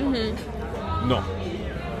te plaît? Non.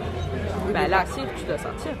 Ben là, si, tu dois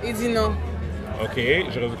sortir. Il dit non. Ok,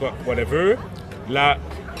 j'ai raison de quoi? Whatever. Là,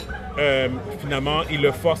 finalement, il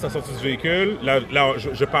le force à sortir du véhicule. Là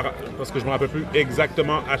je pars parce que je me rappelle plus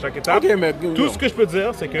exactement à chaque étape. Ok, mais tout ce que je peux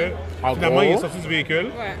dire, c'est que finalement, il est sorti du véhicule.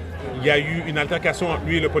 Ouais. Il y a eu une altercation entre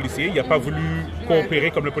lui et le policier. Il n'a pas voulu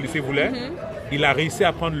coopérer comme le policier voulait. Il a réussi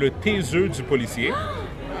à prendre le taser du policier.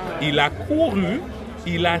 Il a couru.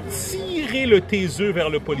 Il a tiré le taser vers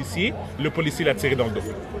le policier. Le policier l'a tiré dans le dos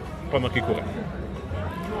pendant qu'il courait.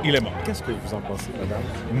 Il est mort. Qu'est-ce que vous en pensez, madame?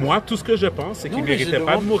 Moi, tout ce que je pense, c'est qu'il ne mais méritait j'ai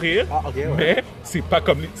pas le de mourir, mais c'est pas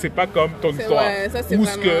comme ton histoire. Ouais, ça, c'est où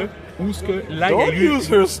vraiment... ce que là, il y Don't a eu... use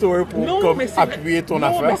her story pour Non, comme mais c'est- appuyer ton non,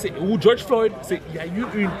 affaire. mais c'est- ou George Floyd, il y a eu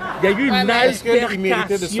une mais est-ce qu'il méritait de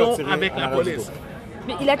altercation sortir avec à la la police. radio?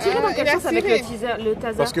 Mais il a tiré dans il quel a sens avec tiré. le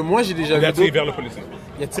taser? Parce que moi, j'ai déjà Il a vu tiré d'autres... vers le policier.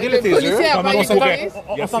 Il a tiré Le le taser. policier a Pendant pas qu'on eu s'entend. de- Il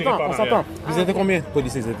a On tiré par s'entend. l'arrière. Vous étiez combien de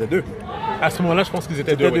policiers? Ils étaient deux. À ce moment-là, je pense qu'ils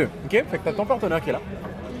étaient Vous êtes deux. deux. OK? Fait que t'as ton partenaire qui est là.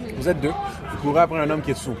 Vous êtes deux. Vous courez après un homme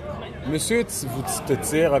qui est dessous. Monsieur, vous te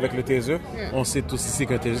tire avec le taser. On sait tous ici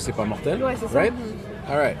qu'un taser, c'est pas mortel. Ouais, c'est ça. Right?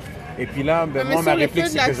 All right. Et puis là, ben, Mais moi, sur ma le réplique, feu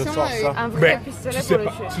de c'est que je l'action, sors ça. Un vrai Ben, pistolet tu sais pour le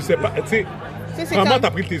pas, tuer. tu sais pas, tu sais, Ça, c'est vraiment, comme...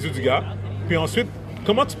 t'as pris le taser du gars, puis ensuite,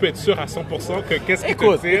 comment tu peux être sûr à 100% que qu'est-ce qui te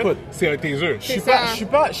Écoute, tire, écoute. c'est un taser? Je suis ça.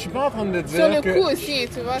 pas, je suis pas en train de dire Sur le que... coup aussi,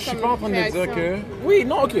 tu vois, Je suis comme pas en train de dire réaction. que... Oui,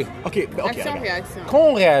 non, OK. OK. Action, réaction. Quand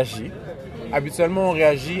on réagit, habituellement, on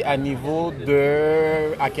réagit à niveau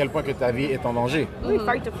de à quel point que ta vie est en danger. Oui,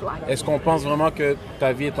 fight or flight. Est-ce qu'on pense vraiment que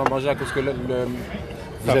ta vie est en danger à cause que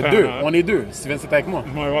vous Ça êtes fait deux? un- On est deux. Steven, c'est avec moi.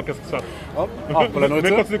 Je m'en vais voir qu'est-ce que ça. Hop. Ah, pour la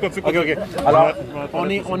nourriture? Mais continue. OK, OK. Alors, Je on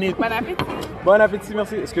est... Bon appétit. Bon appétit,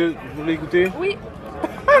 merci. Est-ce que vous voulez goûter? Oui.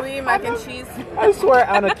 Oui, mac and cheese. I swear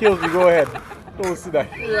Anna kills you. Go ahead. Toi aussi, d'ailleurs.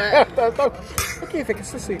 Ouais. OK, fait que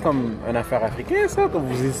ça, c'est comme une affaire africaine, ça. Comme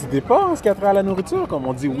vous n'hésitez pas en ce qui a trait à la nourriture, comme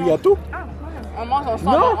on dit oui à tout. On mange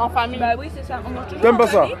ensemble, Non. en famille. Bah oui, c'est ça. On mange toujours T'aimes en pas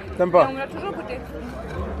ça? famille, T'aimes pas? et on l'a toujours goûté.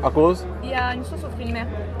 À cause? Il y a une sauce aux fruits de mer.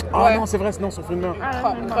 Ah Ouais. non, c'est vrai, sinon, c'est fruit de mer. Ah,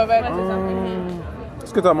 Crevette. ouais, c'est ça.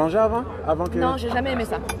 Est-ce que tu as mangé avant? Avant que... Non, j'ai jamais aimé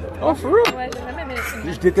ça. Oh, for real? Ouais, j'ai jamais aimé les fruits de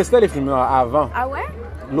mer. Je détestais les fruits de mer avant. Ah ouais?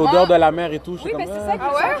 L'odeur de la mer et tout. Oui, j'étais mais comme, c'est ça qui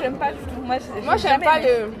Ah ouais? j'aime pas du tout. Moi, Moi, j'aime jamais pas aimé.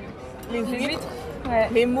 les Les huîtres, huîtres. Ouais.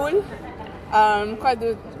 les moules, quoi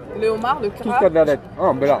de... Le homard, le tout ce qu'il y a crabe. de la lettre.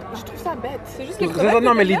 Oh, ben là. Je trouve ça bête. C'est juste C'est les ça, crevettes.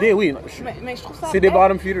 non, mais que j'aime. l'idée, oui. Mais je trouve ça C'est des bête.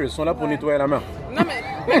 bottom feeders. Ils sont là pour nettoyer la mer. Non,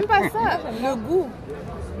 mais même pas ça. Le goût.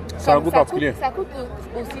 C'est un Comme goût ça particulier. Ça coûte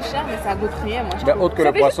aussi cher, mais ça goûte rien, moi, je Ben, trouve. autre que Ça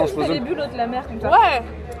le fait poisson, juste je comme si t'avais présume. bu l'eau de la mer comme ça. Ouais.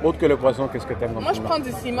 Autre que le poisson, qu'est-ce que t'aimes comme Moi, je fromage?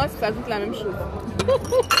 prends du cimos, ça goûte la même chose.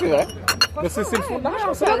 C'est vrai. Mais c'est le fromage,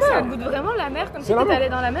 c'est la Ça mer. goûte vraiment la mer, comme si C'est la mer. t'allais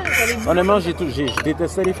dans la mer et t'allais goûter. Honnêtement, je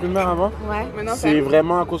détestais les fruits de mer avant. Ouais. Maintenant, C'est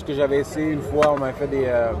vraiment à cause que j'avais essayé une fois, on m'avait fait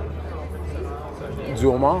du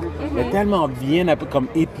homard, mais tellement bien comme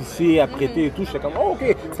épicé, apprêté et tout, j'étais comme oh,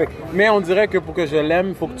 ok. Mais on dirait que pour que je l'aime,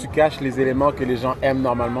 il faut que tu caches les éléments que les gens aiment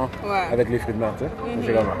normalement Ouais. avec les fruits de mer, tu sais.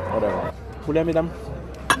 J'ai comme whatever. Poulet, mesdames?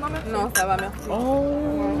 Non, ça va, merci. Oh,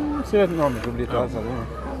 c'est vrai. Non, mais j'ai oublié toi, ça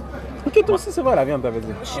va. Ok, toi aussi, c'est vrai, la viande, t'avais dit.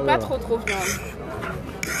 Je suis pas trop viande.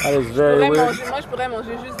 Allez, it's Je very pourrais weird. manger, moi, je pourrais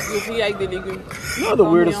manger juste du riz avec des légumes. No,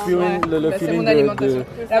 the weirdest Ambiance, feeling, ouais. le Bah, c'est feeling mon de alimentation.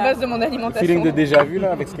 La base de mon alimentation. feeling de déjà vu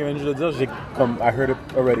là, avec ce que vient de le dire, j'ai comme I heard it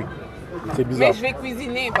already. C'est bizarre. Mais je vais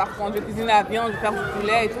cuisiner, par contre. Je vais cuisiner la viande, je vais faire du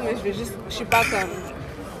poulet et tout, mais je suis pas comme...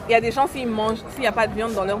 Il y a des gens, s'il n'y a pas de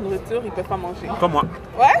viande dans leur nourriture, ils peuvent pas manger. Comme moi.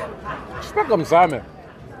 Ouais? Je suis pas comme ça, mais.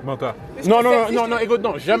 Menteur. Non, écoute,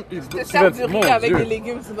 non, j'aime. Je te sers du riz avec des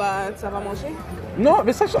légumes, tu vas manger? Non,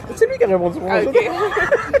 mais ça, c'est lui qui a répondu pour moi. Ah, ok.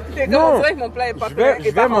 C'est comme Non. on dirait que mon plat est pas Je prêt, vais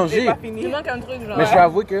est pas manger. est pas Il fini. manque un truc, genre. Mais je vais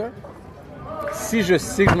avouer que si je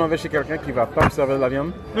sais que je m'en vais chez quelqu'un qui va pas me servir de la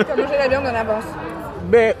viande, T'as mangé la viande en avance.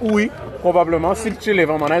 ben oui, probablement. Si le chill est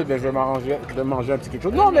vraiment nice, ben je vais m'arranger de manger un petit quelque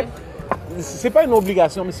chose. Non, mais c'est pas une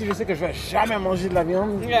obligation. Mais si je sais que je vais jamais manger de la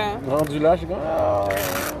viande, Yeah. rendu là, je suis comme. Ah.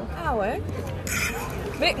 Ah ouais?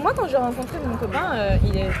 Mais moi, quand j'ai rencontré mon copain,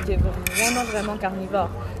 il était vraiment carnivore.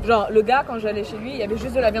 Genre, le gars, quand j'allais chez lui, il y avait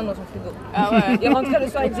juste de la viande dans son frigo. Ah ouais. Il rentrait le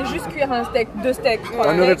soir, il faisait juste cuire un steak, 2 steaks, 3 La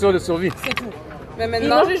steaks. nourriture de survie. C'est tout. Mais Il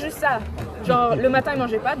maintenant, mangeait juste ça. Genre, le matin, il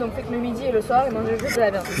mangeait pas, donc fait que le midi et le soir, il mangeait juste de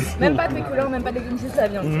la viande. Même pas de féculents, même pas de légumes, juste de la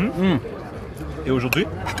viande. Et aujourd'hui?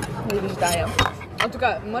 Il est végétarien. En tout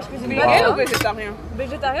cas, moi je cuisine pas Vegan bien. ou végétarien?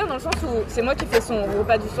 Végétarien dans le sens où c'est moi qui fais son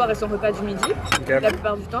repas du soir et son repas du midi, la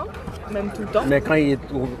plupart du temps, même tout le temps. Mais quand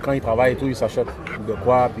il travaille et tout, il s'achète de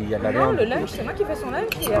quoi, puis il y a de la Non, viande. le lunch, c'est moi qui fais son lunch,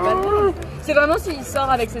 il y a pas de viande. C'est vraiment s'il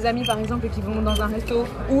sort avec ses amis par exemple et qu'ils vont dans un resto,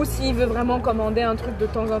 ou s'il veut vraiment commander un truc de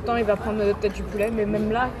temps en temps, il va prendre peut-être du poulet, mais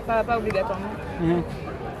même là, pas obligatoirement.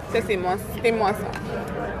 Ça, c'était moi,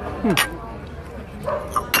 ça.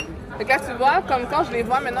 Fait que là, tu vois, comme quand je les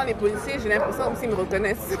vois maintenant, les policiers, j'ai l'impression qu'ils me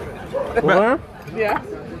reconnaissent. Ouais? Yeah.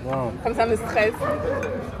 Wow. Comme ça me stresse.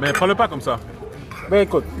 Mais prends-le pas comme ça. Ben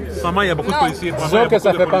écoute, Sûrement, il y a beaucoup de Non. policiers. Vraiment, il y disons a que beaucoup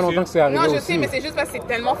ça de fait pas policiers. longtemps que c'est arrivé Non, je aussi. sais, mais c'est juste parce que c'est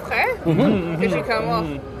tellement frais que j'ai comme moi.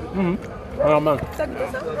 Normal. Ça goûte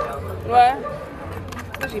ça? Ouais.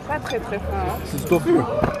 Ça, j'ai pas très très faim. Hein. C'est du tofu.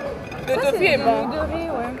 Le tofu est bon. De riz,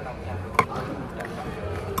 ouais.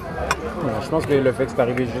 Ouais, je pense que le fait que c'est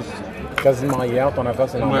arrivé juste quasiment hier, ton affaire,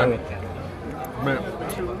 c'est normal. Ouais. Mais,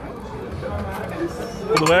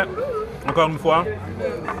 pour vrai, encore une fois,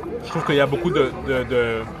 je trouve qu'il y a beaucoup de...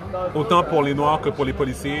 Autant pour les Noirs que pour les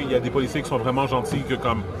policiers, il y a des policiers qui sont vraiment gentils que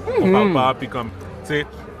comme on parle pas, puis comme, tu sais,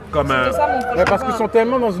 comme... C'est ça mon prochain Ouais, parce point. qu'ils sont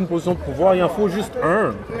tellement dans une position de pouvoir, il en faut juste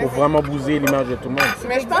un pour vraiment bousiller l'image de tout le monde.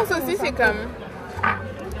 Mais je pense aussi c'est comme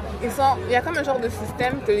il y a comme un genre de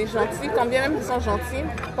système que les gentils, quand bien même ils sont gentils,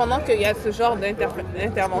 pendant qu'il y a ce genre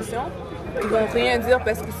d'intervention, ils vont rien dire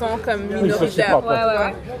parce qu'ils sont comme se minoritaires. supportent.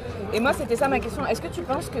 Ouais. Et moi, c'était ça ma question. Est-ce que tu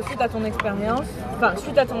penses que suite à ton expérience,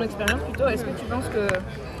 plutôt, est-ce que tu penses que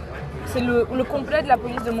c'est le complet de la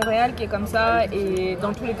police de Montréal qui est comme ça et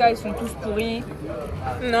dans tous les cas, ils sont tous pourris?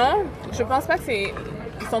 Non, je pense pas que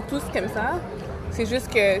ils sont tous comme ça. C'est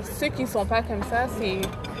juste que ceux qui ne sont pas comme ça, c'est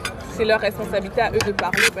leur responsabilité à eux de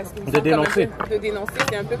parler parce qu'ils De sont comme dénoncer. de dénoncer.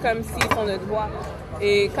 C'est un peu comme s'ils sont notre voix.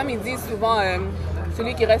 Et comme ils disent souvent,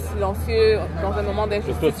 celui qui reste silencieux dans un moment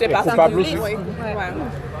d'injustice fait est partie coupable du aussi. risque.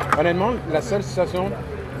 Ouais. Honnêtement, la seule situation,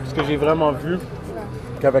 ce que j'ai vraiment vu,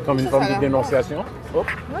 qu'il y avait comme une forme ça a de l'air dénonciation. Oh,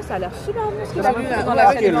 Moi, ça a l'air super bon ce qu'il T'as a vu fait la dans la la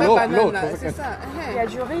ok, vraie l'autre, banane, là, c'est c'est ça. Il y a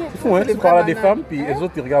du riz. c'est fou, hein? des Tu parles à des vraies femmes, puis les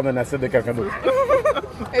autres, ils regardent un assiette de quelqu'un d'autre.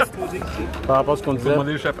 Par rapport à ce qu'on disait,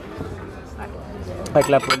 Demandez le chef. avec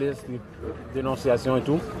la police, les dénonciations et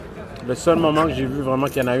tout. Le seul moment que j'ai vu vraiment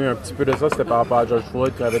qu'il y en a eu un petit peu de ça, c'était par rapport à George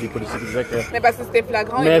Floyd, qu'il y avait des policiers qui disaient que... Mais parce que c'était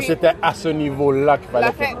flagrant. Mais et puis, c'était à ce niveau-là qu'il fallait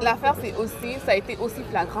l'affaire, ça a été aussi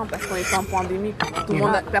flagrant parce qu'on était en pandémie. Tout le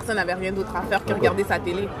monde, personne n'avait rien d'autre à faire que regarder sa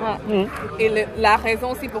télé. Et la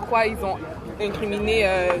raison aussi pourquoi ils ont incriminé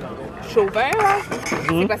Chauvin, là,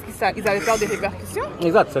 c'est parce qu'ils avaient peur des répercussions.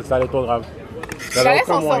 Exact, ça allait trop grave. Il allait n'y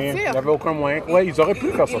s'en sortir. Il n'y avait aucun moyen. Ouais, ils auraient pu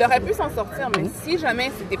le faire Il sortir. aurait pu s'en sortir, mais si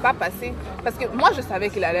jamais c'était pas passé, parce que moi je savais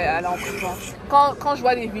qu'il allait aller en prison. Quand je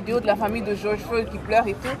vois les vidéos de la famille de George Floyd qui pleure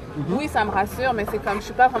et tout, oui ça me rassure, mais c'est comme je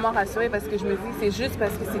suis pas vraiment rassurée parce que je me dis c'est juste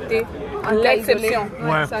parce que c'était Un cas isolé. l'exception.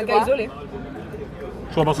 Ouais. C'est un Tu cas vois? isolé.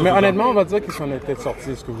 Je comprends ça. Mais tout le honnêtement, temps. on va dire qu'ils s'en étaient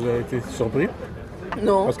sortis. Est-ce que vous avez été surpris?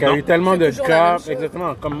 Non. Parce qu'il y a eu tellement C'est de toujours la cas. même chose.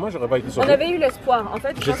 Exactement. Comme moi, j'aurais pas été On surpris. avait eu l'espoir. En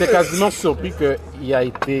fait, je pense J'étais que- quasiment surpris qu'il a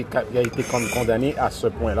été condamné à ce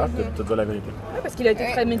point-là, de te dire la vérité. Ouais, parce qu'il a été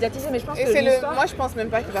très médiatisé, mais je pense Et que c'est l'histoire... moi je pense même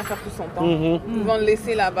pas qu'il va faire tout son temps. Ils vont le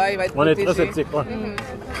laisser là-bas, il va être On est protégé. très sceptiques, ouais.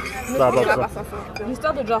 Mais Par je pense rapport à Il va ça. pas s'en sortir.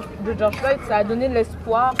 L'histoire de George Floyd, ça a donné de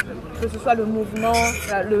l'espoir, que ce soit le mouvement,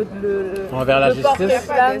 le Envers la le justice.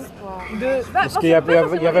 porte-flamme de... Parce qu'il y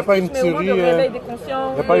avait pas une tuerie, de réveil des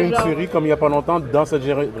consciences. Il n'y a pas eu une genre- tuerie comme il n'y a pas longtemps dans cette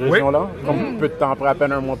région-là, comme peu de temps après, à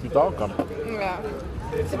peine un mois plus tard. Comme. Voilà.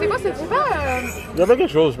 C'était quoi, c'était pas Il y avait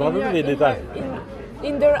quelque chose, je me rappelle plus les détails.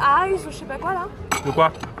 In Their Eyes ou je sais pas quoi là? De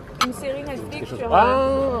quoi? Une série Netflix Quelque chose. sur...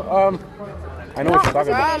 I know what you're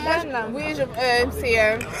talking about. Ah, moi, oui, c'est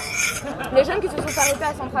les jeunes qui se sont arrêtés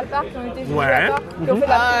à Central Park, qui ont été jugés Ouais. à tort, qui ont fait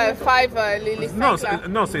la... Five, les Non, cinq, là.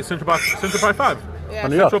 non, c'est Central Park 5. Yeah, En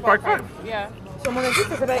New York. Central Park 5. Yeah. Sur mon équipe,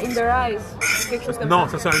 ça s'appelle In Their Eyes. Quelque chose comme Non,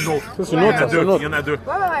 ça. ça c'est un autre. Ça, c'est une Il y autre, en a ça, c'est deux. une autre. Il y en a deux.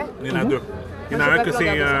 Ouais. Il y en a deux. Il y en Moi, a j'ai un pas que pu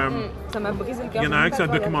c'est... regarder ça. Ça m'a brisé le cœur. Il y en a un que c'est un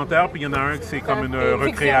documentaire, puis il y en a un que c'est comme une Fiction.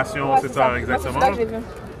 recréation, Ouais, c'est ça, exactement. Moi, c'est ça que j'ai vu.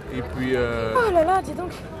 Et puis... Oh là là, dis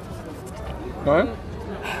donc. Ouais?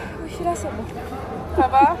 Oui, je suis là, c'est bon. Ça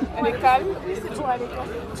va? Elle est calme? C'est bon, allez, quoi.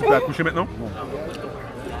 Tu peux accoucher maintenant?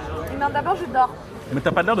 Non, d'abord, je dors. Mais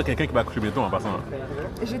t'as pas l'air de quelqu'un qui va accoucher bientôt en passant.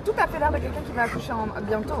 J'ai tout à fait l'air de quelqu'un qui va accoucher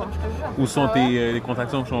bientôt, hein, je te jure. Où sont les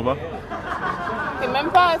contractions qui sont en bas? T'as même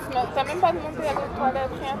pas demandé à l'autre toilette,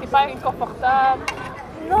 rien. T'es pas inconfortable.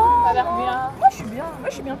 Non, T'as l'air non. bien. Moi, je suis bien. Moi,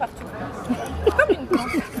 je suis bien partout. Comme une plante.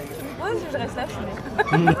 Moi, si je reste là, je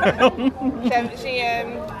suis bien.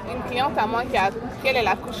 J'ai une cliente à moi elle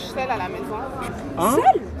accouche seule à la maison. Hein?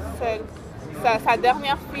 Seule. Sa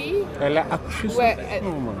dernière fille, Elle a accouché ça? ouais, Oh,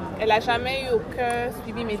 man. elle a jamais eu aucun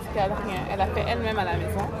suivi médical, rien. Elle a fait elle-même à la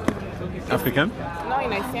maison. Africaine? Non,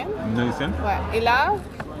 une haïtienne. Une haïtienne? Ouais. Et là,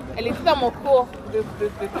 elle était dans mon cours de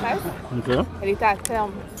tresse. Ok. Elle était à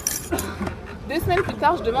terme. 2 semaines plus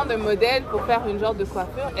tard, je demande un modèle pour faire une genre de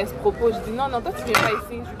coiffure. Elle se propose. Je dis non, toi tu viens pas ici.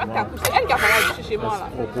 Je ne veux pas que t'accouches. Elle qui a pas accouché chez moi là.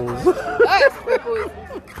 Propose. Ouais, elle se propose.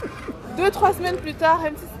 2-3 semaines plus tard,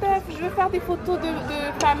 elle me dit Steph, je veux faire des photos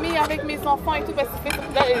de famille avec mes enfants et tout parce que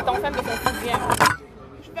là, elle est enceinte de son 6e.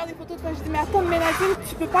 Je veux faire des photos de famille. Je dis mais attends, Mélanie,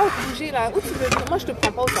 tu peux pas bouger là. Où tu veux venir? Moi, je te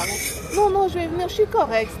prends pas au salon. Non, je vais venir. Je suis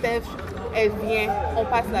correcte, Steph. Elle vient, on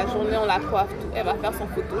passe la journée, on la coiffe, tout. Elle va faire son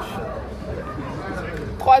photoshoot.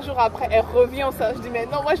 3 jours après, elle revient au salon. Je dis, mais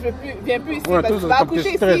non, moi, je viens plus ici parce que tu vas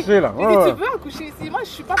accoucher ici. Là. Je dis, tu veux accoucher ici? Moi, je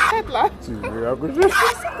suis pas prête, là. Tu veux accoucher?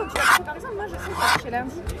 Par exemple, moi je sais que j'ai accouché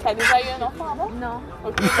lundi. T'as déjà eu un enfant avant? Non.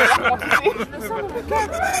 Ok, alors, comment tu sais? Je le sens dans mon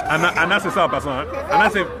cœur. Anna, c'est ça en passant. Hein? Anna,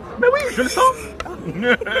 c'est. Mais oui, je le sens! Donc, tu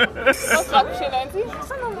vas accoucher lundi? Je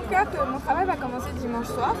sens dans mon cœur que mon travail va commencer dimanche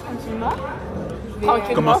soir, tranquillement.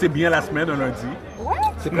 Tranquillement. Commencez bien la semaine, un lundi. Ouais.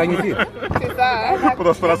 C'est planifié. C'est ça, hein?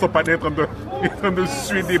 Pendant ce temps-là, son panier est en train de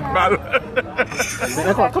suer des balles. Mais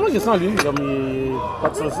attends, comment il sent lui? Comme il est pas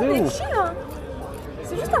de sensé C'est ou? chill, hein.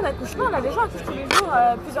 C'est juste un accouchement, là, les gens accouchent tous les jours,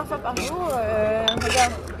 plusieurs fois par jour.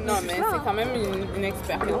 Regarde. Non, mais c'est quand même une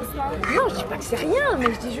expérience, là. Non, je dis pas que c'est rien,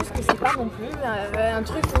 mais je dis juste que c'est pas non plus un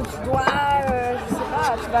truc où tu dois, je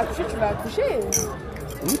sais pas, tu vas accoucher.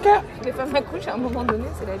 Ok. Les femmes accouchent à un moment donné,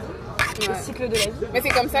 c'est la vie. Le cycle de la vie. Mais c'est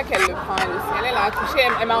comme ça qu'elle le prend, elle aussi. Elle a accouché,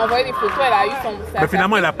 elle m'a envoyé des photos, elle a eu son... Mais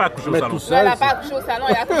finalement, elle n'a pas accouché au Mais salon. tout Non, seul. elle n'a pas accouché au salon,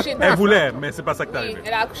 elle a accouché Elle voulait, mais c'est pas ça que t'as Oui, arrivé.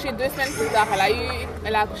 elle a accouché 2 semaines plus tard.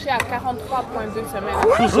 Elle a accouché à 43,2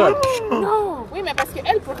 semaines. Tout seul. Non. Oui, mais parce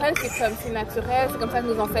qu'elle, pour elle, c'est naturel, c'est comme ça que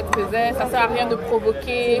nos ancêtres faisaient. Ça sert à rien de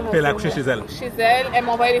provoquer. Puis elle a accouché chez elle. Chez elle, elle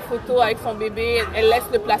m'a envoyé les photos avec son bébé. Elle laisse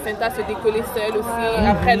le placenta se décoller seul aussi.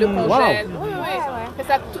 Après, elle le congèle. Oui, oui. C'est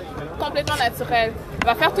ça, complètement naturel. Elle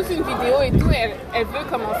va faire toute une vidéo et tout. Et elle veut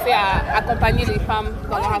commencer à accompagner les femmes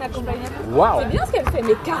dans leur accouchement. Wow. C'est bien ce qu'elle fait,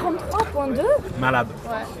 mais 43,2. Malade.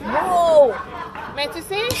 Wow. Mais tu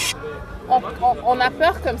sais, on a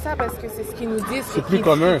peur comme ça parce que c'est ce qu'ils nous disent. C'est plus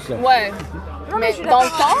commun, ça. Ouais. Non, mais je suis dans le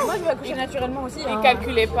d'accord. temps, Moi je vais accoucher naturellement aussi. ils hein.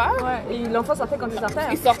 calculaient pas. Ouais, et l'enfant sortait quand il sortait.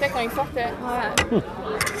 Ils sortaient quand ils sortaient. Ouais.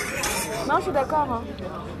 Non, je suis d'accord. Hein.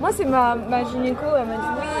 Moi, c'est ma gynéco, elle m'a dit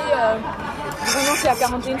oui, vraiment, si à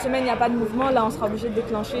 41 semaines, il n'y a pas de mouvement, là, on sera obligé de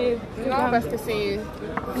déclencher. Non, parce que c'est...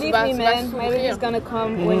 Leave me, man. My baby's gonna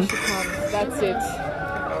come when she comes. That's it.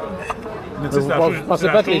 Mais tu sais, c'est la Vous chose- pensez c'est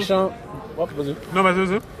pas la que les chose- gens... Oh, vas-y. Non,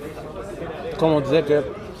 vas-y. Comme on disait que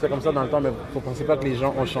c'est comme ça dans le temps, mais vous ne pensez pas que les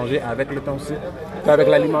gens ont changé avec le temps aussi? Avec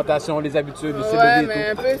l'alimentation, les habitudes, le Ouais, CBD mais et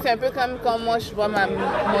un peu, c'est un peu comme quand moi je vois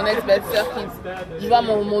mon ex-belle-sœur je vois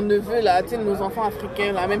mon neveu là, tu sais, nos enfants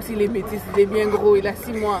africains là, même s'il est métis, il est bien gros, il a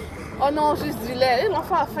 6 mois. Oh non, juste du lait.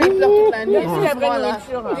 L'enfant a faim, il pleure toute la nuit. C'est la vraie Moi, là.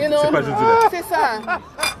 nourriture. You know? C'est pas juste du lait. C'est ça.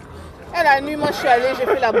 Et la nuit, moi je suis allée, j'ai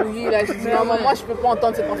fait la bouillie là. J'ai dit non, moi je peux pas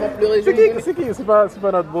entendre cet enfant pleurer. C'est qui? C'est pas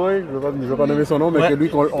notre boy, je vais pas nommer son nom, mais que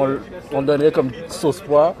lui, on donnerait comme sauce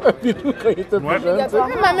pois, puis tout, quand il était plus Ouais. jeune. tu sais.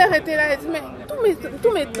 Et ma mère était là, elle dit mais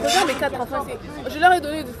regarde mes 4 enfants, je leur ai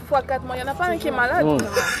donné 2 fois 4 mois, il y en a pas un qui est malade.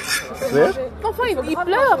 L'enfant il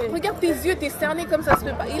pleure, regarde tes yeux, t'es cerné comme ça se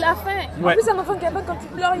fait pas, il a faim. Ouais. En plus, un enfant qui a peur, quand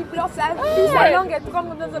il pleure sa vie, sa langue, elle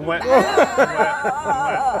tremble dans un Ouais.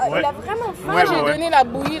 Il a vraiment faim. Moi j'ai donné la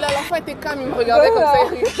bouillie là, l'enfant était calme, il me regardait comme ça.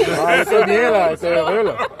 Ah, c'est bien là, c'est heureux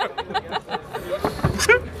là.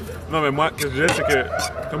 Non, mais moi, ce que je disais, c'est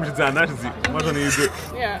que, comme j'ai dit à Anna, je dis, moi j'en ai eu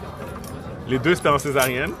 2. Yeah. Les 2 c'était en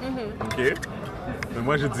césarienne. OK. Mais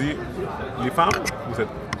moi, j'ai dit, les femmes, vous êtes.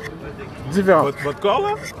 Différent. Votre corps,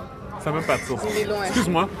 là, ça n'a même pas de sens. Il est loin.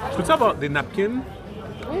 Excuse-moi, je peux-tu avoir des napkins?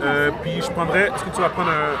 Puis je prendrais. Est-ce que tu vas prendre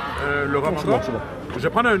le rhum encore? Je vais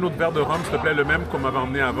prendre un autre verre de rhum, s'il te plaît, le même qu'on m'avait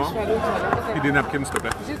emmené avant. Et des napkins, s'il te plaît.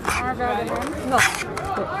 Juste un verre de rhum. Non.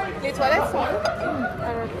 Les toilettes sont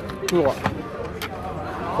où? Tout droit.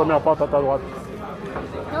 Première porte à ta droite.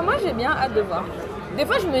 Non, moi, j'ai bien hâte de voir. Des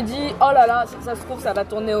fois, je me dis, oh là là, ça se trouve, ça va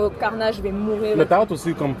tourner au carnage, je vais mourir. Mais t'as hâte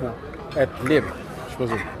aussi comme pour être libre, je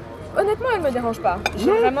suppose. Honnêtement, elle me dérange pas. J'ai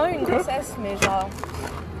vraiment eu une grossesse, mais genre,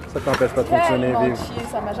 Ça t'empêche pas de fonctionner, tellement vivre. chill.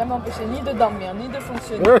 Ça m'a jamais empêché ni de dormir, ni de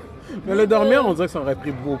fonctionner. Mais le dormir, on dirait que ça aurait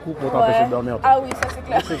pris beaucoup pour t'empêcher Ouais. de dormir. Ah oui, ça c'est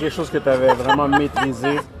clair. C'est quelque chose que tu avais vraiment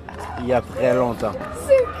maîtrisé il y a très longtemps.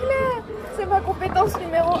 C'est clair. C'est ma compétence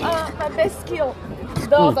numéro 1, ma best skill. Je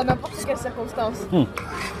dors dans n'importe quelle circonstance.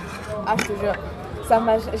 Ah, je te jure.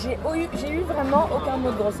 J'ai eu vraiment aucun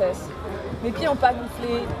mot de grossesse. Mes pieds n'ont pas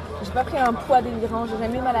gonflé, j'ai pas pris un poids délirant, j'ai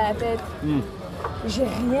jamais eu mal à la tête. J'ai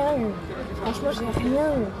rien eu. Franchement, j'ai rien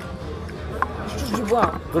eu. Je touche du bois,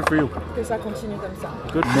 hein, Good for you. que ça continue comme ça.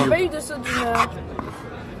 Good for J'ai you. pas eu de saut d'humeur.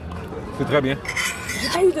 C'est très bien. J'ai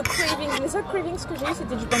pas eu de cravings. Les seuls cravings que j'ai eu,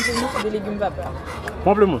 c'était du pamplemousse et des légumes vapeur.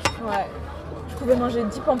 Pamplemousse. Ouais. Je pouvais manger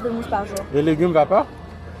 10 pamplemousses par jour. Les légumes vapeur?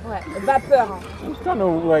 Ouais, vapeur. What kind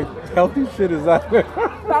of like healthy shit is that?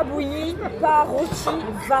 Pas bouilli, pas rôti,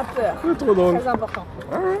 vapeur. C'est trop drôle. Très important.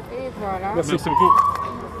 Et voilà. Merci beaucoup.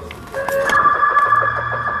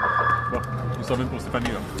 Bon, nous sommes pour Stéphanie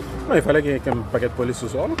là. Non, il fallait qu'il y ait un paquet de police ce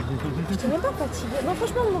soir. Là. J'étais même pas fatiguée. Non,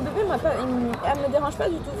 franchement, mon bébé, elle me dérange pas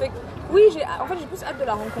du tout. Fait que, oui, j'ai plus hâte de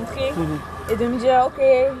la rencontrer et de me dire, OK,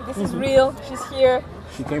 this is real, she's here.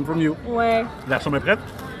 She came from you. Ouais, La chambre est prête?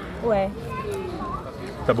 ouais.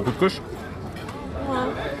 T'as beaucoup de couches? Ouais.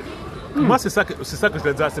 Moi, c'est ça que je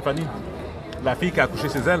l'ai dit à Stéphanie. La fille qui a accouché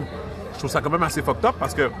chez elle, je trouve ça quand même assez fucked up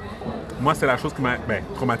parce que moi, c'est la chose qui m'a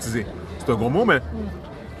traumatisé. C'est un gros mot, mais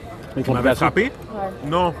qui m'avait frappé. Ouais.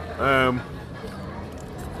 Non.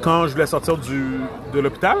 Quand je voulais sortir de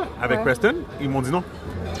l'hôpital avec Ouais. Preston, ils m'ont dit non.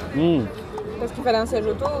 Parce qu'il fallait un siège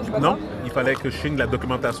auto ou je sais pas Non, quoi. il fallait que je signe la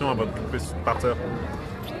documentation avant que je puisse partir.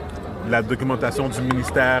 La documentation du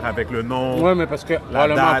ministère avec le nom. Ouais, mais parce que La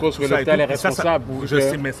probablement à date, cause que tout ça et l'hôpital est tout. Et ça, responsable. je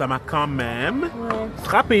sais, mais ça m'a quand même Ouais.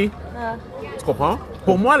 frappé. Ah. Tu comprends?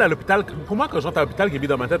 Pour moi, là, l'hôpital, quand j'entre à l'hôpital, qui est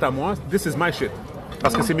dans ma tête à moi, this is my shit.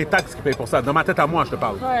 Parce que c'est mes taxes qui payent pour ça. Dans ma tête à moi, je te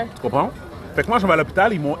parle. Ouais. Tu comprends? Fait que moi, je vais à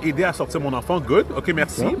l'hôpital, ils m'ont aidé à sortir mon enfant. Good. OK,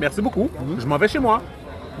 merci. Ouais. Merci beaucoup. Je m'en vais chez moi.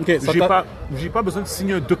 Ok, ça J'ai pas besoin de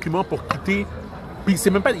signer un document pour quitter. Puis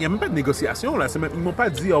il n'y a même pas de négociation, là. Ils m'ont pas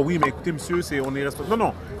dit, ah oui, mais écoutez, monsieur, on est responsable. Non,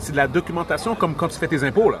 non. C'est de la documentation comme quand tu fais tes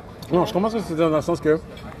impôts, là. Non, je commence à se dire dans le sens que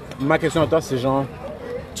ma question à toi, c'est genre,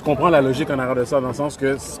 tu comprends la logique en arrière de ça, dans le sens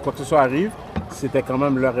que quoi que ce soit arrive, c'était quand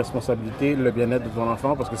même leur responsabilité, le bien-être de ton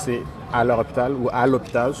enfant, parce que c'est à leur hôpital, ou à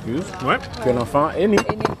l'hôpital, excuse, Ouais. que l'enfant est né.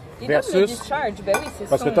 Et il donne le Versus, discharge, ben oui, c'est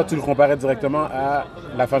parce que son- toi, tu le comparais directement à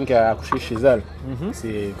la femme qui a accouché chez elle.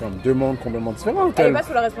 C'est comme deux mondes complètement différents. Elle est pas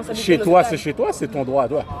sous la responsabilité Chez de toi, l'hôpital. c'est chez toi, c'est ton droit à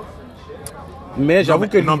toi. Mais j'avoue mais-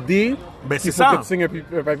 que non, l'idée, ben, qu'il c'est faut ça. que tu signes un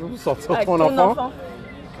papier pour sortir Avec ton enfant,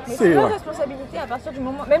 Mais c'est c'est leur ouais. responsabilité à partir du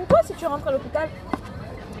moment. Même toi, si tu rentres à l'hôpital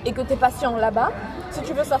et que tu es patient là-bas, si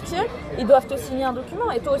tu veux sortir, ils doivent te signer un document.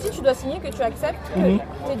 Et toi aussi, tu dois signer que tu acceptes que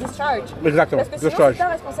tu es discharge. Exactement, Parce que sinon, discharge. c'est ta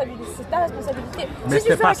responsabilité. C'est ta responsabilité. Mais si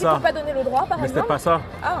c'était tu fais pas un truc ça. pour pas donner le droit, par Mais c'était exemple. pas ça.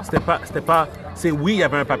 Ah. C'était pas. Oui, il y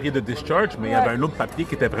avait un papier de discharge, mais il y Ouais. avait un autre papier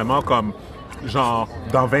qui était vraiment comme. Genre,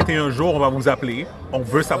 dans 21 jours, on va vous appeler. On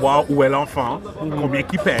veut savoir où est l'enfant, combien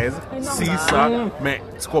il pèse, si, ça. Mais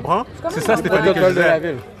tu comprends? C'est ça, le Stéphanie, que je protocole de la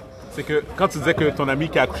disais. ville. C'est que quand tu disais que ton ami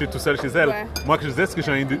qui a accouché tout seul chez elle, Ouais. moi que je disais, c'est que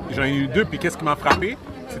j'en ai eu deux, puis qu'est-ce qui m'a frappé?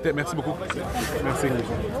 C'était. Merci beaucoup. Merci.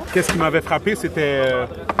 Qu'est-ce qui m'avait frappé, c'était.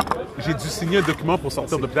 J'ai dû signer un document pour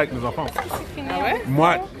sortir de l'hôpital avec mes enfants. Ah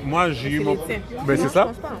ouais? Moi j'ai eu mon. les tiens. Ben c'est ça?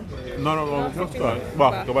 Je pense pas. Non, c'est pas.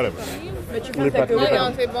 Bon, on va aller. Mais tu Les peux ta papiers. Non, queue.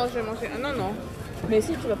 non, c'est bon, je vais manger. Ah, non, non. Mais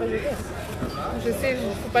si, tu vas pas jeter. Je sais, il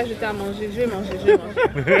ne faut pas jeter à manger. Je vais manger.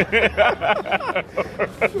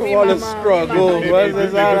 Oui, Oh, le maman. struggle, Maman. ouais, Les c'est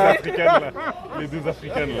deux ça, là. Africaines, là. Les deux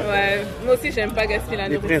Africaines, là. Ouais, moi aussi, j'aime pas gaspiller la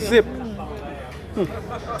Les nourriture. principes.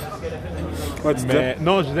 Ouais, tu disais. Mais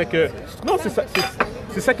non, je disais que. Non,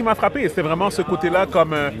 c'est ça qui m'a frappé. C'était vraiment ce côté-là,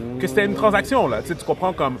 comme. Que c'était une transaction, là. Tu sais, tu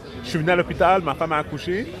comprends, comme. Je suis venu à l'hôpital, ma femme a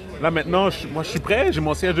accouché. Là, maintenant, moi, je suis prêt, j'ai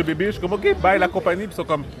mon siège de bébé. Je suis comme, OK, bye la compagnie. Puis ils sont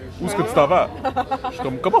comme, où est-ce que tu t'en vas? Je suis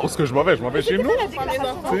comme, comment est-ce que je m'en vais? Je m'en vais chez nous.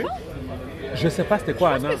 Tu sais? Je sais pas c'était quoi,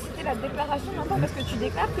 Anna. C'était la déclaration d'enfant parce que tu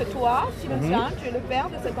déclares que toi, Sylvain, tu es le père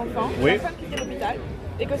de cet enfant, Oui. la femme qui était à l'hôpital,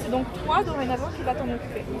 et que c'est donc toi, dorénavant, qui va t'en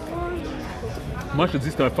occuper. Moi, je te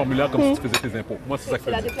dis, c'était un formulaire comme si tu faisais tes impôts. Moi, c'est ça que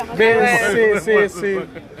C'est je la dis. déclaration. Mais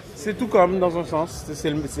c'est tout comme dans un sens.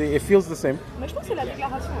 It feels the same. Mais je pense que c'est la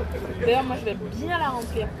déclaration. D'ailleurs, moi, je vais bien la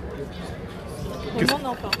remplir. Pour mon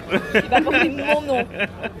enfant. Il va porter mon nom.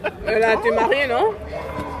 Là, t'es mariée, non?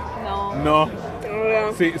 Non. Non. Voilà.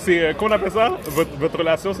 C'est qu'on appelle ça? Votre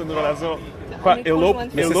relation, c'est une relation. Pas On est elope. conjointes.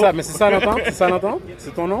 Mais c'est ça l'entente? C'est ça l'entente?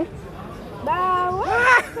 C'est ton nom? Bah ouais,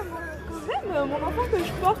 quand même, mon enfant que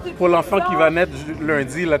je porte. Pour l'enfant qui va naître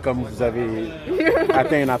lundi, là, comme vous avez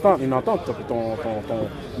atteint une entente, ton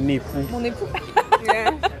époux. Mon époux.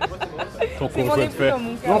 Yeah. C'est Ton mon conjoint de époux fait. dans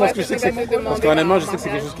mon cœur. Non, parce Ouais, que je sais que c'est c'est. mon conjoint. Parce qu'honnêtement, je sais que c'est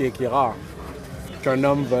quelque chose qui est rare. Qu'un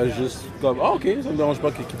homme va juste comme, ah, ok, ça me dérange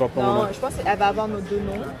pas qu'il va pas mon nom. Non, je pense qu'elle va avoir nos deux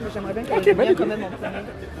noms, mais j'aimerais bien qu'elle Ok, ait ben, bien quand même en premier.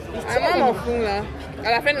 Ah, moi, m'en fous, là.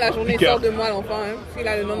 À la fin de la journée, il Piqueur. sort de moi, l'enfant. Hein. S'il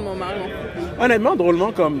a le nom de mon mari, m'en fout. Honnêtement,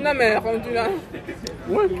 drôlement, comme. Non, mais rendu là.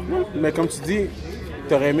 Ouais, mais comme tu dis,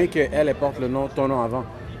 t'aurais aimé qu'elle porte ton nom avant.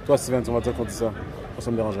 Toi, Steven, tu vas dire qu'on dit ça. Moi,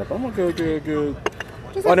 ça me dérangerait pas, moi, que...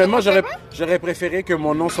 Honnêtement, j'aurais préféré que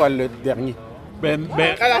mon nom soit le dernier.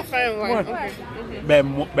 À la fin, ouais.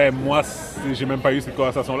 Ouais. Moi, j'ai même pas eu cette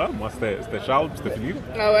conversation-là. Moi, c'était Charles, puis c'était fini.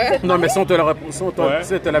 Ah ouais? Non, mais si on te l'avait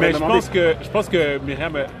Mais demandé. je pense que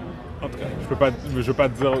Myriam, en tout cas, je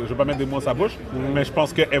veux pas mettre des mots dans sa bouche, mais je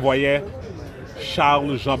pense qu'elle voyait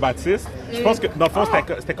Charles Jean-Baptiste. Je pense que dans le fond,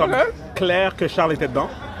 c'était comme clair que Charles était dedans.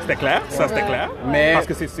 C'était clair, ça c'était clair. Mais parce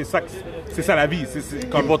que c'est ça la vie.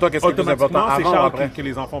 Comme pour toi, qu'est-ce qui est plus important, c'est avant ou Charles après? que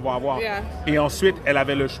les enfants vont avoir. Yeah. Et ensuite, elle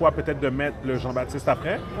avait le choix peut-être de mettre le Jean-Baptiste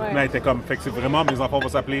après. Mais elle était comme, fait que c'est vraiment, mes enfants vont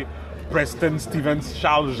s'appeler Preston, Stevens,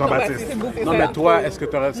 Charles, Jean-Baptiste. Non, mais toi, est-ce que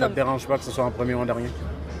ça te dérange pas que ce soit en premier ou en dernier?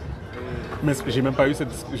 Mais j'ai même pas eu cette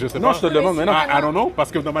discussion. Je sais Non, pas. je te le demande, mais non. I don't know, parce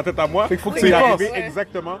que dans ma tête à moi, c'est arrivé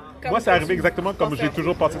exactement. Moi, c'est arrivé exactement comme j'ai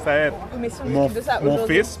toujours pensé que ça allait être. Mais si on Mon discute de ça mon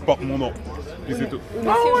aujourd'hui- fils porte mon nom. Puis c'est tout. Mais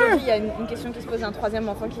si aujourd'hui il y a une question qui se pose, un troisième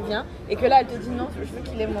enfant qui vient, et que là elle te dit non, je veux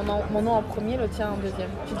qu'il ait mon nom en premier, le tien en deuxième,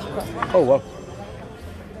 tu dis quoi? Oh, wow.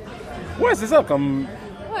 Ouais, c'est ça, comme.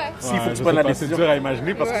 Ouais. S'il faut que tu Je prennes sais la pas, c'est décision. dur à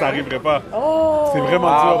imaginer parce que ça arriverait pas. Oh! C'est vraiment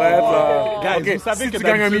dur. Arrête, là. Guys, Ok, vous savez si que tu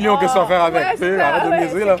gagnes 1 d'habitude- million, qu'est-ce qu'on va faire avec? Ouais, Tu sais, c'est ça, arrête de ouais,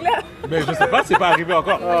 niaiser, c'est là. clair. Mais je sais pas, c'est pas arrivé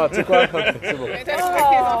encore. Ah, tu sais quoi? Ok, c'est bon. Mais t'as tes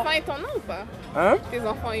enfants et ton nom ou pas? Hein? Tes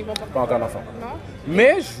enfants, ils vont porter Pas encore d'enfant. Non?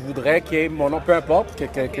 Mais je voudrais qu'il y ait mon nom, peu importe,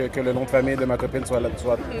 que le nom de famille de ma copine soit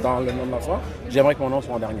dans le nom de l'enfant. J'aimerais que mon nom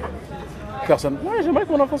soit en dernier. Personne. Ouais, j'aimerais que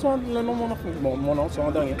mon enfant soit le nom de mon enfant. Mon nom soit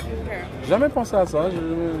en dernier. J'ai jamais pensé à ça.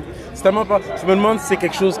 C'est tellement pas. Je me demande si c'est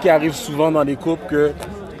quelque chose qui arrive souvent dans les couples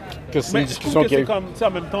que c'est Mais une je trouve discussion que qui c'est est. comme, tu sais,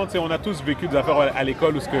 en même temps, tu sais, on a tous vécu des affaires à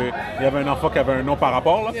l'école où il y avait un enfant qui avait un nom par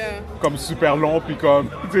rapport, là, Yeah. comme super long, puis comme,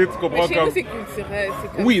 tu sais, tu Mais comprends chez comme... nous, c'est culturel.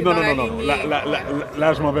 C'est comme Oui, c'est non, dans non, la non, non. lignée.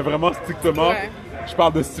 Là, je m'en vais vraiment strictement. Ouais. Je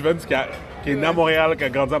parle de Stevens qui est né à Montréal, qui a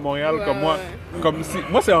grandi à Montréal, Ouais, comme moi. ouais. Comme si,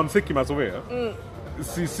 moi, c'est Hansik qui m'a sauvé. Hein.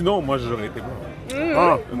 Sinon, moi, j'aurais été blanc.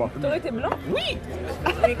 Ah, bon. T'aurais été blanc?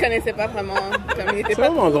 Ils connaissaient pas vraiment. Comme ils étaient C'est pas.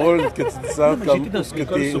 vraiment drôle que tu dis ça, comme parce que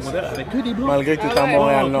t'es. avec que des blancs. Malgré que t'es Ah à ouais.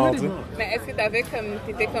 Montréal Nord, tu sais. Mais est-ce que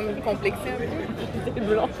t'étais comme complexé un peu? T'es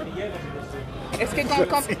blanc. Est-ce que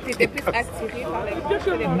quand t'étais plus attiré par les blancs que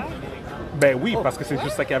les blancs? Ben oui, parce que c'est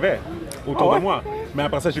juste ça qu'il y avait autour de moi. Mais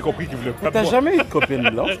après ça, j'ai compris qu'il voulait pas de T'as moi. jamais eu de copine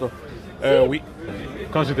blanche, toi? Oui.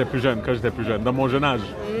 Quand j'étais plus jeune, dans mon jeune âge.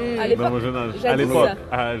 À Dans l'époque, mon jeune âge. jadis, À l'époque. ça.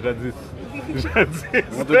 Ah, jadis. Jadis.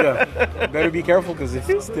 En tout cas, better be careful, parce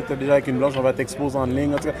que si t'étais déjà avec une blanche, on va t'exposer en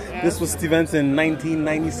ligne. En tout cas, this was Stevens in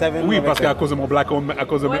 1997. Oui, parce qu'à cause de mon black owned, à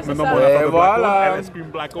cause de Ouais, c'est maintenant ça. mon Et affaire de black voilà. owned, elle exprime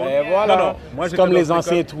black owned. Et voilà. Non, non, moi c'est j'étais comme dans les une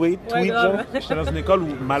anciens école- tweets, Ouais, genre. grave. J'étais dans une école où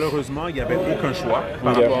malheureusement il n'y avait aucun choix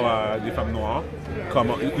par Ok. rapport à des femmes noires. Comme,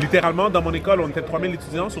 littéralement, dans mon école, on était 3000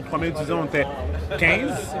 étudiants. Sur 3000 étudiants, on était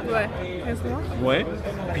 15. Ouais. Est-ce que Ouais.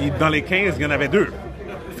 Puis dans les 15, il y en avait 2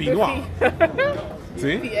 filles noires. Tu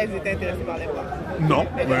sais? Puis elles étaient intéressées par les blancs. Non,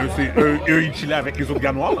 c'est eux, ils chillaient avec les autres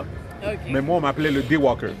gars noirs. Là. Ok. Mais moi, on m'appelait le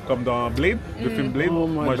Daywalker, comme dans Blade, le film Blade. Oh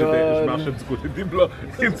my Moi, je God. marchais du côté des blancs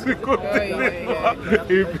et du côté Aïe, des aïe, noirs.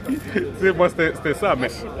 Et puis, tu sais, moi, c'était ça.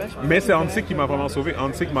 Mais c'est Hansik qui m'a vraiment sauvé.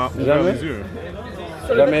 Hansik m'a ouvert Jamais? les yeux.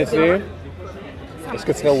 Jamais essayé? Est-ce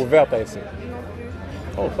que tu serais ouverte à essayer?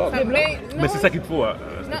 Oh, fuck. Mais c'est ça qu'il te faut,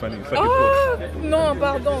 Stéphanie. C'est ça qu'il te Oh non,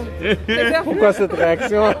 pardon. Pourquoi cette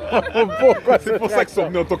réaction? Pourquoi faut. C'est pour ça qu'ils sont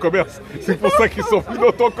venus dans ton commerce. C'est pour ça qu'ils sont venus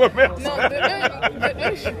dans ton commerce. Non, de un,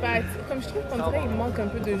 je suis pas attirée. Comme je trouve qu'on dirait qu'il manque un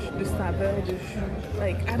peu de saveur, de jus.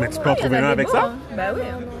 Like, I Mais don't tu know. peux en trouver un avec ça? Bah oui.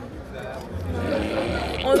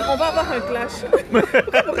 On va avoir un clash.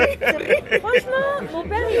 Franchement, mon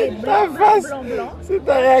père il est Ta blanc, face. blanc, blanc, blanc. C'est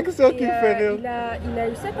ta réaction qui Et, me fait rire. il a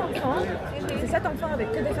eu 7 enfants. C'est 7 enfants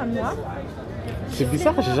avec que des femmes noires. C'est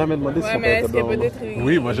bizarre, j'ai jamais demandé si Ouais, son mais père est-ce était qu'il y a blanc. peut-être.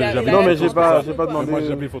 Oui, moi, j'ai jamais- Non, mais j'ai Pour pas ça. demandé. Moi, j'ai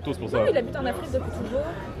jamais les photos, c'est pour ça. Il habite en Afrique depuis toujours.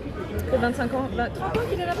 Ça fait 25 ans, 30 ans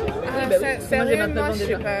qu'il est là-bas. Ah, Oui, bah oui. Moi j'ai sérieux, 29 moi, ans je sais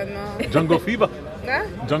déjà. pas, non. Django Fever. Hein?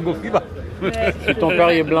 Django Fever. Si ton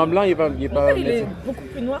père il est blanc, il est pas. Mon père il est beaucoup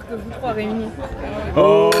plus noir que vous trois réunis.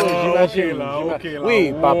 Oh, j'imagine, j'imagine. là, ok, là.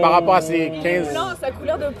 Oui, par rapport à ses 15. Blanc, sa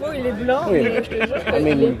couleur de peau, il est blanc, Oui. mais je te jure Ah,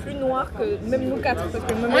 mais qu'il est non. plus noir que même nous quatre. Parce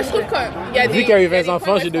que Moi, je trouve qu'il y a des. Vu qu'il y a eu il y 20 des enfants,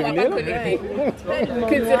 points j'ai où est-ce qu'on deviné, va pas là. connecter. tellement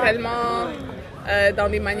Culturellement, dans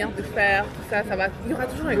les manières de faire, tout ça, il y aura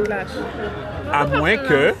toujours un clash. À moins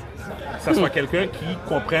que ça soit quelqu'un qui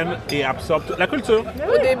comprenne et absorbe toute la culture.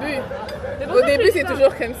 Au début. Au début, c'est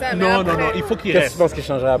toujours comme ça. Mais Non, après- non, non, il faut qu'il Qu'est-ce que reste. tu penses qu'il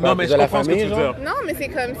changerait à Non, mais cause je de la comprends ce que tu famille, veux genre? dire. Non, mais c'est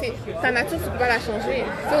comme, ta nature, tu peux pas la changer.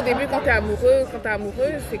 Tu sais, au début, quand t'es amoureuse,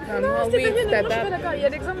 c'est comme, ah oui, tu moi je suis pas t'adaptes. d'accord. Il y a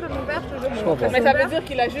l'exemple de mon père, je te jure. mon Mais ça père. veut dire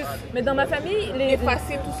qu'il a juste Mais dans ma famille, les.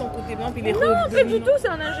 effacé tout son côté blanc puis les Non, roses pas du tout, c'est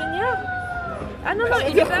un ingénieur. Ah non,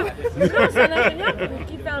 il fait non, c'est un ingénieur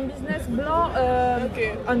qui fait un business blanc,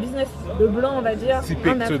 un business de blanc, on va dire, typique,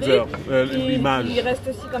 en Afrique. l'image. Il reste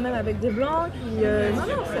aussi quand même avec des blancs. Non,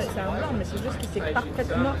 c'est un blanc, mais c'est juste qu'il s'est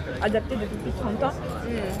parfaitement adapté depuis plus de 30 ans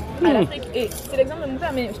à l'Afrique. Et c'est l'exemple de mon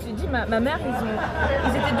père, mais je te dis, ma mère,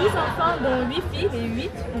 ils étaient 12 enfants, dont 8 filles, les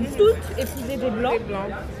 8 ont toutes épousé des blancs,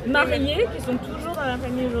 mariés, qui sont toujours dans la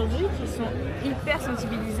famille aujourd'hui, qui sont hyper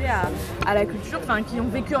sensibilisés à la culture, enfin qui ont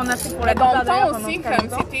vécu en Afrique pour la Dans plupart le temps d'ailleurs aussi, pendant comme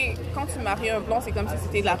très longtemps. c'était, quand tu mariais un blanc, c'est comme si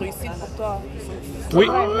c'était de la réussite pour toi. Oui.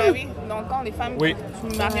 Ben oui, dans le temps, les femmes, Oui.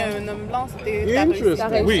 tu mariais un homme blanc, c'était de la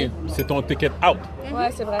réussite. Oui, c'est ton ticket out. Ouais,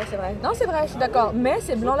 c'est vrai. Non, c'est vrai, je suis d'accord. Mais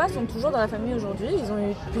ces blancs-là sont toujours dans la famille aujourd'hui. Ils ont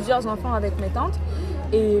eu plusieurs enfants avec mes tantes.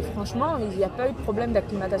 Et franchement, il n'y a pas eu de problème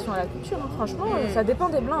d'acclimatation à la culture. Hein. Franchement, ça dépend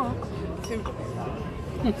des blancs.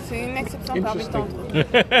 Hein. C'est une exception parmi tant d'autres.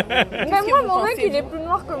 Mais moi, mon mec, il est plus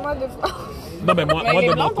noir que moi, des fois. Non, mais moi il est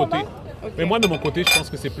de blanc, mon ton côté. mec? Ok. Mais moi, de mon côté, je pense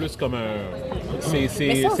que c'est plus comme un. Mais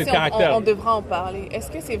C'est ça aussi, caractère. on devra en parler.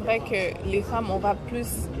 Est-ce que c'est vrai que les femmes, on va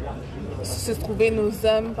plus se trouver nos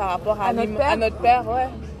hommes par rapport à notre père? Ouais.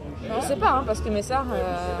 Je sais pas, hein, parce que mes sœurs,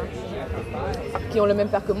 qui ont le même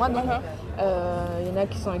père que moi, donc, il y en a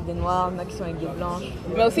qui sont avec des noirs, il y en a qui sont avec des blanches.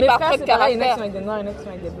 Mais aussi Mes par frères, trait de c'est pareil, il y en a qui caractère. sont avec des noirs, il y en a qui sont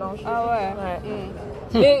avec des blanches. Ah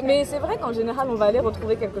ouais. Mais c'est vrai qu'en général, on va aller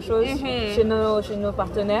retrouver quelque chose chez nos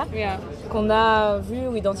partenaires Yeah. qu'on a vu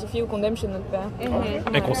ou identifié ou qu'on aime chez notre père.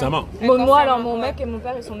 Inconsciemment. Moi, alors, mon mec et mon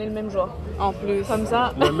père, ils sont nés le même jour. En plus. Comme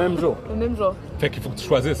ça, Le même jour. le même jour. Fait qu'il faut que tu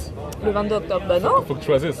choisisses. Le 22 octobre. Bah non, Il faut que tu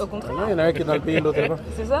choisisses. au contraire. Non, il y en a un qui est dans le pays et l'autre est pas.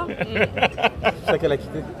 C'est ça. C'est ça qu'elle a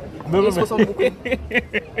quitté. Non, Ils se ressemblent beaucoup.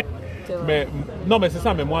 mais c'est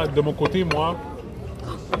ça. Mais moi, de mon côté,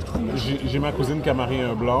 j'ai ma cousine qui a marié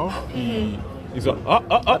un blanc. Puis ils ont.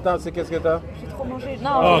 Attends, c'est qu'est-ce que t'as? J'ai trop mangé.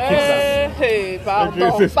 Ah, Non, ok. Hey, pardon,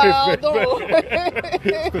 Ok, c'est- pardon.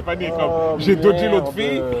 Stéphanie est comme. Oh, J'ai dodgé merde. l'autre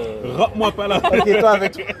fille. Rate-moi pas là. Ok, toi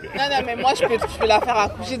avec. Non, mais moi, je peux la faire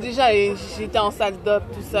accoucher. Déjà, j'étais en salle d'op,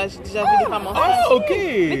 tout ça. J'ai déjà vu des femmes enceintes. Ah, ok.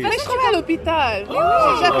 Mais je travaille à l'hôpital. Mais oui,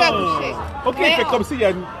 j'ai déjà fait accoucher. Ok, Mais- fait comme s'il y a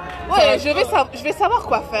une. Ouais, je vais savoir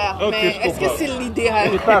quoi faire. Ok, mais je est-ce que comprends. c'est l'idéal?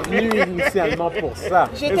 Il n'est pas venu initialement pour ça.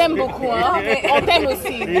 Je t'aime beaucoup, hein. Mais on t'aime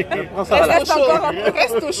aussi. Prends ça à la Reste au chaud.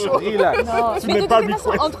 Reste au chaud. relax. non. Tu Mais n'es de pas toute façon,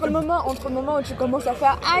 request. entre le moment où tu commences à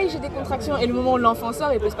faire aïe, j'ai des contractions, et le moment où l'enfant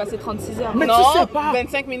sort, il peut se passer 36 heures. Mais Non, tu sais pas.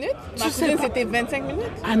 25 minutes. Ma sais cousine, pas. c'était 25 minutes.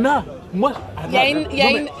 Anna, moi. Il y a,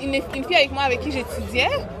 Anna, une fille avec moi avec qui j'étudiais.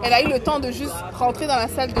 Elle a eu le temps de juste rentrer dans la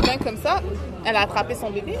salle de bain comme ça. Elle a attrapé son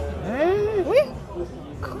bébé. Oui.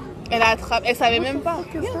 Elle a attrapé. Elle savait même pas.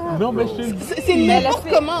 Non, mais je te le dis. C'est n'importe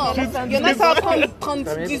comment. Je- Il y en a, ça va prendre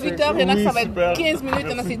 18 heures. Il y en a, Oui, ça va super. être 15 minutes.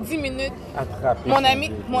 Il y en a, c'est 10 minutes. Attraper.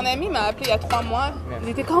 Mon ami m'a appelé il y a 3 mois. Il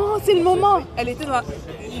était comme, oh, c'est le moment. Elle était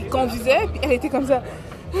il conduisait, puis elle était comme ça,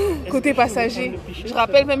 côté passager. Je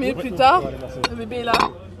rappelle 20 minutes plus tard, le bébé est là,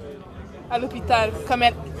 à l'hôpital. Comme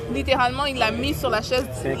elle, littéralement, il l'a mis sur la chaise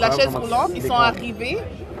roulante. Ils sont arrivés,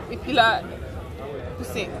 et puis là,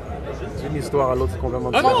 poussé. C'est une histoire à l'autre, c'est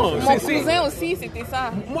complètement Ah différent. non, Mon c'est. cousin aussi, c'était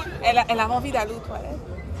ça. Moi- Elle avait envie d'aller aux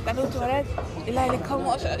toilettes. Et là, elle est comme,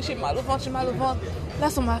 oh, j'ai mal au ventre. Là,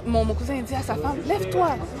 mon cousin, il dit à sa femme, lève-toi.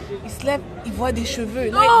 Il se lève, il voit des cheveux.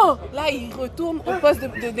 Là, il retourne au poste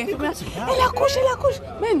d'infirmière. Elle accouche.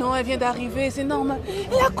 Mais non, elle vient d'arriver, c'est normal.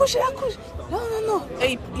 Elle accouche. Non.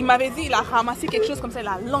 Et il m'avait dit, il a ramassé quelque chose comme ça, il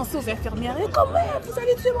a lancé aux infirmières. Et comment vous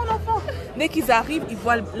allez tuer mon enfant? Dès qu'ils arrivent, ils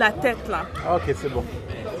voient la tête là. Ah, ok, c'est bon.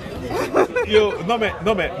 Yo, non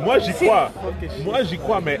mais moi j'y crois. Moi j'y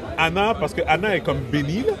crois, mais Anna, parce que Anna est comme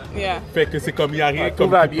bénigne, Yeah. fait que c'est comme il n'y a rien tout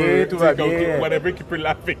comme va qui bien, peut, tout tu sais, va comme bien. whatever qui peut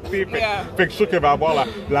l'affecter. Fait, Yeah. fait que je suis sûr qu'elle va avoir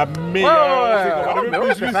la meilleure. Ouais. c'est comme Ah, whatever. mais oui,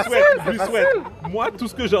 Puis c'est je lui facile, souhaite, c'est je lui facile. souhaite. Moi, tout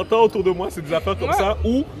ce que j'entends autour de moi, c'est des affaires comme ça,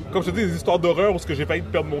 ou, comme je te dis, des histoires d'horreur où ce que j'ai failli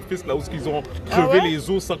perdre mon fils, là où ils ont crevé ouais? les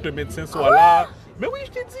os sans que le médecin soit là. Mais oui,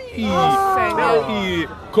 je t'ai dit. Seigneur. Puis,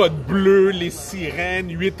 code bleu, les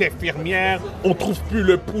sirènes, 8 infirmières, on trouve plus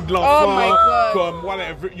le pouls de l'enfant. Oh my God. Comme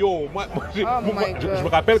whatever. Yo, moi, my God. je me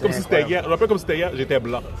rappelle comme si c'était hier. Je me rappelle comme si c'était hier, j'étais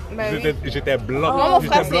blanc. Ben J'étais blanc. Moi, mon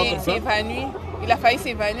J'étais frère blanc comme s'est ça. évanoui. Il a failli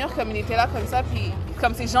s'évanouir comme il était là comme ça, puis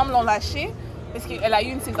comme ses jambes l'ont lâché, parce qu'elle a eu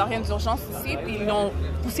une césarienne d'urgence ici, puis ils lui ont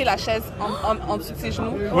poussé la chaise en dessous de ses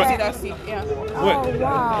genoux. Ouais. C'est assis. Yeah. Ouais.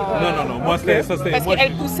 Non. Moi, c'était ça. C'était Parce moi,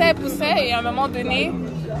 qu'elle poussait, et à un moment donné,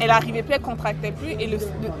 elle n'arrivait plus, elle contractait plus, et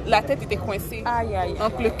la tête était coincée. Aïe.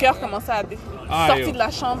 Donc le cœur commençait à Ah, sortir yo. de la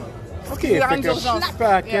chambre. Ok, C'est vraiment fait que d'urgence.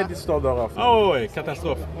 paquet d'histoires d'horreur. Oh ouais,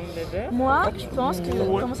 catastrophe. Moi, je pense que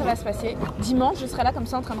comment ça va se passer? Dimanche, je serai là comme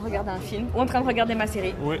ça en train de regarder un film ou en train de regarder ma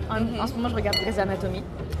série. Oui. En ce moment, je regarde Grey's Anatomy.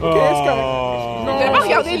 Ok, c'est correct. Vous n'avez pas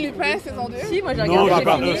regardé Lupin saison 2? Si, moi j'ai Non, regardé. j'ai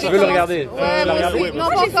pas- fini. Tu veux le regarder? Ouais, moi aussi. Non,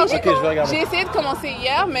 pas encore. Ok, je vais regarder. J'ai essayé de commencer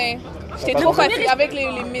hier, mais j'étais trop fatiguée. Avec les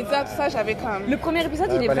médias, tout ça, j'avais comme... Le premier épisode,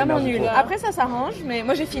 il est pas vraiment l'énergie nul. pour. Après, ça s'arrange, mais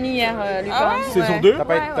moi j'ai fini hier, Lupin. Ah ouais? Saison 2? T'as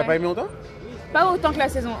Ouais. pas aimé longtemps? Pas autant que la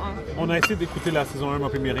saison 1. On a essayé d'écouter la saison 1, moi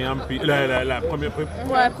et Myriam, puis la première,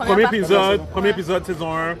 Ouais, premier partie. épisode,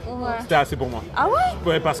 saison 1, c'était assez pour moi. Ah ouais?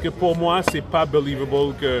 Ouais, parce que pour moi, c'est pas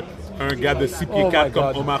believable que un gars de 6 pieds Oh 4 my comme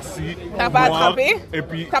God. Omar Sy, T'as pas noir, attrapé? et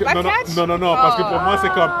puis T'as pas non, catch? non, parce que pour moi c'est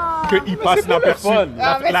comme qu'il passe c'est pas le inaperçu. fun.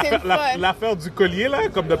 Ah, mais c'est le fun. L'affaire du collier là,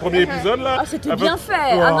 comme le premier épisode là. Ah, c'était la bien fait- fait.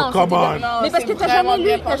 Oh, Ah non, come c'était on. bien. Non, Mais parce c'est que t'as vraiment jamais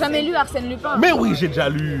bien lu, t'as pensé. jamais lu Arsène Lupin. Mais oui, j'ai déjà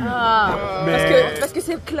lu. Ah. Mais Parce que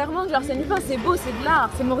c'est clairement que Arsène Lupin, c'est beau, c'est de l'art,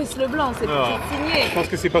 c'est Maurice Leblanc, c'est Ah. signé. Je pense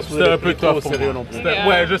que c'est pas c'était un peu trop tough pour sérieux moi. non plus.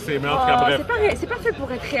 Ouais, je sais, mais en tout cas, Oh, bref. c'est pas fait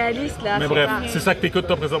pour être réaliste là. Mais c'est bref, pas- c'est ça que t'écoutes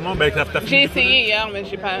toi présentement. Ben, t'as fini J'ai d'écouter? essayé hier, mais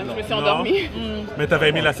je me suis endormie. Mais t'avais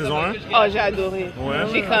aimé la saison 1? Oh, j'ai adoré. Ouais.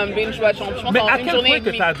 J'ai comme binge-watch. Je pense Mais en à une quel journée point et que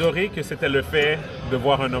demie. t'as adoré que c'était le fait de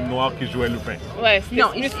voir un homme noir qui jouait Lupin? Ouais, c'était Non,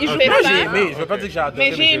 plus- il c'était jouait Moi, ça. j'ai aimé. Je veux pas dire que j'ai adoré.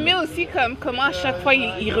 Mais j'ai aimé aussi comment à chaque fois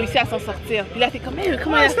il réussit à s'en sortir. Puis là, t'es comme, hey,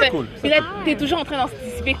 comment il a c'était fait? cool, Puis là, t'es toujours en train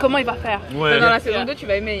d'anticiper comment il va faire. Ouais. Dans la saison 2, tu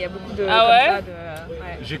vas aimer, il y a beaucoup de. Ah comme ouais? ça,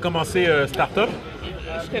 ouais. J'ai commencé Startup.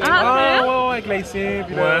 Ah, ouais, avec l'haïtien.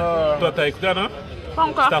 Puis Ouais. là. Toi, t'as écouté, non? pas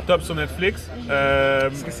encore. Startup sur Netflix.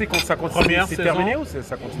 Est-ce que ça continue? Première C'est saison. terminé ou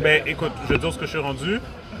ça continue? Ben, écoute, je vais dire ce que je suis rendu.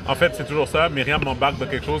 En fait, c'est toujours ça. Myriam m'embarque dans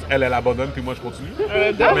quelque chose, elle abandonne, puis moi, je continue.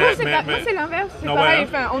 Ah, moi, c'est l'inverse. C'est Non, pareil. ouais, hein.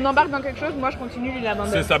 Enfin, on embarque dans quelque chose, moi, je continue, lui, il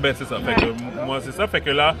abandonne. C'est ça, ben c'est ça. Fait que moi, c'est ça. Fait que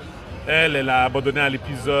là, elle a abandonné à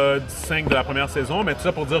l'épisode 5 de la première saison. Mais tout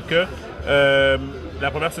ça pour dire que la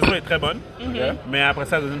première saison est très bonne. Mais après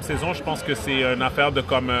ça, la deuxième saison, je pense que c'est une affaire de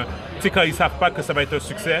comme... tu sais, quand ils savent pas que ça va être un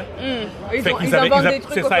succès, Ils fait ont- qu'ils ils avaient, inventent ils des avaient-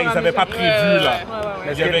 trucs c'est au ça, fur et à ils avaient pas mesure. prévu, là.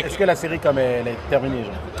 Est-ce Il y avait- est-ce que la série, comme elle est terminée,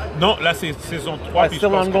 genre? Non, là, c'est saison 3. Ah, puis still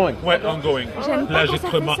je pense que- ongoing. Ouais, ongoing. J'aime pas Là, quand j'ai ça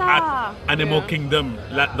vraiment fait ça. hâte. Animal Kingdom,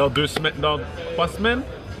 là, dans 2 semaines, dans 3 semaines.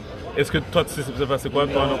 Est-ce que toi, tu sais c'est quoi,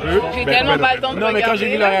 toi non plus? J'ai Ben, tellement ben, pas le temps de Non, mais quand j'ai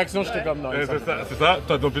vu regarder, la là. réaction, j'étais comme non. c'est ça.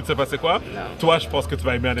 Toi non plus, tu sais pas c'est quoi? Toi, je pense que tu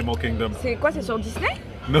vas aimer Animal Kingdom. C'est quoi, c'est sur Disney?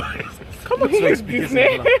 Non, Comment tu vas expliquer ça?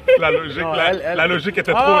 la logique, Non, la, la logique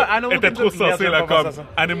était trop, Ah, Animal était trop Kingdom, sensée, merde, là, j'aime pas comme ça.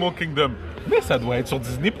 Animal Kingdom. Mais ça doit être sur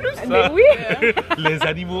Disney+, ça. Mais oui. Les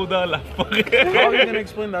animaux dans la forêt. How are you gonna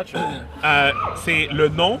explain that show? C'est le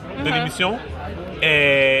nom de l'émission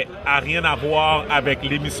a rien à voir avec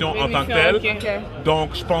l'émission en tant que telle. L'émission, ok. Donc,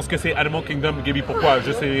 je pense que c'est Animal Kingdom, Gaby. Pourquoi?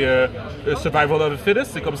 Je sais, Survival of the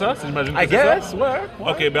Fittest, c'est comme ça? J'imagine que I c'est ça? guess, ouais.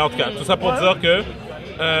 Ok, ben en tout cas, tout ça pour dire que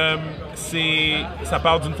ça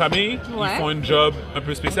part d'une famille, Ouais. ils font un job un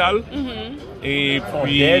peu spécial. Et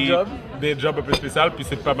puis. des jobs. Des jobs un peu spécial, puis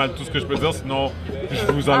c'est pas mal tout ce que je peux dire, sinon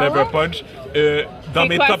je vous enlève un punch. Dans C'est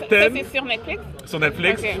mes quoi, top ça, 10 c'est sur Netflix? sur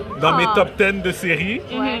Netflix, Ok. dans mes top 10 de séries,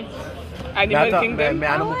 Ouais. Mais Animal attends, Kingdom. mais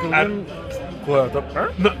Animal Kingdom, quoi, top 1?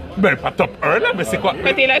 non, ben pas top 1 là, mais c'est quoi?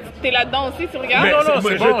 Mais t'es là-dedans aussi, tu regardes? Mais non, moi,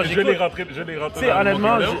 c'est je, bon, je j'écoute. l'ai rentré, Tu sais, dans Animal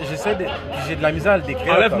honnêtement, Kingdom. j'essaie de. J'ai de la misère à le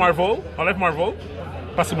décrire. Enlève comme- Marvel,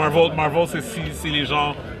 parce que Marvel c'est si les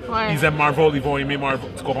gens Ouais. ils aiment Marvel, ils vont aimer Marvel,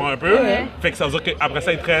 tu comprends un peu? Ouais. Fait que ça veut dire qu'après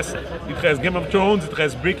ça, il te reste Game of Thrones, il te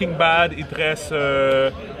reste Breaking Bad, il te reste...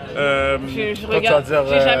 Je Toi, regarde. tu vas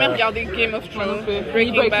dire, J'ai jamais regardé Game of Thrones.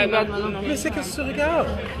 Breaking Bad, non. Mais c'est qu'est-ce que tu regardes?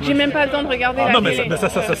 J'ai même pas le temps de regarder la non, mais télé. ça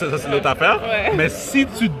c'est l'autre affaire. Ouais. Mais si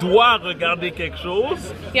tu dois regarder quelque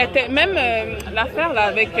chose, Il y a même l'affaire là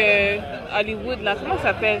avec Hollywood, là, comment ça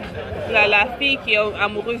s'appelle? La fille qui est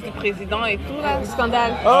amoureuse du président et tout là.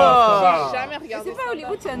 Scandale. Ah! J'ai jamais regardé C'est pas ça.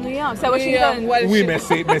 Hollywood, c'est à New York. C'est à Washington. Ouais, oui, mais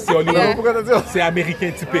c'est Hollywood. Pourquoi t'as dit ça? C'est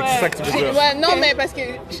américain typique, c'est ça que tu veux dire. Ouais, non, mais parce que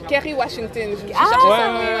Kerry Washington. Je Ah, cherchais Ouais,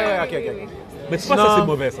 ça. ouais, ok. Mais tu penses que ça, c'est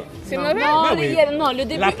mauvais, ça? C'est mauvais? Non, oui. non, le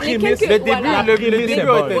début. La les prémisse- quelques- Le début, voilà. le prémisse début est a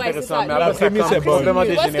bonne. été Ouais, c'est intéressant, ça. mais La après, ça prémisse a est bonne. complètement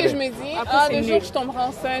Tu vois ce que je dégénéré. me dis? Après, c'est Le nul. jour que je tomberai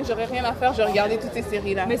enceinte, j'aurai rien à faire, je vais regarder toutes ces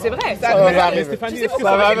séries-là. Mais c'est vrai. Ça Ça va va arriver. arriver. Stéphanie, sais est-ce que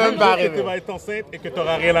pourquoi ça va ça va même même pas pas arriver? Que tu arriver. vas être enceinte et que tu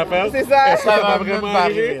n'auras rien à faire? C'est ça. Est-ce que Ça ça va va même vraiment pas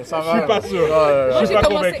arriver? arriver, ça Je va. suis pas sûr. Ouais, ouais. Je suis pas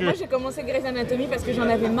convaincu. Moi, j'ai commencé Grey's Anatomy parce que j'en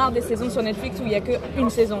avais marre des saisons sur Netflix où il n'y a qu'une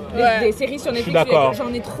saison. Ouais. Des séries sur Netflix, d'accord.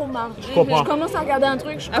 j'en ai trop marre. comprends. Je commence à regarder un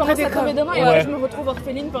truc, je Après, commence t'es à tomber comme- dedans et Ouais. après, je me retrouve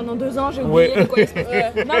orpheline pendant 2 ans, j'ai oublié Ouais. de quoi il se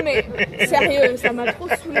passe. Non mais sérieux, ça m'a trop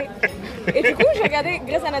saoulée. Et du coup, j'ai regardé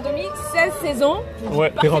Grey's Anatomy, 16 saisons.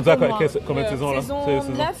 Ouais, t'es rendu à combien de saisons là? Saison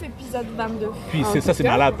C'est- 9, épisode 22. Puis ça, c'est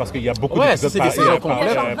malade parce qu'il y a beaucoup Ouais, d'épisodes ça, c'est des saisons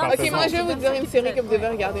complètes. Ok, Ok, moi je vais vous dire une série que vous devez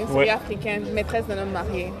regarder, une série Ouais. africaine, Maîtresse d'un homme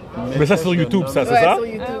marié. Mais ça, c'est sur YouTube, ça, c'est Ouais, ça? sur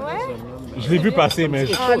YouTube. Ouais. Je l'ai vu passer, mais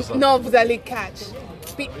je... Ah, non, vous allez catch.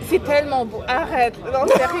 Puis c'est tellement beau. Arrête. Non,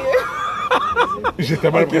 sérieux. J'ai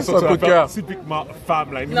tellement l'impression que ça, tu coup vas de faire cœur. typiquement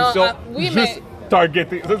femme, là. Une Non, émission oui, juste mais-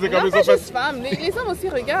 targetée. Ça, c'est comme Non, ils pas ont fait. juste femmes. Les hommes aussi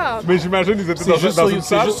regardent. Mais j'imagine ils étaient C'est juste dans sur une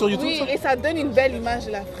salle. YouTube, Oui, ça? et ça donne une belle image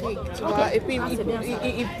de l'Afrique, tu vois. Et puis,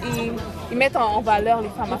 ils mettent en valeur les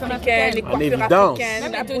femmes africaines, les En coiffures évidence.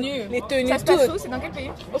 africaines, Même les tenues. les tenues, Ça se passe où? toutes. C'est dans quel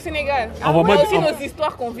pays? Au Sénégal. Envoie-moi Mais du- aussi nos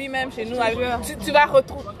histoires qu'on vit même chez nous. Tu vas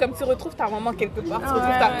retrouver, comme tu retrouves ta maman quelque part, tu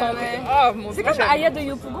retrouves ta tante. Oh mon C'est Dieu. comme Aya de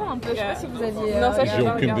Yopougon un peu, je sais pas si vous aviez... Non, ça, J'ai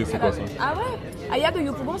aucune idée, c'est quoi ça? Ah ouais? Aya de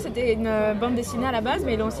Yopougon, c'était une bande dessinée à la base,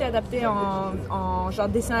 mais ils l'ont aussi adapté en genre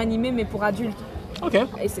dessin animé, mais pour adultes. OK.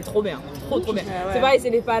 Et c'est trop bien, trop bien. ouais. C'est pareil, c'est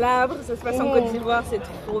les palabres, ça se passe en Côte d'Ivoire, c'est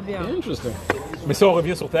trop bien. Interesting. Mais ça, on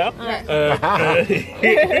revient sur Terre.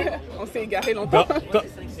 On s'est égaré longtemps.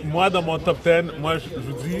 Moi, dans mon top 10, moi, je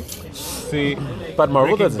vous dis, c'est Pas de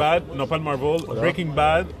Marvel, t'as Breaking dit? Bad. Non, pas de Marvel. Breaking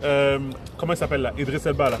Bad. Comment il s'appelle là? Idris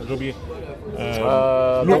Elba, là. J'ai oublié.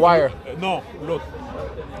 The l'autre. Wire. Non, l'autre.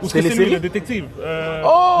 Ou C'est c'est les lui, séries? le détective.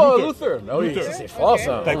 Oh, Luther. Luther. Ah oui, Luther. ça, c'est fort,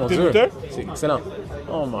 ça. T'as Oh, mon écouté Dieu. Luther? C'est excellent.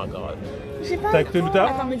 Oh my God. T'as écouté Luther?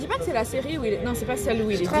 Attends, me dis pas que c'est la série où il est... Non, c'est pas celle où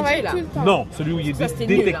il est Travaille DJ là. tout le temps. Non, celui où il est Ça, c'était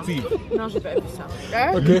nul, détective. Non, j'ai pas vu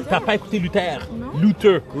ça. T'as pas écouté Luther?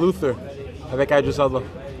 Luther. Luther. Avec Idris Elba.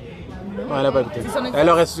 Ouais, elle a pas écouté. son excellent. Elle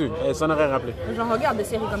aurait su. Elle s'en aurait rappelé. J'en regarde des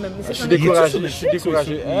séries quand même. Mais c'est Je suis son découragé. sur Je suis Netflix ou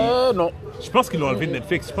découragé. Non. Je pense qu'ils l'ont enlevé de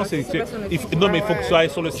Netflix. Je pense que c'est c'est. pas sur Netflix. Non, mais il faut que tu ailles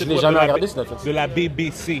sur le site l'ai web jamais de la regardé sur Netflix. de la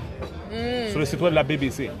BBC. Sur le site web de la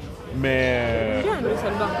BBC. Mais bien, le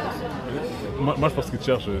Salva. moi, je pense qu'il te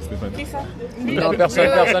cherche, Stéphane. Qui ça? Non, personne.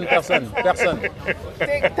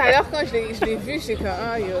 Tout à l'heure, quand je l'ai vu, j'étais comme,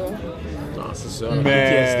 ah yo. Non, c'est ça.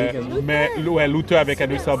 Mais ouais, Luther avec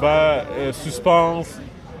Idris Elba, suspense.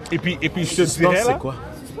 Et puis je te dirais là. C'est quoi?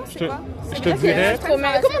 Je te dirais. Comment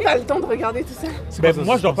t'as le temps de regarder tout ça? Ben,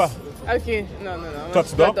 moi, je dors pas. Ok, non. Toi, Moi, tu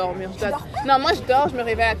je dois dors? dormir. Non, moi, je dors, je me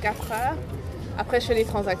réveille à 4 heures. Après, je fais les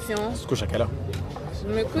transactions. Tu te couches à quelle heure?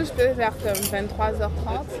 Je me couche peut-être vers comme 23h30.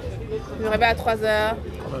 Je me réveille à 3h.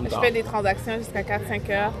 Je fais des transactions jusqu'à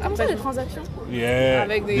 4-5 heures. Comment ça, Après, des transactions? Yeah,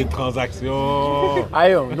 Avec des des- transactions.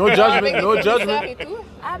 Aïe, no avec judgment, des no fournisseurs judgment. et tout.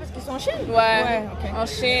 Ah, parce qu'ils sont en Chine? Ouais, ok. en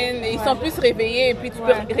Chine. Et ils sont plus réveillés et puis tu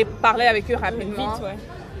Ouais. peux parler avec eux rapidement. Vite, ouais.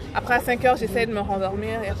 Après, à 5h, j'essaie de me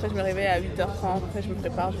rendormir et après, je me réveille à 8h30. Après, je me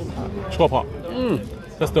prépare, je vais travailler. Je comprends.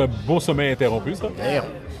 Ça, c'est un beau sommeil interrompu, ça.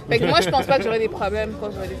 Fait que moi, je pense pas que j'aurai des problèmes quand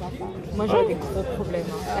j'aurai des enfants. Moi, j'aurais des gros problèmes.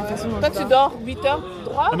 hein. La façon dont Toi, je tu dors. dors 8 heures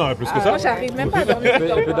droit? Ah non, mais plus que ça. Moi, j'arrive même pas à dormir 8 Elle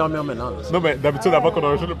heures peut droit. dormir maintenant. là. Non, mais d'habitude, avant qu'on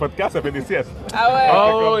enregistre le podcast, ça fait des siestes. Ah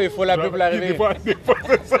ouais? Oh, il faut l'appeler pour Des l'arrivée. fois,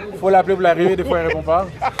 c'est ça. Il faut l'appeler pour l'arrivée, des fois elle répond pas.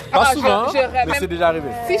 Pas Ah, souvent, je- mais même- c'est déjà arrivé.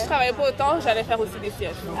 Si je travaillais pas autant, j'allais faire aussi des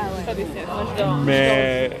siestes. Je fais des siestes. Moi, je dors.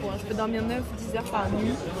 Mais Je peux dormir 9 ou 10 heures par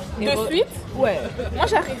nuit. De suite? Ouais. Moi,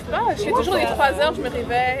 j'arrive pas. Je fais toujours les 3 heures, je me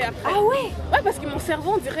réveille. Après. Ah ouais? Ouais, parce que mon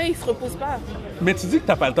cerveau, on dirait, il se repose pas. Mais tu dis que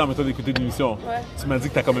t'as pas le temps, mettons, d'écouter l'émission. Ouais. Tu m'as dit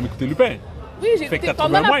que t'as quand même écouté Lupin. Oui, j'ai Fait que écouté t'as pendant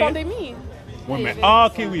trouvé un la moyen. pandémie. Oui, mais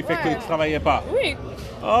ok, oui, fait que Ouais. tu travaillais pas. Oui.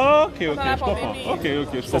 Ok, Pendant la je comprends. pandémie. Ok,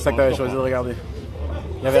 je C'est ça que comprends, t'avais je choisi de comprends. regarder.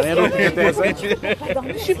 Il n'y avait rien d'autre qui t'intéressait?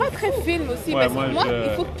 Je suis pas très film aussi, Ouais, parce moi, que moi, je-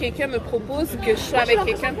 il faut que quelqu'un me propose que je sois avec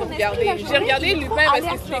quelqu'un pour regarder. J'ai regardé Lupin parce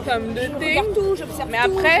que c'était comme 2D. Mais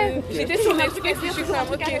après, j'étais sur Netflix et je suis comme,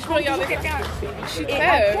 ok, je peux regarder quelqu'un. Je suis Et très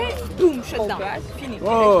après, boum, shut down. black. Fini. Oh.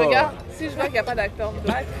 Je regarde, si je vois qu'il n'y a pas d'acteur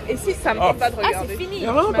black, Et si ça me tente pas de Ah, regarder. c'est fini. Il n'y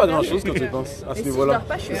a vraiment pas grand chose quand tu penses à ce si je niveau-là. dors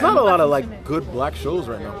pas, je suis There's not a vraiment lot of pas like good black shows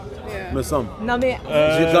right now. Yeah. Me semble. Non mais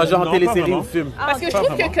J'ai de l'argent non, en pas télésérie vraiment. ou film. Parce que je Pas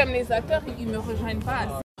trouve vraiment. que comme les acteurs, ils me rejoignent pas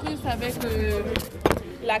assez. Plus avec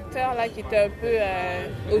l'acteur là qui était un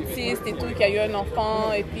peu autiste et tout, qui a eu un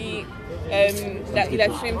enfant et puis il a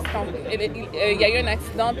tué une petite enfant. Il y a eu un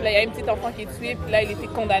accident, puis là il y a une petite enfant qui est tuée, puis là il était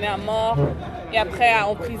condamné à mort. Et après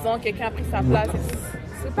en prison, quelqu'un a pris sa place.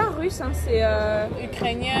 c'est pas russe, hein, c'est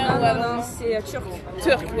Ukrainien non, ou non, alors non, c'est turc.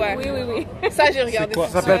 turc, ouais. Oui. Ça j'ai regardé. quoi?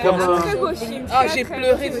 Ça s'appelle Ouais. comment? Très beau film. Ah, très, j'ai très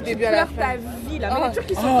pleuré beau. du début Tu à la pleures fin. ta vie là. Mais Ah. les Turcs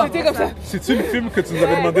ils sont J'étais comme ça. C'est-tu le film que tu nous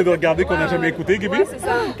avais demandé de regarder qu'on n'a jamais écouté, Gibi? Ouais, c'est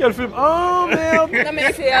ça. Quel film? Oh merde! Non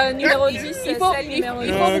mais C'est numéro 10, il faut, celle numéro 10.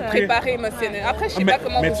 il faut vous Ok. préparer émotionnellement. Après je sais Mais, pas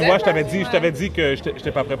comment mais vous tu vois, êtes, je t'avais dit que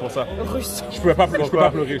j'étais pas prêt pour ça. Russe. Je peux pas pleurer, je peux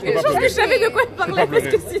pas pleurer. Je savais de quoi il parlait pas parce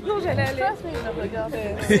que sinon j'allais aller.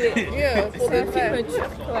 Yeah, pour C'est de un vrai. film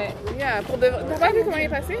turc, ouais. Yeah, pour de vrai. T'as pas vu comment il est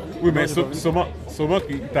passé? Oui, mais sûrement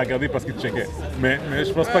qu'il t'a regardé parce qu'il te checkait. Mais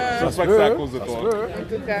je pense pas que c'est à cause de toi. En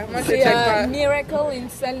tout cas, moi je C'est check pas. Miracle in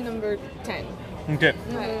Cell Number 10. Ok.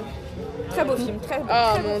 Très beau film, très beau.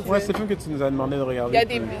 Oh mon Dieu. Ouais, c'est le film que tu nous as demandé de regarder.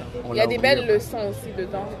 Il y a des belles leçons aussi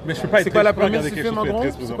dedans. Mais je peux pas être C'est quoi la triste, je peux première regarder du quelque film en chose de gros?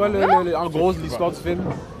 triste, C'est quoi en gros l'histoire du film?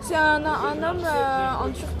 C'est un homme en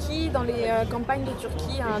Turquie, dans les campagnes de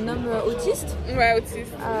Turquie, un homme autiste, Ouais,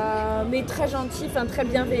 autiste. mais très gentil, très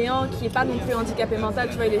bienveillant, qui n'est pas non plus handicapé mental,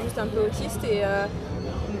 tu vois, il est juste un peu autiste et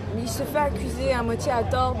il se fait accuser à moitié à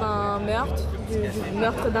tort d'un meurtre, du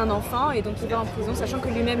meurtre d'un enfant, et donc il va en prison, sachant que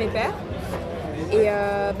lui-même est père. Et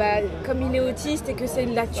comme il est autiste et que c'est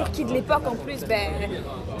la Turquie de l'époque en plus,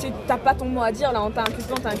 tu n'as pas ton mot à dire, là on t'a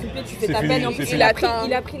inculpé, tu fais ta peine. En plus, il a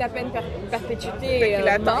pris la peine perpétuité.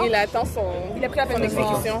 Il attend son. Il a pris la peine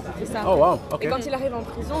d'exécution, c'est ça. Oh wow, ok. Et quand il arrive en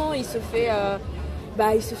prison, il se fait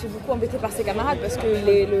beaucoup embêter par ses camarades parce que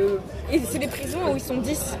et c'est des prisons où ils sont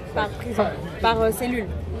 10 par cellule.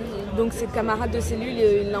 Donc ses camarades de cellule,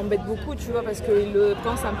 ils l'embêtent beaucoup, tu vois, parce qu'ils le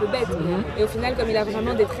pensent un peu bête. Et au final, comme il a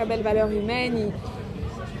vraiment des très belles valeurs humaines,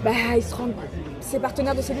 ses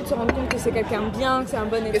partenaires de cellule se rendent compte que c'est quelqu'un de bien, que c'est un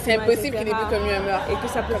bon être Que c'est humain, impossible etc. qu'il ait pu commis un meurtre. Et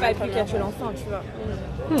que ça peut pas être lui qui a tué l'enfant, tu vois.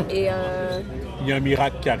 Et Il y a un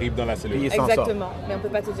miracle qui arrive dans la Puis cellule. il s'en sort. exactement, mais on peut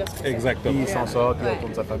pas te dire ce que c'est. Exactement. Puis il s'en sort, puis il Ouais.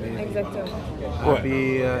 retourne sa famille. Exactement. Happy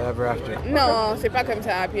ever after. Non, c'est pas comme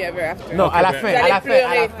ça, Happy Ever After. Non, à la ben, fin, Vous à allez la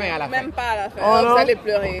pleurer. fin, à la fin. Même pas à la fin. Oh Non, non. vous allez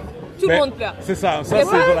pleurer. Tout le Ben, monde pleure. C'est ça, ça Mais c'est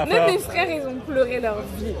moi, genre l'affaire. même mes frères, ils ont pleuré leur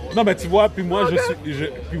vie. Non, mais tu vois, puis moi,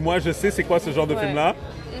 je sais c'est quoi ce genre de film-là.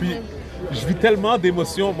 Puis je vis tellement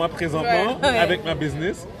d'émotions, moi, présentement, Ouais. avec ma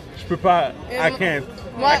business. Je peux pas. I can't.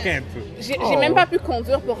 Moi, I can't. J'ai même pas pu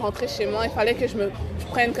conduire pour rentrer chez moi. Il fallait que je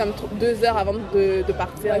prenne comme 2 heures avant de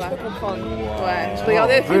partir. Ouais, là. je peux comprendre. Ouais, je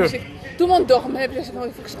regardais le film, tout le monde dormait, puis là, j'ai dit,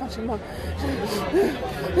 il faut que je rentre chez moi.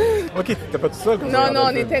 Ok, t'étais pas tout seul quand tu Non, regardais on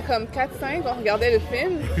le film. était comme 4-5, on regardait le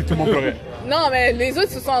film. Puis tout le monde pleurait. Non, mais les autres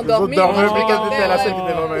se sont Les endormis. autres dormaient, Moi, mais je quand regardais, t'étais la ouais. seule qui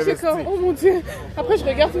était vraiment J'étais investie. comme, oh mon Dieu. Après, je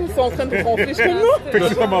regarde, ils sont en train de ronfler. Je suis comme, non. Fait que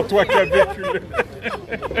c'est vraiment toi qui as vécu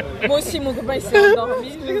le. Moi aussi, mon copain, il s'est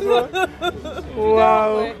endormi.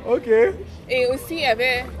 Wow, Ouais. ok. Et aussi, il y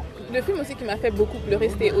avait le film aussi qui m'a fait beaucoup pleurer,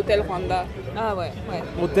 c'était Hôtel Rwanda. Ah ouais.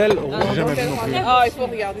 Hôtel, J'ai jamais vu Hôtel non plus. Rwanda. Ah, il faut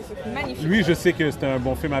regarder ce film. Magnifique. Lui, je sais que c'est un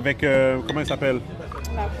bon film avec. Comment il s'appelle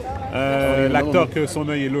L'acteur. L'acteur que son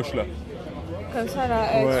œil est louche, là. Comme ça,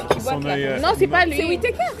 là, Ouais, tu son boites, là. œil. Non, c'est pas lui. C'est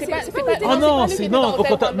Whittaker, C'est c'est pas, pas c'est Whittaker. pas, Oh non, pas lui qui c'est. était dans Non,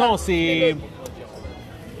 Hôtel Rwanda. non, c'est.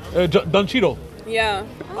 Don Cheadle. Yeah.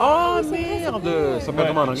 Oh merde! Ça s'appelle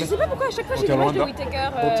comment en Je anglais? sais pas pourquoi à chaque fois j'ai Hotel l'image de Rwanda.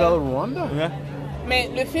 Whittaker. Hotel Rwanda? Ouais. Mais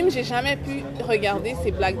le film, j'ai jamais pu regarder,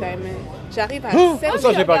 c'est Black Diamond. J'arrive à Oh, 7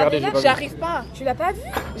 ça, j'ai pas regardé, j'ai pas vu. J'arrive pas. Tu l'as pas vu?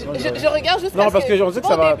 Je regarde juste Non, parce que on dit que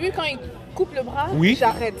ça va- Au début, quand il coupe le bras, Oui.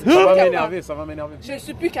 j'arrête. Ça va Je suis pas m'énerver, ça va m'énerver. Je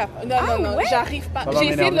suis plus capable. Non, non, ouais? j'arrive pas. Ça va J'ai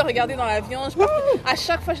essayé de m'énerver. le regarder dans l'avion. À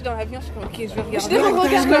chaque fois que je suis dans l'avion, je suis comme, ok, je vais regarder. Je l'ai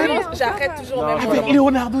regardé. commence, j'arrête toujours au Non, même avec moment.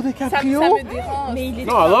 Leonardo Ça DiCaprio. me dérange. Mais il est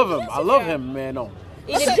Non, I love him, mais non.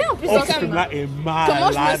 il est bien en plus Oh, dans ce ça. film-là est malade.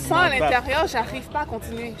 Comment je me sens à mental. l'intérieur, j'arrive pas à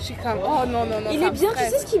continuer. Je suis comme, oh non, non, non. Il ça est me bien, tu stresse.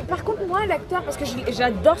 sais ce qui. Par contre, moi, l'acteur, parce que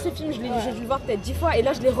j'adore ce film, j'ai dû le voir peut-être 10 fois, et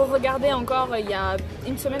là, je l'ai re-regardé encore il y a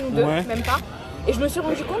une semaine ou deux, Ouais. même pas. Et je me suis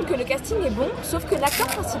rendu compte que le casting est bon, sauf que l'acteur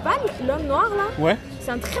principal, l'homme noir là, Ouais. c'est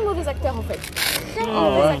un très mauvais acteur en fait. Très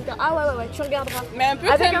mauvais acteur. Ah ouais, tu regarderas. Mais un peu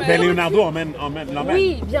Avec comme. un Mais Leonardo l'emmène.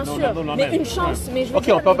 Oui, bien sûr, Leonardo mais l'emmène. une chance. Mais je veux Ok,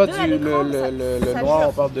 dire, on parle les pas deux à du l'écran, le ça noir, jure.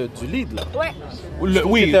 on parle du lead là. Ouais,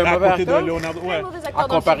 Oui, C'était un à mauvais côté de acteur? Leonardo. très Ouais. mauvais acteur À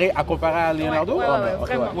dans le film. comparer à Leonardo? Ouais, Ah, ouais, ben, ok,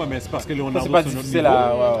 vraiment. Ouais, mais c'est parce que Ça, Leonardo, c'est pas c'est un autre difficile niveau.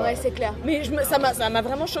 à. ouais, ouais. Ouais, c'est clair. Mais ça m'a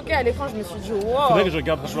vraiment choqué à l'écran, je me suis dit, wow. Faudrait que je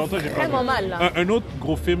regarde parce que longtemps j'ai pas Vraiment vu. mal, là. Un autre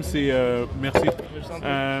gros film, c'est merci.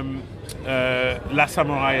 La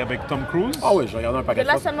Samouraï avec Tom Cruise. Ah oui, j'ai regardé un paquet De de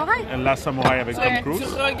la fois. samouraï? La Samouraï avec Tom Tu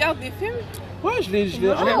Cruise. regardes des films? Ouais, je l'ai.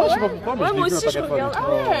 Honnêtement, je sais pas pourquoi, mais Ouais, je l'ai moi vu un aussi, paquet je de fois. regarde. donc,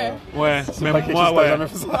 Ah ouais. Ouais, C'est mais pas quelque moi, chose que t'as ouais. jamais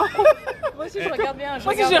fait ça. Moi aussi, je regarde bien.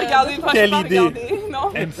 Moi aussi, j'ai regardé. Toi, Quelle j'ai pas idée. regardé. Non.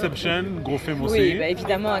 Inception, gros film aussi. Oui, bah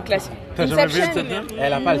évidemment, un classique. T'as jamais vu Inception. Inception?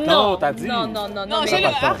 Elle a pas le temps, t'as dit. Non, Non, j'ai mais- le.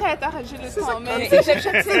 Arrête, j'ai le temps. Mais Mais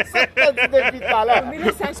Inception, c'est ça. T'as dit depuis tout à l'heure. Mais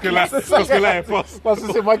là, c'est un Parce que là, classique. parce que là, elle pense. Parce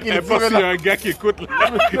que c'est moi qui l'ai Elle pense qu'il y a un gars qui écoute,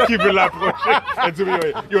 là, qui veut l'approcher. Elle dit,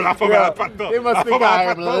 yo, la femme, elle a pas de temps. They must La think femme, elle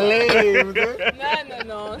a I'm pas de temps. lame.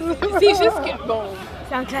 Non. C'est juste que, bon,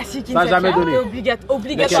 C'est un classique. Ça a jamais Inception. donné.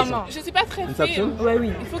 Obligatoirement. je suis pas très Inception? film. Ouais,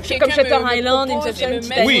 oui. Il faut que C'est quelqu'un comme Shutter me Island, propose Inception, et me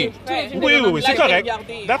Titanic. Oui, tous les films oui, de oui, oui, c'est Là, je vais correct.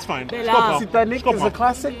 regarder. That's fine. Mais Je là- comprends. Titanic Je comprends. is a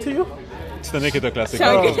classic to you? Titanic est un classique, C'est un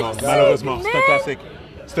malheureusement. classique. Malheureusement, c'est un classique.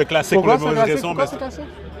 C'est un classique pour Pourquoi la c'est un mauvaise classique? raison, Pourquoi mais c'est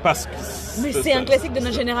classique? parce que. Mais c'est un classique de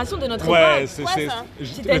notre génération, de notre Ouais, époque. c'est. Quoi, ça?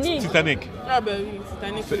 Titanic. Titanic. Ah, ben oui,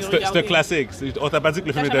 Titanic, je vais C'est un regarder. classique. On t'a pas dit que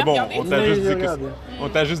le film T'as était bon. jamais On t'a regardé? juste Oui, dit je que. regarde. On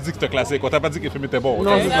t'a juste dit que c'était un classique. On t'a pas dit que le film était bon. On Non,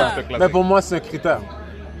 t'a c'est juste dit ça. que c'était un Mais classique. pour moi, c'est un critère.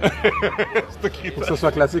 Faut que ça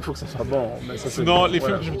soit classique, faut que ça soit bon. Mais ça, Sinon, les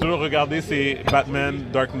films que je peux toujours regarder, c'est Batman,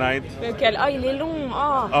 Dark Knight. Lequel? Ah, il est long.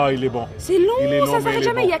 Ah, Ah, il est bon. c'est long, Il est long, ça mais s'arrête il est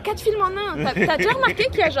jamais. bon. Il y a 4 films en un. T'as déjà remarqué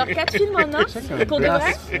qu'il y a genre 4 films en un? Pour de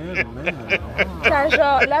vrai? T'as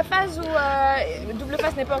genre la phase où double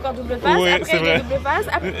face n'est pas encore double face. Oui, Après, c'est il y a vrai. double face.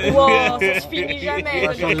 Après, wow, ça se finit jamais. On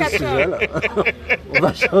va changer de 4 sujet, heures. là. On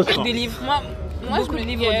va changer. Des livres. Moi, je me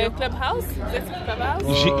dis Clubhouse. Vous êtes sur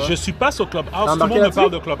Clubhouse? Je suis pas sur Clubhouse. T'as Tout le monde embarqué me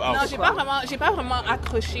parle de Non, Clubhouse. j'ai pas vraiment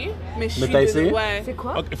accroché, mais je Mais suis... t'as essayé? Ouais. C'est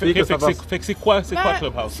quoi? Ok, Fait que ça passe. fait que c'est quoi Bah,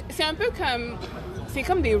 Clubhouse? C'est un peu comme... C'est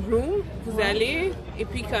comme des rooms. Vous allez, et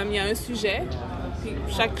puis comme il y a un sujet, puis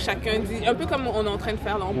chacun dit... Un peu comme on est en train de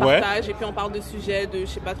faire, là. On Ouais. partage, et puis on parle de sujets de, je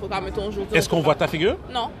sais pas trop, mettons aujourd'hui... Est-ce qu'on voit ta figure?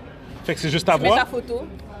 Non. Fait que c'est juste ta Tu mets ta voix? photo.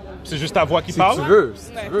 C'est juste ta voix qui Si parle? tu veux,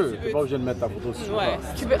 si Ouais, tu veux. si tu T'es veux. pas obligé de mettre ta photo si tu veux.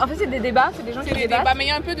 Ouais. En fait, c'est des débats, c'est des gens qui C'est des débattent. débats, mais il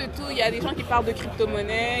y a un peu de tout. Il y a des gens qui parlent de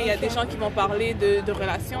crypto-monnaie, il y a des gens qui vont parler de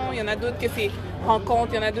relations, il y en a d'autres que c'est rencontres,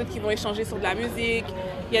 il y en a d'autres qui vont échanger sur de la musique.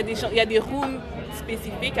 Il y a des rooms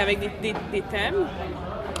spécifiques avec des thèmes.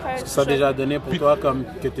 Après, Ça a déjà donné pour toi comme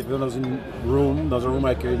que tu étais dans un room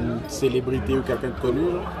avec une célébrité ou quelqu'un de connu,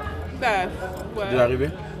 là? Ben, ouais. Déjà arrivé?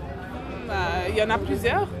 Ben, il y en a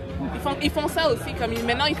plusieurs. Ils font ça aussi.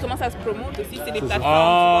 Maintenant, ils commencent à se promouvoir aussi. C'est des plateformes.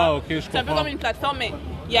 Ah, tu vois. ok, je C'est un peu comprends. comme une plateforme, mais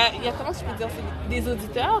il y a comment je peux dire, c'est des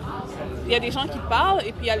auditeurs. Il y a des gens qui parlent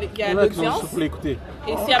et puis il y a Il y en a qui sont l'audience. juste pour l'écouter.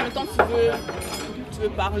 Et si, admettons, tu veux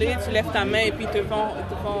parler, tu lèves ta main et puis ils te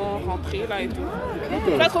font rentrer là et tout.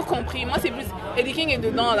 J'ai pas trop compris. Moi, c'est plus... Eddie King est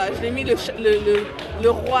dedans là. Je l'ai mis le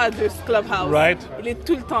roi de ce Clubhouse. Right. Il est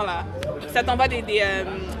tout le temps là. Ça t'envoie des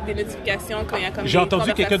notifications quand il y a comme J'ai des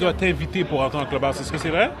entendu que quelqu'un doit conversations. t'inviter pour entrer en Clubhouse. Est-ce que c'est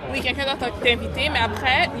vrai? Oui, quelqu'un doit t'inviter, mais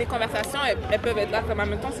après, les conversations, elles peuvent être là comme en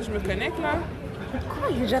même temps si je me connecte là. Quoi?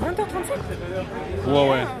 Il est déjà 20h37? Ouais,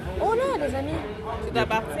 ouais. Oh là, les amis. Tu dois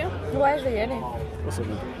partir. Ouais, je vais y aller. Ça, c'est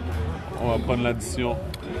bien. On va prendre l'addition.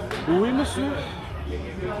 Oui, monsieur.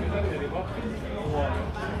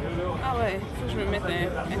 Ah ouais, faut que je me mette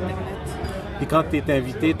Internet. Et quand tu es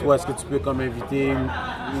invité, toi, est-ce que tu peux comme inviter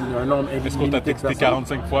un nombre Est-ce qu'on illimité t'a de texté personnes?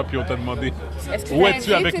 45 fois puis on t'a demandé Est-ce que où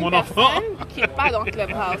es-tu avec une mon enfant? personne qui n'est pas dans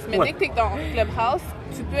Clubhouse. Mais Ouais. dès que tu es dans Clubhouse,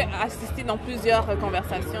 tu peux assister dans plusieurs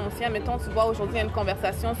conversations aussi. Admettons, tu vois, aujourd'hui, il y a une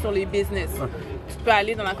conversation sur les business. Tu peux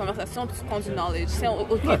aller dans la conversation puis tu prends du knowledge. Si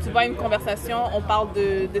tu vois une conversation, on parle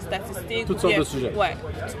de statistiques. Toutes ou sortes bien- de sujets. Ouais,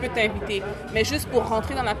 tu peux t'inviter. Mais juste pour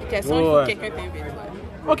rentrer dans l'application, il faut Ouais. que quelqu'un t'invite.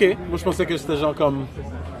 Ouais. OK. Moi, je pensais que c'était genre comme...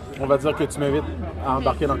 On va dire que tu m'invites à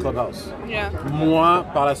embarquer dans Clubhouse. Yeah. Moi,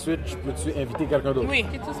 par la suite, je peux-tu inviter quelqu'un d'autre? Oui.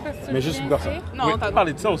 Mais juste une personne. Non, Oui, t'as on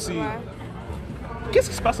parlait de ça aussi. Qu'est-ce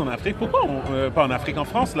qui se passe en Afrique? Pourquoi pas en Afrique, en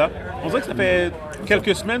France, là? On dirait que ça fait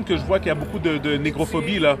quelques semaines que je vois qu'il y a beaucoup de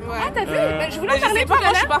négrophobie, là. Ah, t'as vu? Ben, je voulais en Je parler sais tout pas, à moi,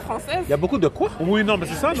 je l'heure. suis pas française. Il y a beaucoup de quoi? Oui, non, mais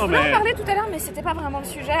c'est ça, Je non, voulais en mais... parler tout à l'heure, mais c'était pas vraiment le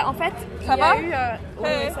sujet. En fait, Ça il y a va? eu... oui,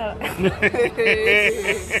 ça va.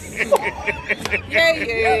 Yeah,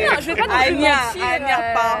 yeah. Non, je vais pas non plus Anya, mentir. Anya,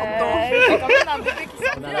 pardon. J'ai quand même un bébé qui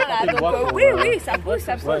s'empile là. Donc oui, ça pousse,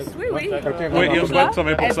 ça pousse. Oui. Quelqu'un Oui, va il y a en une parler. boîte, ça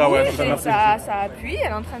va pour Elle ça, ouais. bouge et ça appuie,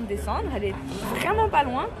 elle est en train de descendre, elle est vraiment pas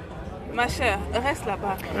loin. Ma chère, reste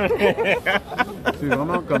là-bas. C'est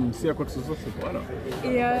vraiment comme si à quoi que ce soit, c'est toi, là.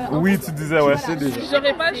 Et Oui, tu disais, ouais. C'est déjà.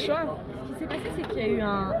 J'aurais pas le choix. Ce qui s'est passé, c'est qu'il y a eu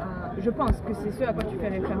je pense que c'est ce à quoi tu fais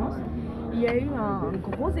référence, il y a eu un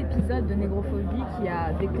gros épisode de négrophobie qui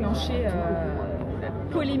a déclenché la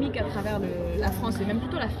polémique à travers la France et même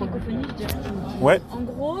plutôt la francophonie, je dirais. Ouais. En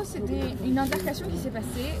gros, c'était une altercation qui s'est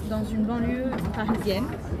passée dans une banlieue parisienne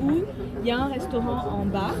où il y a un restaurant en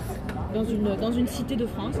bas, dans une cité de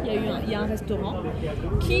France, il y a un restaurant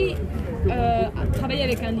qui a travaillé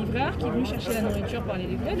avec un livreur qui est venu chercher la nourriture pour aller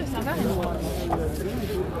livrer. Le serveur est noir.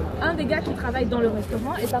 Un des gars qui travaille dans le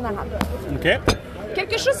restaurant est un arabe. OK.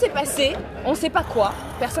 Quelque chose s'est passé, on ne sait pas quoi,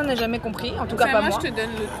 personne n'a jamais compris, en tout cas pas moi. Je te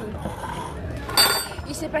donne le tout.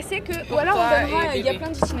 Il s'est passé que... Pour Ou alors toi on donnera, et il y a bébé.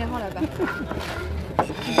 plein d'itinérants là-bas.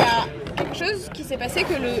 Il y a quelque chose qui s'est passé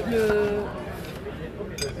que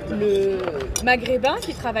le maghrébin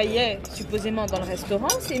qui travaillait supposément dans le restaurant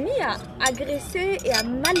s'est mis à agresser et à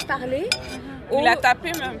mal parler. Il a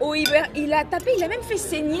tapé même. Il a tapé, il a même fait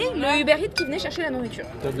saigner le Uber Eats qui venait chercher la nourriture.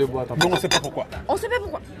 T'as 2 boîtes. Nous, on sait pas pourquoi. On sait pas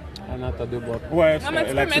pourquoi. Anna, t'as 2 boîtes. Ouais, Non, mais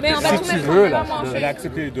tu elle a peux accepté. Mais on va mettre tout tu mettre veux, en là, avant. Elle a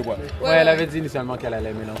accepté les 2 boîtes. Ouais, elle avait dit initialement qu'elle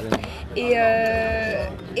allait mélanger.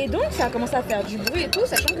 Et donc ça a commencé à faire du bruit et tout,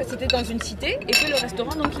 sachant que c'était dans une cité et que le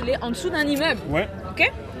restaurant donc il est en dessous d'un immeuble. Ouais. Ok.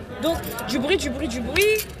 Donc du bruit.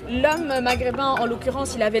 L'homme maghrébin en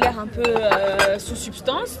l'occurrence il avait l'air un peu sous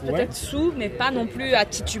substance, peut-être sous mais pas non plus à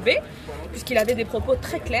tituber, puisqu'il avait des propos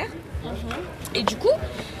très clairs. Et du coup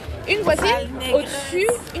Une voisine au-dessus,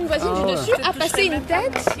 une voisine du dessus a passé une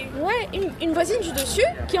tête. Ouais, une voisine du dessus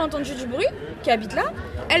qui a entendu du bruit, qui habite là.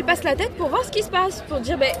 Elle passe la tête pour voir ce qui se passe, pour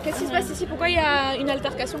dire qu'est-ce qui se passe ici, pourquoi il y a une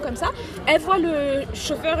altercation comme ça. Elle voit le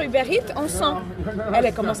chauffeur Uber Eats en sang.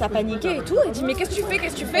 Elle commence à paniquer et tout. Elle dit mais qu'est-ce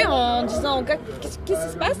que tu fais en disant au gars qu'est-ce qui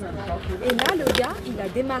se passe. Et là le gars il a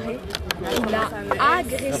démarré. Il a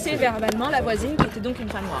agressé verbalement la voisine qui était donc une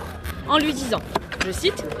femme noire. En lui disant, je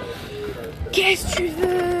cite, qu'est-ce que tu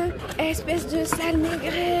veux, espèce de sale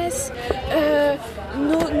négresse,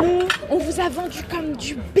 nous, on vous a vendu comme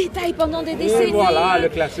du bétail pendant des décennies. Et voilà, le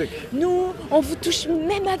classique. Nous, on vous touche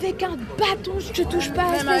même avec un bâton, je te touche pas,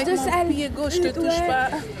 même espèce de sale pied gauche, je te touche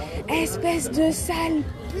pas. Espèce de sale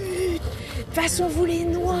pute. De toute façon, vous les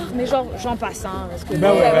noirs. Mais genre, j'en passe, hein, parce que vous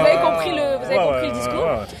ouais, avez compris le discours.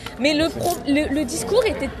 Ouais. Mais le discours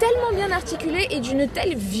était tellement bien articulé et d'une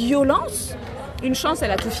telle violence. Une chance,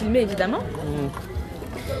 elle a tout filmé, évidemment.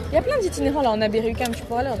 Il y a plein d'itinérants là en Aberrucam, tu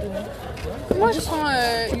pourras leur donner. Moi, je prends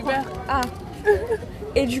Uber. Ah.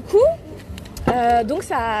 Et du coup, donc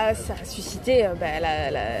ça a suscité,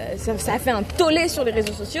 ça a fait un tollé sur les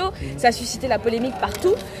réseaux sociaux, ça a suscité la polémique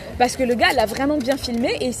partout, parce que le gars l'a vraiment bien filmé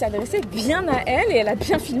et il s'adressait bien à elle et elle a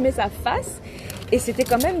bien filmé sa face. Et c'était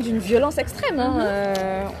quand même d'une violence extrême. Hein.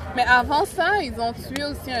 Mais avant ça, ils ont tué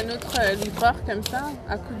aussi un autre livreur comme ça,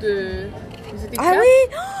 à coup de... Ah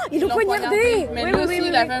oui, ils l'ont poignardé. Mais lui aussi,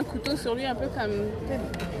 il avait un couteau sur lui, un peu comme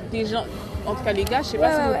des gens... En tout cas, les gars, je sais pas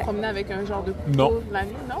si vous vous promenez avec un genre de couteau la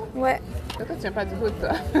nuit, non? Ouais. Toi, tu viens pas du hood, toi.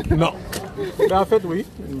 Non. Ben, en fait, oui,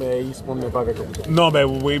 mais il ne se promenait pas avec un couteau. Non, ben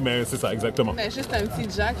oui, mais c'est ça, exactement. Mais juste un petit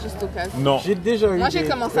jack, juste au cas où. Non. J'ai déjà eu. Moi, j'ai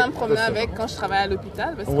commencé à me promener avec quand je travaillais à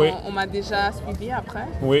l'hôpital, parce qu'on m'a déjà suivi après.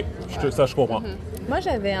 Oui, ça je comprends. Moi,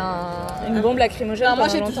 j'avais une bombe lacrymogène. Non, moi,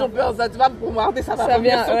 j'ai toujours peur. Ça, tu vas me bombarder, ça va ça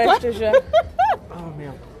revenir vient, sur ouais, toi. je te jure. Oh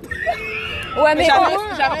merde. Ouais, mais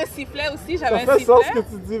j'avais un sifflet aussi, Ça fait sens ce que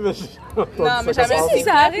tu dis, mais Non, mais j'avais un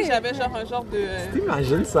sifflet, puis j'avais genre un genre de...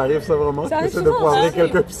 T'imagines, ça arrive ça vraiment? Ça arrive Tu essaies de souvent, poivrer ça.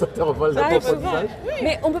 quelqu'un puis ça te revole Ça la arrive porte souvent. visage.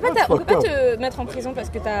 Mais on peut pas te mettre en prison parce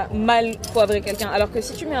que t'as mal poivré quelqu'un. Alors que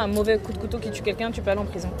si tu mets un mauvais coup de couteau qui tue quelqu'un, tu peux aller en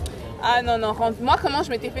prison. Ah non, rentre. Moi, comment je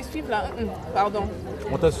m'étais fait suivre là? Pardon.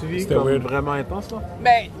 On t'a suivi C'était comme weird. vraiment intense là?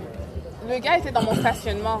 Ben, le gars était dans mon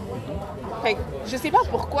stationnement. Fait que, je sais pas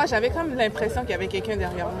pourquoi, j'avais comme l'impression qu'il y avait quelqu'un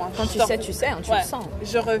derrière moi. Quand tu sais, hein, tu le sens.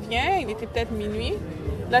 Je reviens, il était peut-être minuit.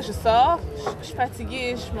 Là, je sors, je suis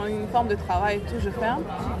fatiguée, je suis en uniforme de travail et tout, je ferme.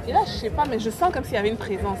 Et là, je sais pas, mais je sens comme s'il y avait une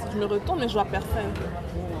présence. Je me retourne, mais je vois personne.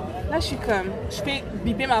 Là, je suis comme, je fais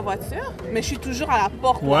biper ma voiture, mais je suis toujours à la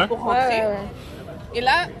porte là, pour rentrer. Ouais. Et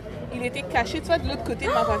là, il était caché, tu vois, de l'autre côté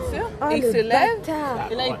de ma voiture. Oh, et il le se lève. bâtard.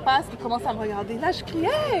 Et là, il passe, il commence à me regarder. Là, je crie,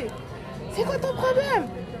 hey, c'est quoi ton problème?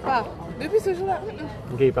 Pas. Depuis ce jour-là.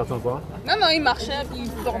 Ok, il est parti encore. Non, il marchait, puis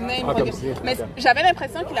il tournait, il me comme regardait. si, Mais ok. j'avais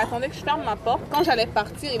l'impression qu'il attendait que je ferme ma porte. Quand j'allais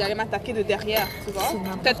partir, il allait m'attaquer de derrière, tu vois.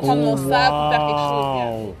 Peut-être prendre mon sac ou faire quelque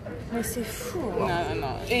chose. Wow. Mais c'est fou. Non.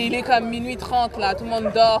 Et il est comme minuit 30, là. Tout le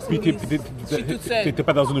monde dort. Puis Je suis toute seule. t'étais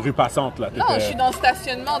pas dans une rue passante, là. Non, je suis dans le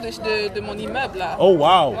stationnement de mon immeuble, là. Oh,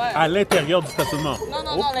 wow! Ouais. À l'intérieur du stationnement.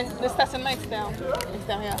 Non, le stationnement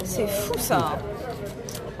extérieur. C'est fou ça.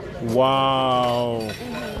 Wow!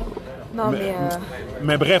 Non mais.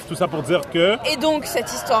 Mais bref, tout ça pour dire que... Et donc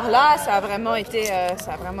cette histoire-là, ça a vraiment été,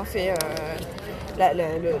 ça a vraiment fait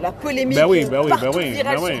la polémique partout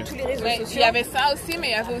virale sur tous les réseaux Mais il sociaux. y avait ça aussi, mais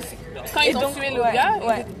il y avait aussi... Quand ils ont tué le gars,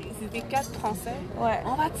 ils étaient 4 Français. Ouais.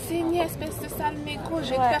 On va te saigner, espèce de sale négro, je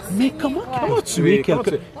vais te faire Mais saigner. comment tuer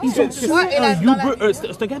quelqu'un? Ils ont tué un Uber...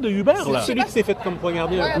 C'est un gars de Uber, là. Celui qui s'est fait comme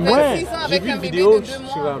poignarder. Ouais, Ouais, 26 ans j'ai avec vu un une bébé vidéo. de 2 je suis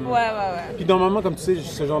mois. comme- Ouais. Puis normalement, comme tu sais,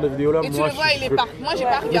 ce genre de vidéo-là, Et tu moi, le vois, je il est peux- parti. Moi, j'ai pas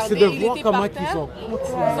Mais regardé. c'est de Il voir était comment par ils terre. sont.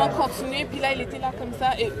 Ils ont continué, puis là, il était là comme ça.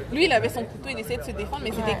 Et lui, il avait son couteau, il essayait de se défendre,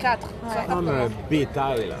 mais c'était 4. Comme un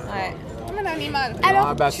bétail, là. Ouais. Comme un animal.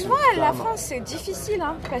 Alors, bah, tu c'est vois, la clairement. France, c'est difficile,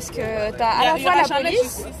 hein, parce que t'as à la Il y fois aura la jamais police,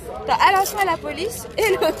 justice. t'as à la fois la police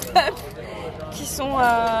et le peuple qui sont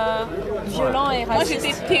violents et Moi, racistes.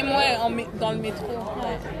 j'étais témoin dans le métro.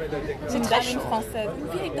 C'est Une très dame, chaud. une française.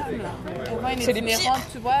 Une vieille dame, là. Elle voit une C'est les itinérante,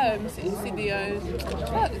 tu vois.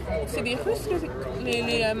 C'est des Russes,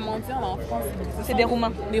 les mendiants, là, en France. C'est des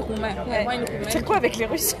Roumains. Les Roumains. Elle voit une Roumaine. C'est quoi avec les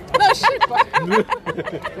Russes? Non, je sais pas.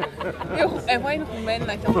 Elle voit une Roumaine,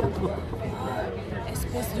 là, qui est en train de...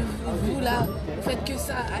 Espèce de vous, là, vous faites que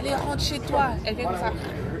ça. Allez, rentre chez toi. Elle fait comme ça.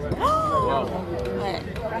 Ouais.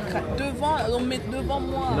 Devant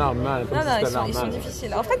moi. Normal, comme Non, si non, c'était ils sont normal.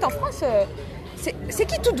 difficiles. En fait, en France, c'est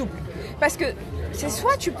qui tout double. Parce que c'est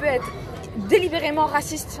soit tu peux être délibérément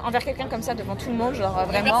raciste envers quelqu'un comme ça devant tout le monde, genre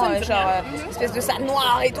vraiment, espèce de sale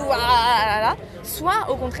noir et tout, soit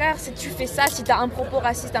au contraire, si tu fais ça, si t'as un propos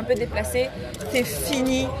raciste un peu déplacé, t'es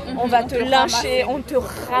fini, on va te lyncher, on te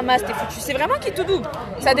ramasse, t'es foutu. C'est vraiment qui tout double.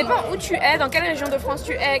 Ça dépend où tu es, dans quelle région de France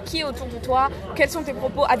tu es, qui est autour de toi, quels sont tes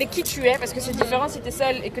propos, avec qui tu es, parce que c'est différent si t'es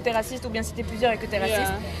seul et que t'es raciste ou bien si t'es plusieurs et que t'es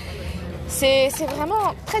raciste. C'est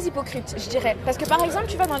vraiment très hypocrite, je dirais. Parce que par exemple,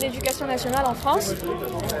 tu vas dans l'éducation nationale en France,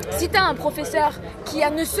 si tu as un professeur qui a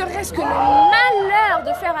ne serait-ce que le malheur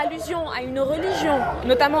de faire allusion à une religion,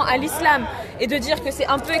 notamment à l'islam, et de dire que c'est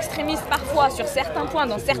un peu extrémiste parfois sur certains points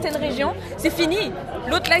dans certaines régions, c'est fini.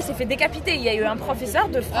 L'autre là, il s'est fait décapiter. Il y a eu un professeur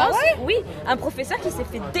de France, un professeur qui s'est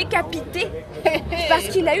fait décapiter parce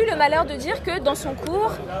qu'il a eu le malheur de dire que dans son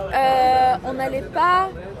cours, on n'allait pas...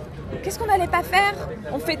 Qu'est-ce qu'on n'allait pas faire?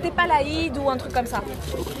 On fêtait pas l'Aïd ou un truc comme ça.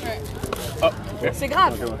 C'est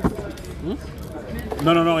grave.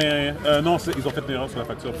 Non, rien. Non, ils ont fait une erreur sur la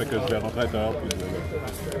facture, fait que je vais rentrer à l'intérieur.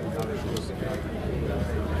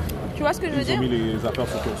 Tu vois ce que je veux dire? Ils ont mis les affaires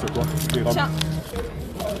sur quoi? Tiens.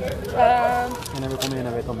 Il y en avait combien? Il y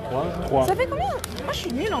en avait comme 3. Ça fait combien? Moi je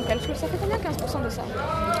suis nulle en calcul. Ça fait combien 15% de ça?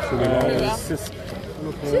 C'est 6.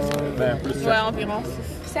 Plus 7. Ouais, environ.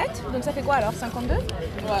 7? Donc ça fait quoi alors? 52?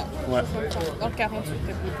 Ouais. Dans 48,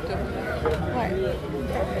 plutôt. Ouais.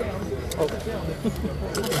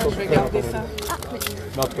 Je vais garder ça.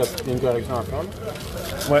 En tout cas, il y a une correction à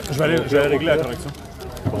faire. Ouais, je vais aller régler la correction.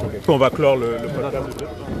 Puis on va clore le podcast.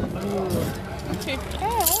 C'est prêt,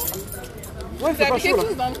 hein? Ouais, Vous habitez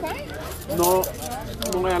tous dans le coin? Non,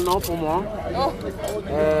 Montréal, non, pour moi. Oh! Toi,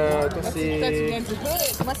 Toi, tu c'est... viens du coin?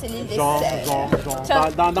 Moi c'est l'île des Genre, Tiens.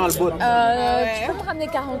 dans le bout. Tu peux me ramener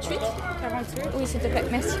 48? 48? Oui, s'il te plaît,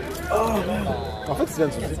 merci. En fait,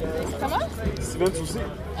 Steven Soucy. Comment? Steven Soucy.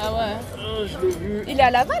 Ah ouais? Je l'ai vu Il est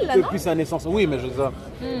à Laval là, non? depuis sa naissance. Oui, mais je veux dire,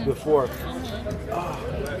 before.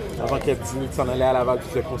 Avant qu'elle dise qu'il s'en allait à Laval,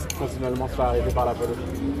 puis qu'il continuellement se faire arrêter par la police.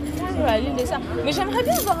 Ouais, l'île des Sœurs. Mais j'aimerais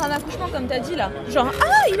bien avoir un accouchement comme t'as dit là. Genre,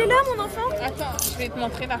 il est là mon enfant. Attends, je vais te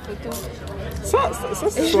montrer la photo. Ça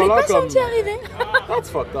c'est Je l'ai là pas comme... senti arriver. That's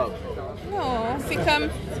fucked up. Non, c'est comme...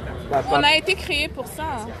 On a été créés pour ça.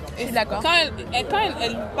 Je suis d'accord. Quand elle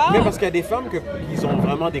parle... Mais parce qu'il y a des femmes qui ont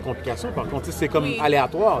vraiment des complications. Par contre, c'est comme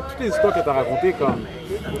aléatoire. Toutes les histoires que tu as racontées, comme...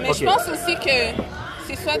 Mais je pense aussi que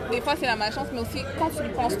c'est soit, des fois, c'est la malchance, mais aussi quand tu y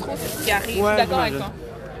penses trop, c'est ce qui arrive. Ouais, je suis d'accord avec toi.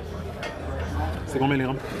 C'est combien les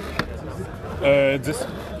grammes? 10.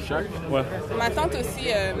 Chaque? Ouais. Ma tante aussi,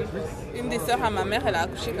 une des sœurs à ma mère, elle a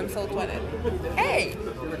accouché comme ça aux toilettes. Hey!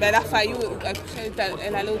 Ben, elle a failli accoucher,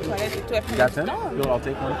 elle allait aux toilettes et tout. Elle That's it? non. You'll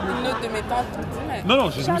take one. Une autre de mes tantes me dit, mais Non,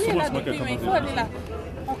 j'ai Charlie vu est souvent, là c'est moi qui ai depuis, mais il commenté. faut aller là.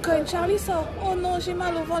 On cogne, Charlie sort. Oh non, j'ai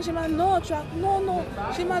mal au ventre, j'ai mal. Non, non,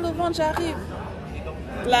 j'ai mal au ventre, j'arrive.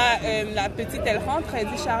 Là, la petite, elle rentre, elle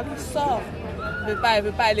dit, Charlie, sors. Elle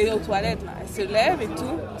veut pas aller aux toilettes, là. Elle se lève et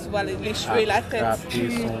tout. Tu vois les cheveux et la tête. Attraper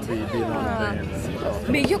son bébé dans le bain.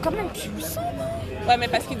 Mais yo, quand même, tu le sens, non? Ouais, mais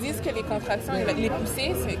parce qu'ils disent que les contractions, les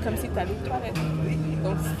poussées, c'est comme si tu allais aux toilettes.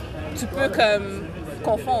 Donc, tu peux comme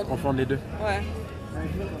confondre. Confondre les deux. Ouais.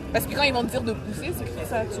 Parce que quand ils vont te dire de pousser, c'est que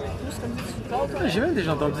ça, tu pousses comme si tu pars aux toilettes. J'ai même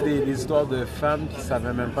déjà entendu des histoires de femmes qui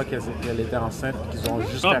savaient même pas qu'elles étaient enceintes et qu'ils ont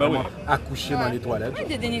juste Ah, bah carrément oui. accouché dans les toilettes.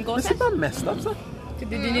 Des dénis de Mais grossesse. c'est pas messed up, ça? C'est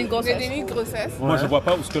des dénis de Des grossesse. dénis de grossesse. Moi, je vois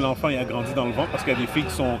pas où est-ce que l'enfant il a grandi dans le ventre parce qu'il y a des filles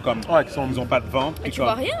qui sont comme. Ouais, ils ont pas de ventre. puis tu comme-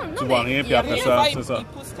 vois rien, non, Tu vois mais rien, il puis y a après Des ça, fois, c'est ça. ils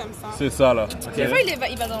poussent comme ça. C'est ça, là. Des fois,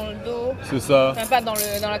 il va dans le dos. C'est ça. Enfin, pas dans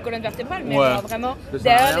la colonne vertébrale, mais Ouais. genre vraiment C'est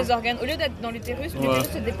derrière ça, les organes. Au lieu d'être dans l'utérus, Ouais. l'utérus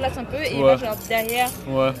se déplace un peu et il Ouais. va genre derrière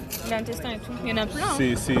Ouais. l'intestin et tout. Il y en a plein.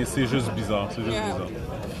 Hein. C'est juste bizarre. C'est juste bizarre.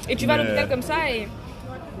 Et tu vas à Mais- l'hôpital comme ça et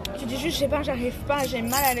tu dis juste, je sais pas, j'arrive pas, j'ai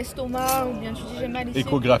mal à l'estomac ou bien tu dis j'ai mal ici.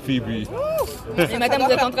 Échographie, puis. Et madame,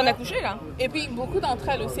 vous êtes en train d'accoucher là? Et puis, beaucoup d'entre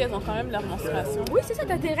elles aussi, elles ont quand même leur menstruation. Oui, c'est ça,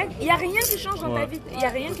 t'as des règles. Il n'y a rien qui change dans ta Ouais. vie. Il n'y a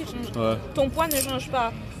rien qui change. Ouais. Ton poids ne change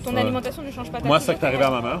pas. Ton Ouais. alimentation ne change pas. Moi, c'est ça qui est arrivé à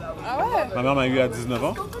ma mère. Ah ouais? Ma mère m'a eu à 19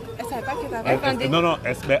 ans. Elle savait pas que t'avais. Non,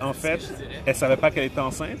 en fait, elle savait pas qu'elle était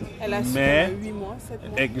enceinte. Elle a su mais, 8 mois, 7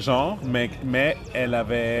 mois. genre, mais elle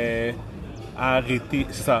avait arrêté,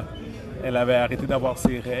 c'est ça. Elle avait arrêté d'avoir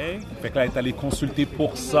ses règles. Fait que là, elle est allée consulter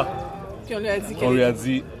pour ça. Puis on lui a dit On qu'elle lui a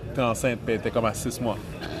dit, t'es enceinte, puis elle était comme à 6 mois.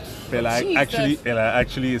 Puis elle a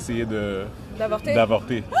actually essayé D'avorter?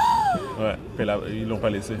 d'avorter. Ouais, puis ils l'ont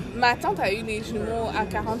pas laissé. Ma tante a eu des jumeaux à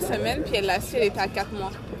 40 semaines, puis elle l'a su, elle était à 4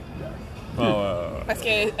 mois. Ah, ouais. Parce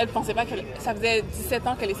qu'elle pensait pas qu'elle... Ça faisait 17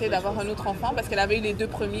 ans qu'elle essayait d'avoir un autre enfant, parce qu'elle avait eu les 2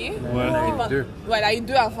 premiers. Ouais. Ouais, elle a eu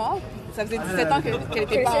 2 avant. Ça faisait 17 ans qu'elle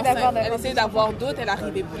était pas essayait enceinte. Elle essayait d'avoir d'autres, elle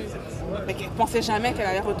n'arrivait plus. Mais qu'elle pensait jamais qu'elle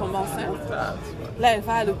allait retomber enceinte. Là, elle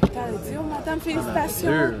va à l'hôpital, elle dit « Oh, madame, félicitations! »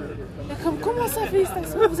 Comme, comment ça,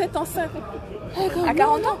 félicitations, vous êtes enceinte? À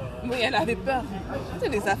 40 ans? Oui, elle avait peur. Tu sais,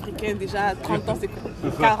 les Africains, déjà, 30 ans, c'est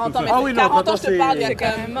 40 ans. Mais Ah oui, non, 40 ans, je te parle, il y a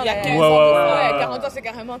 15 ans. Ouais, 40 ans, c'est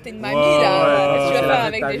carrément, t'es une mamie, là. Qu'est-ce que tu vas faire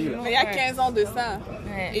avec des jumeaux? Mais il y a 15 ans de ça.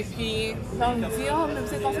 Ouais. Et puis, là, on me dit, oh, mais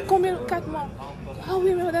vous êtes enceinte, combien? 4 mois. Ah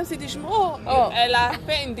oui, mais madame, c'est des jumeaux. Oh. Elle a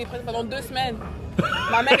fait une dépression pendant 2 semaines.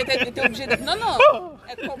 Ma mère était obligée de... Non, non.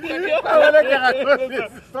 Elle comprenait pas.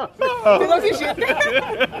 C'est comme si j'étais...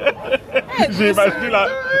 J'ai imaginé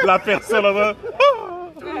la personne là-bas.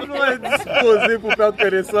 Toujours indisposé pour perdre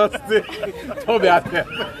connaissance, tu sais. Tomber à terre.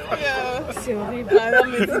 C'est horrible. Ah non,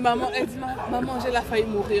 mais dit, maman, elle dit, maman, j'ai la failli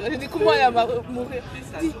mourir. J'ai dit, comment elle va mourir?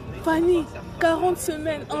 Elle dit, Fanny, 40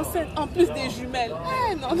 semaines enceinte, en plus des jumelles.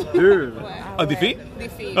 Eh, non, non. Deux. Ouais. Ah, des filles? Des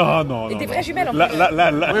filles. Ah, non, Et non. des vraies jumelles en La, plus.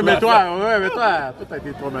 la, Oui, mais toi, t'as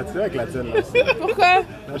été traumatisé avec la tienne, là aussi. Pourquoi?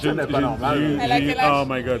 La tienne n'est pas normale. Elle a quel âge? Oh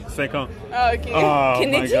my god, 5 ans. Ah, ok. Oh my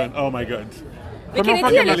Kennedy? god, oh my god. Mais Première fois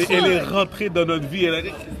Kennedy, qu'elle elle m'a Elle est rentrée dans notre vie, elle a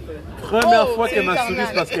dit... Première Oh, fois c'est qu'elle m'a une souri,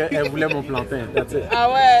 c'est parce qu'elle voulait mon plantain. That's it. Ah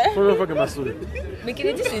ouais? Première fois qu'elle m'a souri. Mais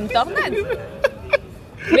Kennedy, c'est une tornade.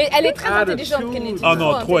 Mais elle est très Ah, intelligente, the Kennedy. Oh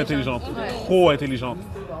non, trop intelligente. Ouais. Trop intelligente.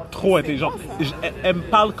 Trop intelligente. Elle me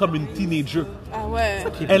parle comme une teenager. Ah ouais.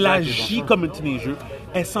 Elle agit comme une teenager.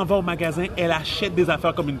 Elle s'en va au magasin, elle achète des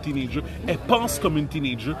affaires comme une teenager. Elle pense comme une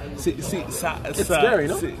teenager. scary,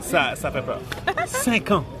 non? Ça fait peur.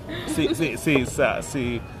 5 ans. C'est Et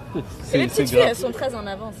les petites filles, grave. elles sont très en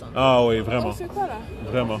avance. Hein. Ah oui, vraiment. C'est quoi là?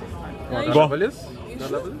 Vraiment. Dans la Bon. police? Dans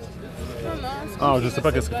la police? Non, non. Ah, je sais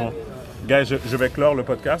pas qu'est-ce qu'ils font. Guys, je vais clore le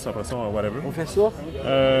podcast, après ça, whatever. On fait ça?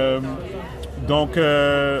 Donc,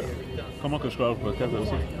 comment que je clore le podcast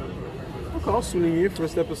aussi? Encore souligné,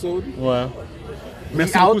 first episode. Ouais.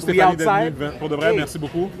 Merci We beaucoup, out, we Stéphanie, d'être outside. venue. Pour de vrai, Hey. merci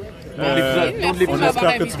beaucoup. Merci On de m'avoir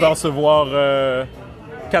espère que tu invité. vas recevoir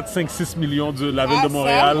 4, 5, 6 millions de la ville Ah, de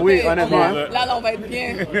Montréal. ça, Oui, honnêtement. Pour, Là, on va être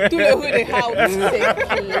bien. Tout le hood est house.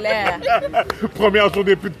 C'est clair. Première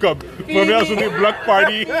journée, plus de cop. Première journée, block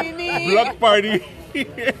party. Fini. Block party.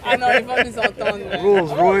 Ah non, ils vont nous entendre. Rolls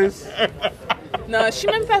Royce. Non, je suis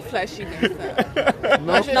même pas flashy comme ça.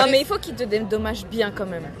 Moi, Non, mais il faut qu'ils te dédommagent bien quand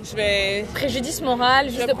même. Je vais... Préjudice moral,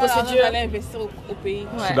 Je juste vais de prendre l'argent, procédure. j'allais investir au pays.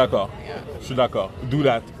 Je suis d'accord. Je suis d'accord. Do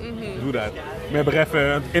that. Do that. Mais bref,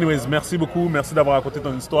 anyways, merci beaucoup. Merci d'avoir raconté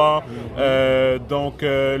ton histoire. Donc,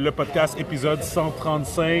 le podcast épisode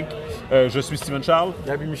 135. Je suis Steven Charles.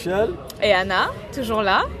 Gabi Michel. Et Anna, toujours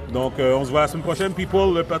là. Donc, on se voit la semaine prochaine.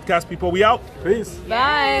 People, le podcast People We Out. Peace.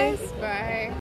 Bye. Bye.